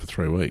been doing it for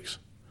 3 weeks.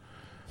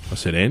 I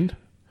said, and?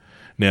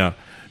 Now,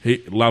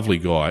 lovely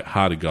guy,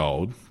 heart of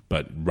gold,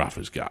 but rough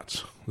as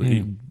guts.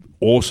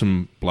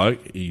 Awesome bloke.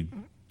 He'd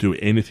do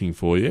anything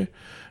for you,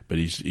 but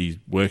he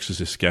works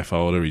as a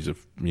scaffolder. He's a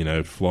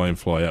fly in,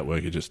 fly out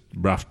worker, just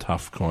rough,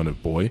 tough kind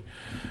of boy.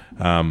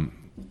 And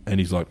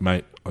he's like,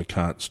 mate, I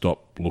can't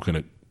stop looking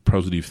at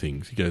positive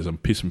things. He goes, I'm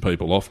pissing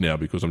people off now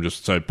because I'm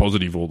just so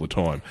positive all the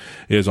time.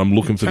 He goes, I'm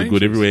looking for the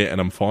good everywhere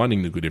and I'm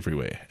finding the good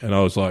everywhere. And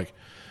I was like,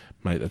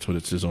 mate, that's what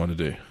it's designed to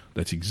do.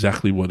 That's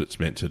exactly what it's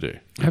meant to do.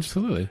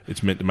 Absolutely.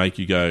 It's meant to make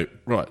you go,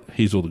 right,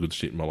 here's all the good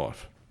shit in my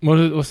life.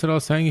 What's that I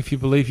was saying? If you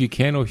believe you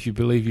can or if you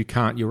believe you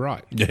can't, you're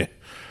right. Yeah.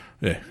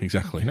 Yeah,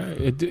 exactly.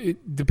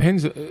 It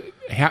depends.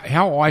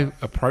 How I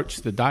approach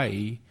the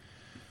day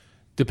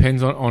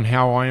depends on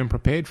how I am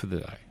prepared for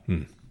the day.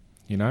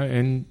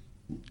 And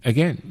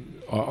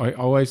again, I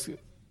always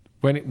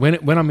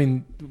when I'm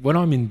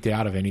in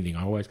doubt of anything,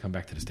 I always come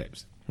back to the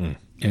steps.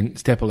 And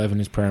step 11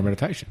 is prayer and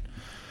meditation.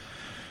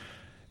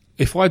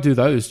 If I do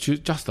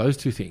just those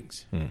 2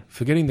 things,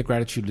 forgetting the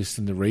gratitude list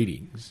and the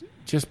readings,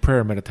 just prayer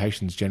and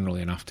meditation is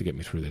generally enough to get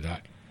me through the day.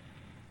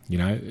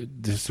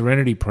 The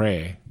serenity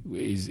prayer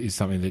is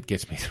something that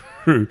gets me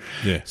through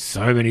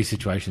so many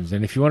situations.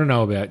 And if you want to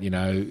know about,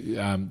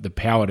 the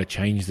power to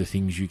change the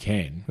things you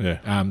can,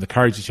 the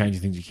courage to change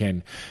the things you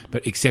can,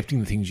 but accepting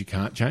the things you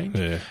can't change,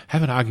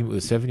 have an argument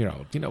with a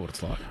 7-year-old. You know what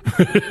it's like.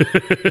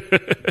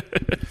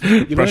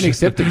 You learn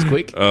acceptance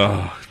quick.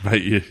 Oh,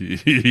 mate,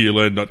 you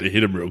learn not to hit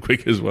them real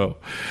quick as well.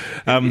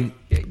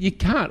 You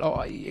can't.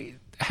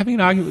 Having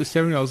an argument with a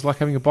 7-year-old is like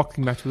having a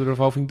boxing match with a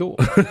revolving door.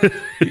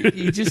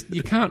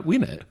 you can't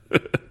win it.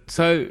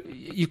 So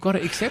you've got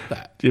to accept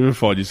that. Do you ever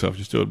find yourself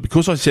just doing,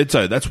 because I said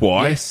so, that's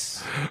why?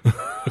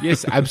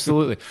 Yes,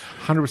 absolutely.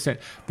 100%.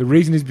 The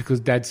reason is because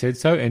Dad said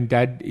so and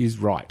Dad is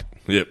right.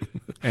 Yep.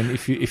 And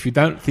if you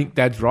don't think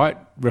Dad's right,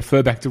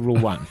 refer back to Rule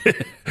 1.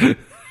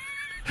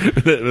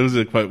 There was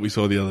a quote we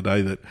saw the other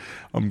day that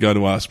I'm going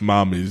to ask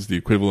Mum is the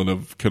equivalent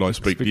of, can I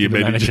speak to your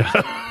manager?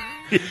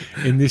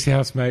 In this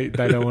house, mate,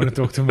 they don't want to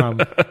talk to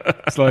Mum.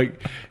 It's like,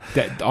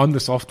 I'm the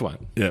soft one.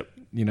 Yep.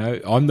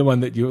 I'm the one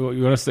that you want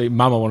to see.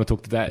 Mum, I want to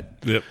talk to Dad.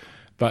 Yep.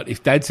 But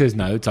if Dad says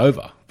no, it's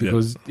over.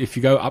 Because if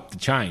you go up the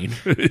chain,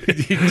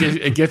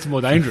 it gets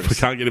more dangerous.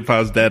 If I can't get it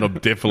past Dad, I'm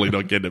definitely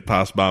not getting it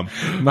past Mum.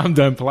 Mum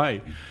don't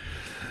play.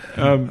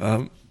 So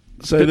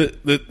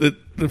the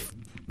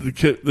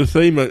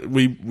theme,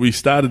 we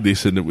started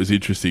this and it was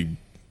interesting.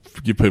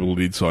 Give people an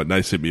insight, and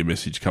they sent me a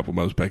message a couple of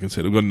months back and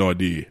said, I've got an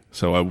idea.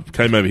 So I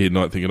came over here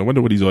tonight thinking, I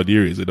wonder what his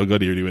idea is. And I got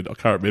here and he went, I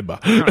can't remember.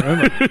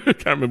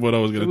 Can't remember what I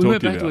was going to talk to you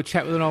about. We went back to a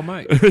chat with an old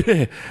mate.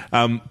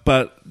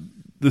 But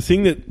the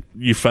thing that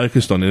you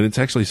focused on, and it's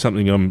actually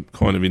something I'm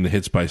kind of in the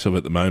headspace of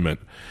at the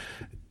moment,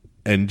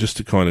 and just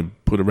to kind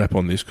of put a wrap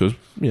on this, because,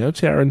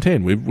 it's hour and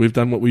 10. We've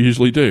done what we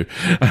usually do.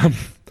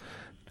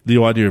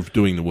 The idea of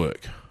doing the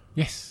work.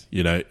 Yes.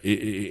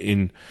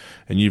 And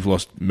you've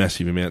lost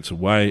massive amounts of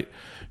weight.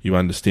 You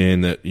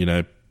understand that,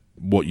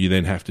 what you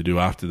then have to do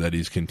after that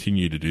is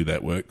continue to do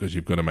that work because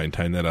you've got to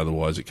maintain that,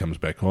 otherwise it comes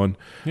back on.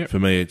 Yep. For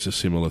me, it's a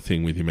similar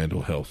thing with your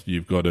mental health.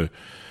 You've got to,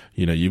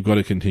 you've got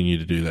to continue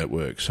to do that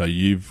work. So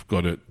you've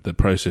got the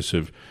process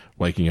of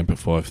waking up at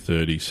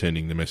 5:30,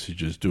 sending the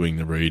messages, doing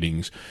the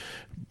readings,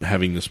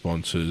 having the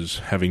sponsors,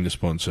 having the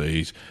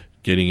sponsees,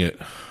 getting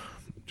it,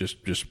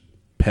 just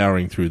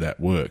powering through that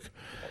work.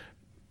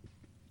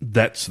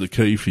 that's the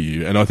key for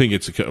you. And I think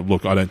it's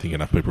look, I don't think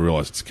enough people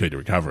realise it's the key to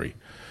recovery.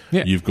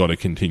 Yeah. You've got to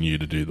continue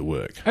to do the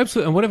work.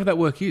 Absolutely, and whatever that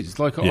work is.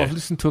 Like Yeah. I've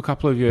listened to a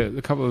couple of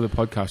the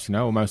podcasts,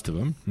 or most of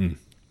them.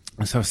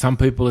 So for some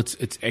people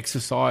it's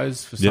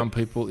exercise. For some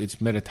people it's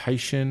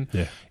meditation.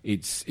 Yeah.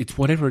 It's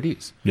whatever it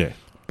is. Yeah.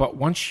 But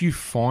once you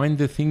find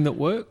the thing that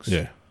works,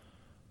 Yeah.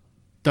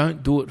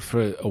 don't do it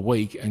for a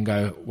week and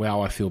go,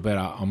 wow, I feel better.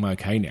 I'm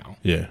okay now.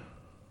 Yeah.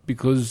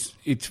 Because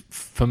it's,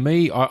 for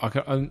me,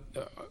 people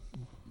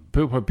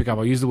probably pick up,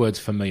 I use the words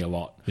for me a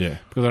lot. Yeah.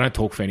 Because I don't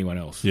talk for anyone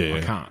else. Yeah,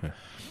 I can't. yeah.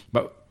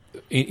 But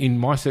in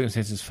my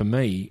circumstances, for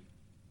me,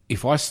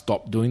 if I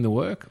stop doing the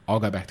work,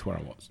 I'll go back to where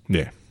I was.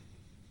 Yeah.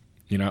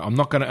 I'm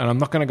not going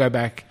to go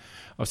back.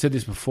 I've said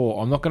this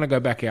before. I'm not going to go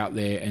back out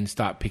there and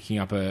start picking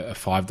up a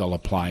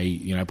 $5 play,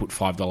 put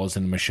 $5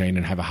 in the machine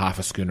and have a half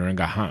a schooner and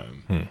go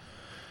home.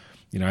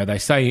 They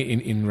say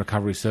in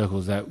recovery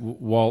circles that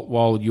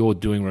while you're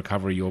doing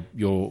recovery,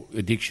 your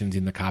addiction's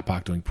in the car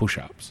park doing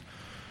push-ups.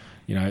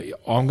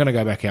 I'm going to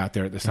go back out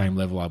there at the same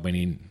level I went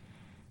in.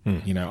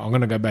 I'm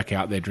going to go back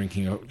out there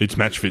drinking. It's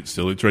match fit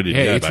still. It's ready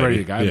to go, it's baby. ready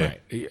to go, Yeah.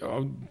 mate.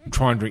 I'll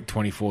try and drink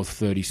 24,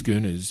 30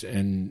 schooners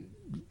and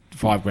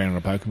 $5,000 on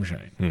a poker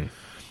machine.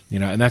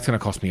 And that's going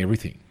to cost me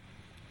everything.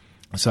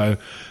 So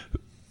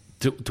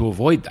to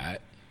avoid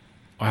that,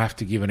 I have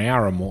to give an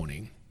hour a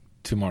morning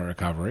to my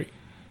recovery,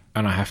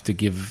 and I have to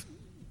give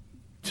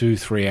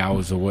 2-3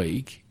 hours a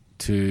week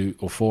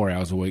or 4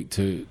 hours a week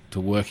to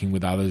working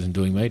with others and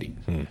doing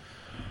meetings.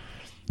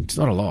 It's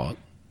not a lot.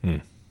 You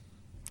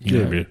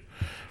know,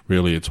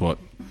 really, it's what,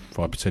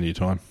 5% of your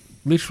time?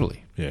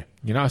 literally. Yeah.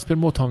 I spend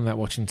more time than that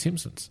watching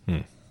Simpsons.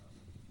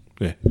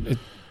 Yeah.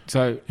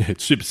 So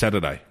It's Super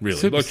Saturday, really.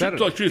 Super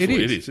Saturday. Like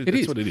truthfully, it is.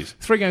 That's what it is.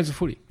 3 games of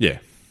footy. Yeah.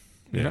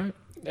 You know,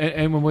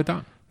 and when we're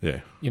done.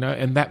 Yeah.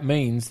 And that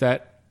means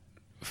that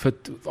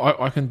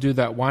I can do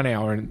that 1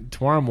 hour, and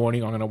tomorrow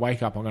morning I'm going to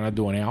wake up, I'm going to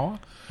do an hour,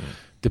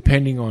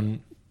 depending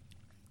on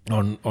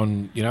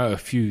a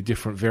few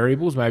different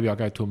variables. Maybe I'll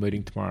go to a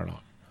meeting tomorrow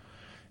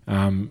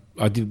night.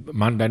 I did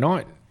Monday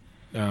night.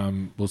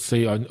 We'll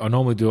see. I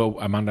normally do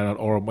a Monday night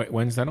or a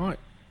Wednesday night,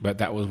 but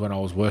that was when I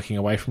was working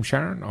away from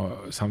Sharon.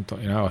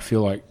 Sometimes, I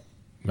feel like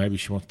maybe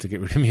she wants to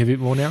get rid of me a bit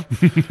more now.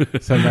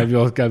 So maybe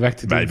I'll go back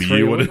to doing Maybe 3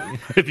 you a want week.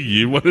 to. Maybe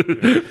you want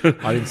to.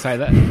 I didn't say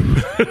that.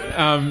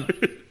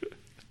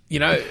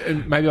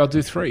 And maybe I'll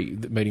do 3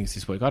 meetings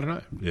this week. I don't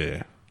know.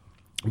 Yeah.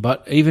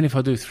 But even if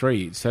I do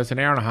 3, so it's an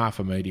hour and a half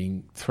a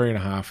meeting,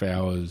 3.5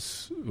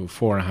 hours, or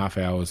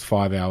 4.5 hours,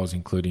 5 hours,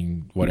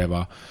 including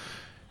whatever,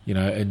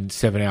 and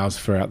 7 hours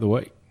throughout the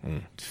week.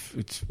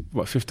 It's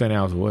 15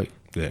 hours a week.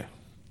 Yeah.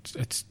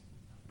 It's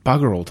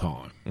bugger all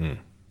time.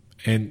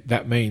 And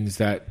that means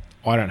that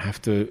I don't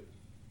have to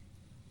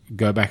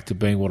go back to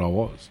being what I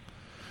was.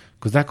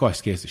 Because that guy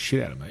scares the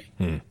shit out of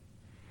me.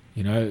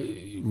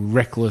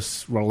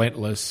 Reckless,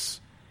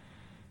 relentless,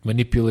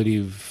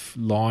 manipulative,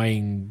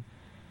 lying,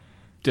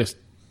 just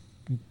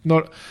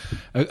not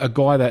a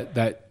guy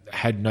that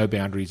had no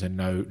boundaries and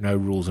no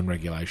rules and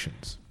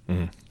regulations.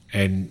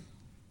 And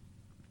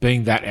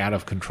being that out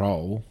of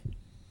control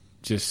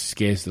just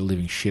scares the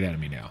living shit out of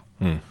me now.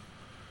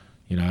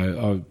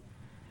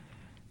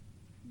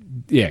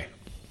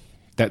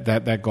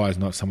 That guy's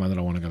not someone that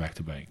I want to go back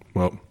to being.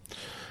 Well,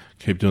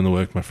 keep doing the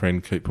work, my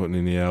friend. Keep putting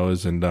in the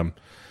hours, and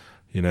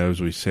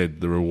as we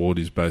said, the reward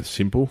is both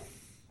simple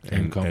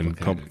and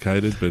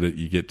complicated. But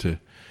you get to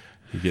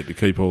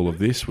keep all of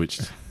this, which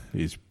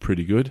is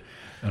pretty good.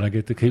 And I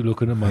get to keep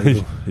looking at my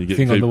little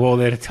thing on the wall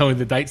there to tell me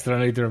the dates that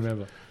I need to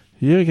remember.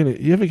 You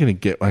ever going to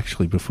get,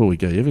 actually, before we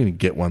go, you ever going to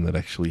get one that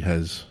actually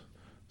has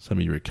some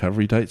of your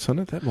recovery dates on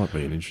it? That might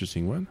be an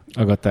interesting one.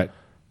 I got that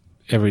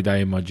every day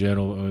in my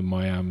journal, in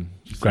my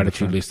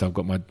gratitude list. I've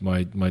got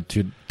my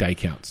 2 day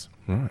counts.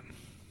 Right.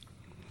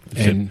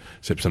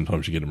 Except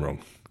sometimes you get them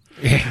wrong.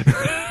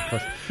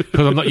 Yeah,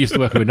 because I'm not used to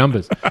working with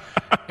numbers.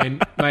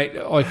 And mate,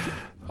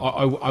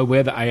 I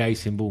wear the AA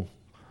symbol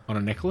on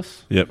a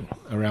necklace. Yep.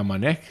 Around my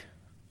neck.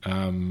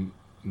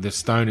 The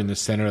stone in the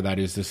centre of that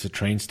is the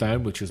citrine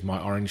stone, which is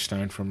my orange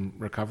stone from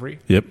recovery.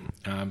 Yep.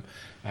 I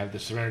have the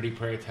Serenity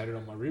Prayer tattooed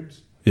on my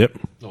ribs. Yep.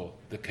 Or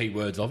the key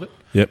words of it.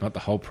 Yep. Not the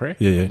whole prayer.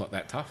 Yeah. I'm not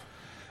that tough.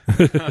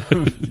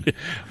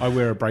 I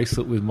wear a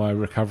bracelet with my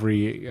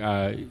recovery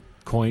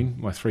coin,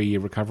 my 3-year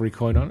recovery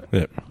coin on it.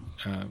 Yep.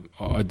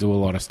 I do a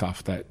lot of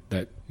stuff that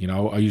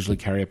I usually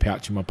carry a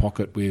pouch in my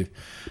pocket with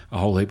a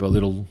whole heap of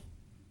little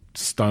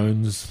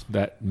stones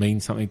that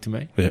mean something to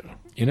me. Yep.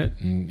 In it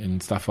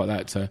and stuff like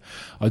that. So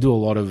I do a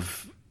lot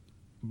of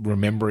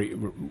memory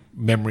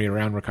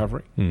around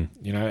recovery.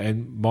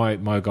 And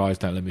my guys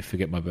don't let me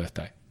forget my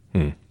birthday.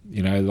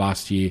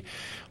 Last year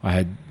I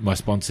had my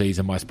sponsees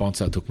and my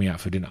sponsor took me out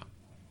for dinner.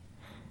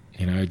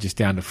 Just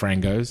down to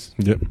Frango's.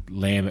 Yep.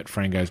 Lamb at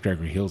Frango's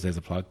Gregory Hills, there's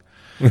a plug.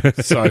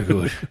 So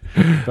good.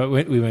 But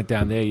we went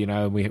down there,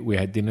 and we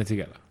had dinner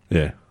together.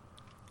 Yeah.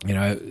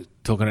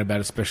 Talking about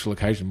a special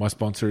occasion. My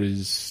sponsor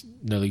is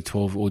nearly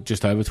 12 or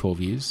just over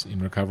 12 years in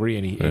recovery,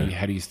 and he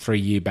had his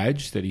 3-year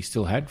badge that he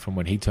still had from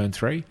when he turned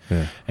 3,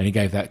 and he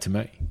gave that to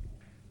me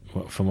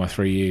for my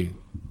 3-year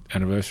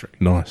anniversary.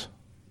 Nice.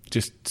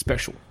 Just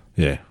special,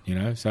 Yeah. you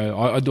know. So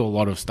I do a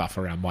lot of stuff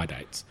around my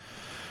dates.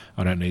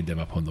 I don't need them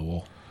up on the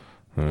wall.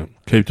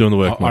 Keep doing the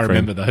work, my I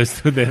friend. remember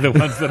those. They're the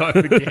ones that I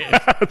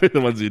forget. They're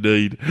the ones you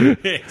need. Yeah,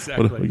 What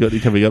exactly. have we got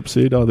you coming up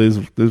soon? Oh, there's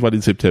one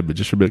in September.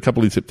 Just remember a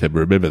couple in September.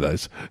 Remember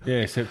those.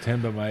 Yeah,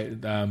 September,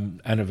 mate.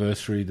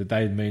 Anniversary, the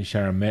day me and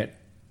Sharon met,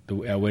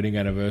 our wedding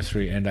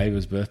anniversary, and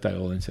Ava's birthday,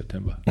 all in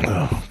September.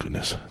 Oh,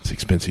 goodness. It's an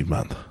expensive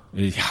month.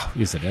 Yeah,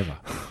 is it ever?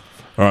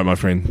 All right, my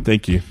friend.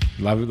 Thank you.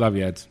 Love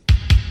you, ads.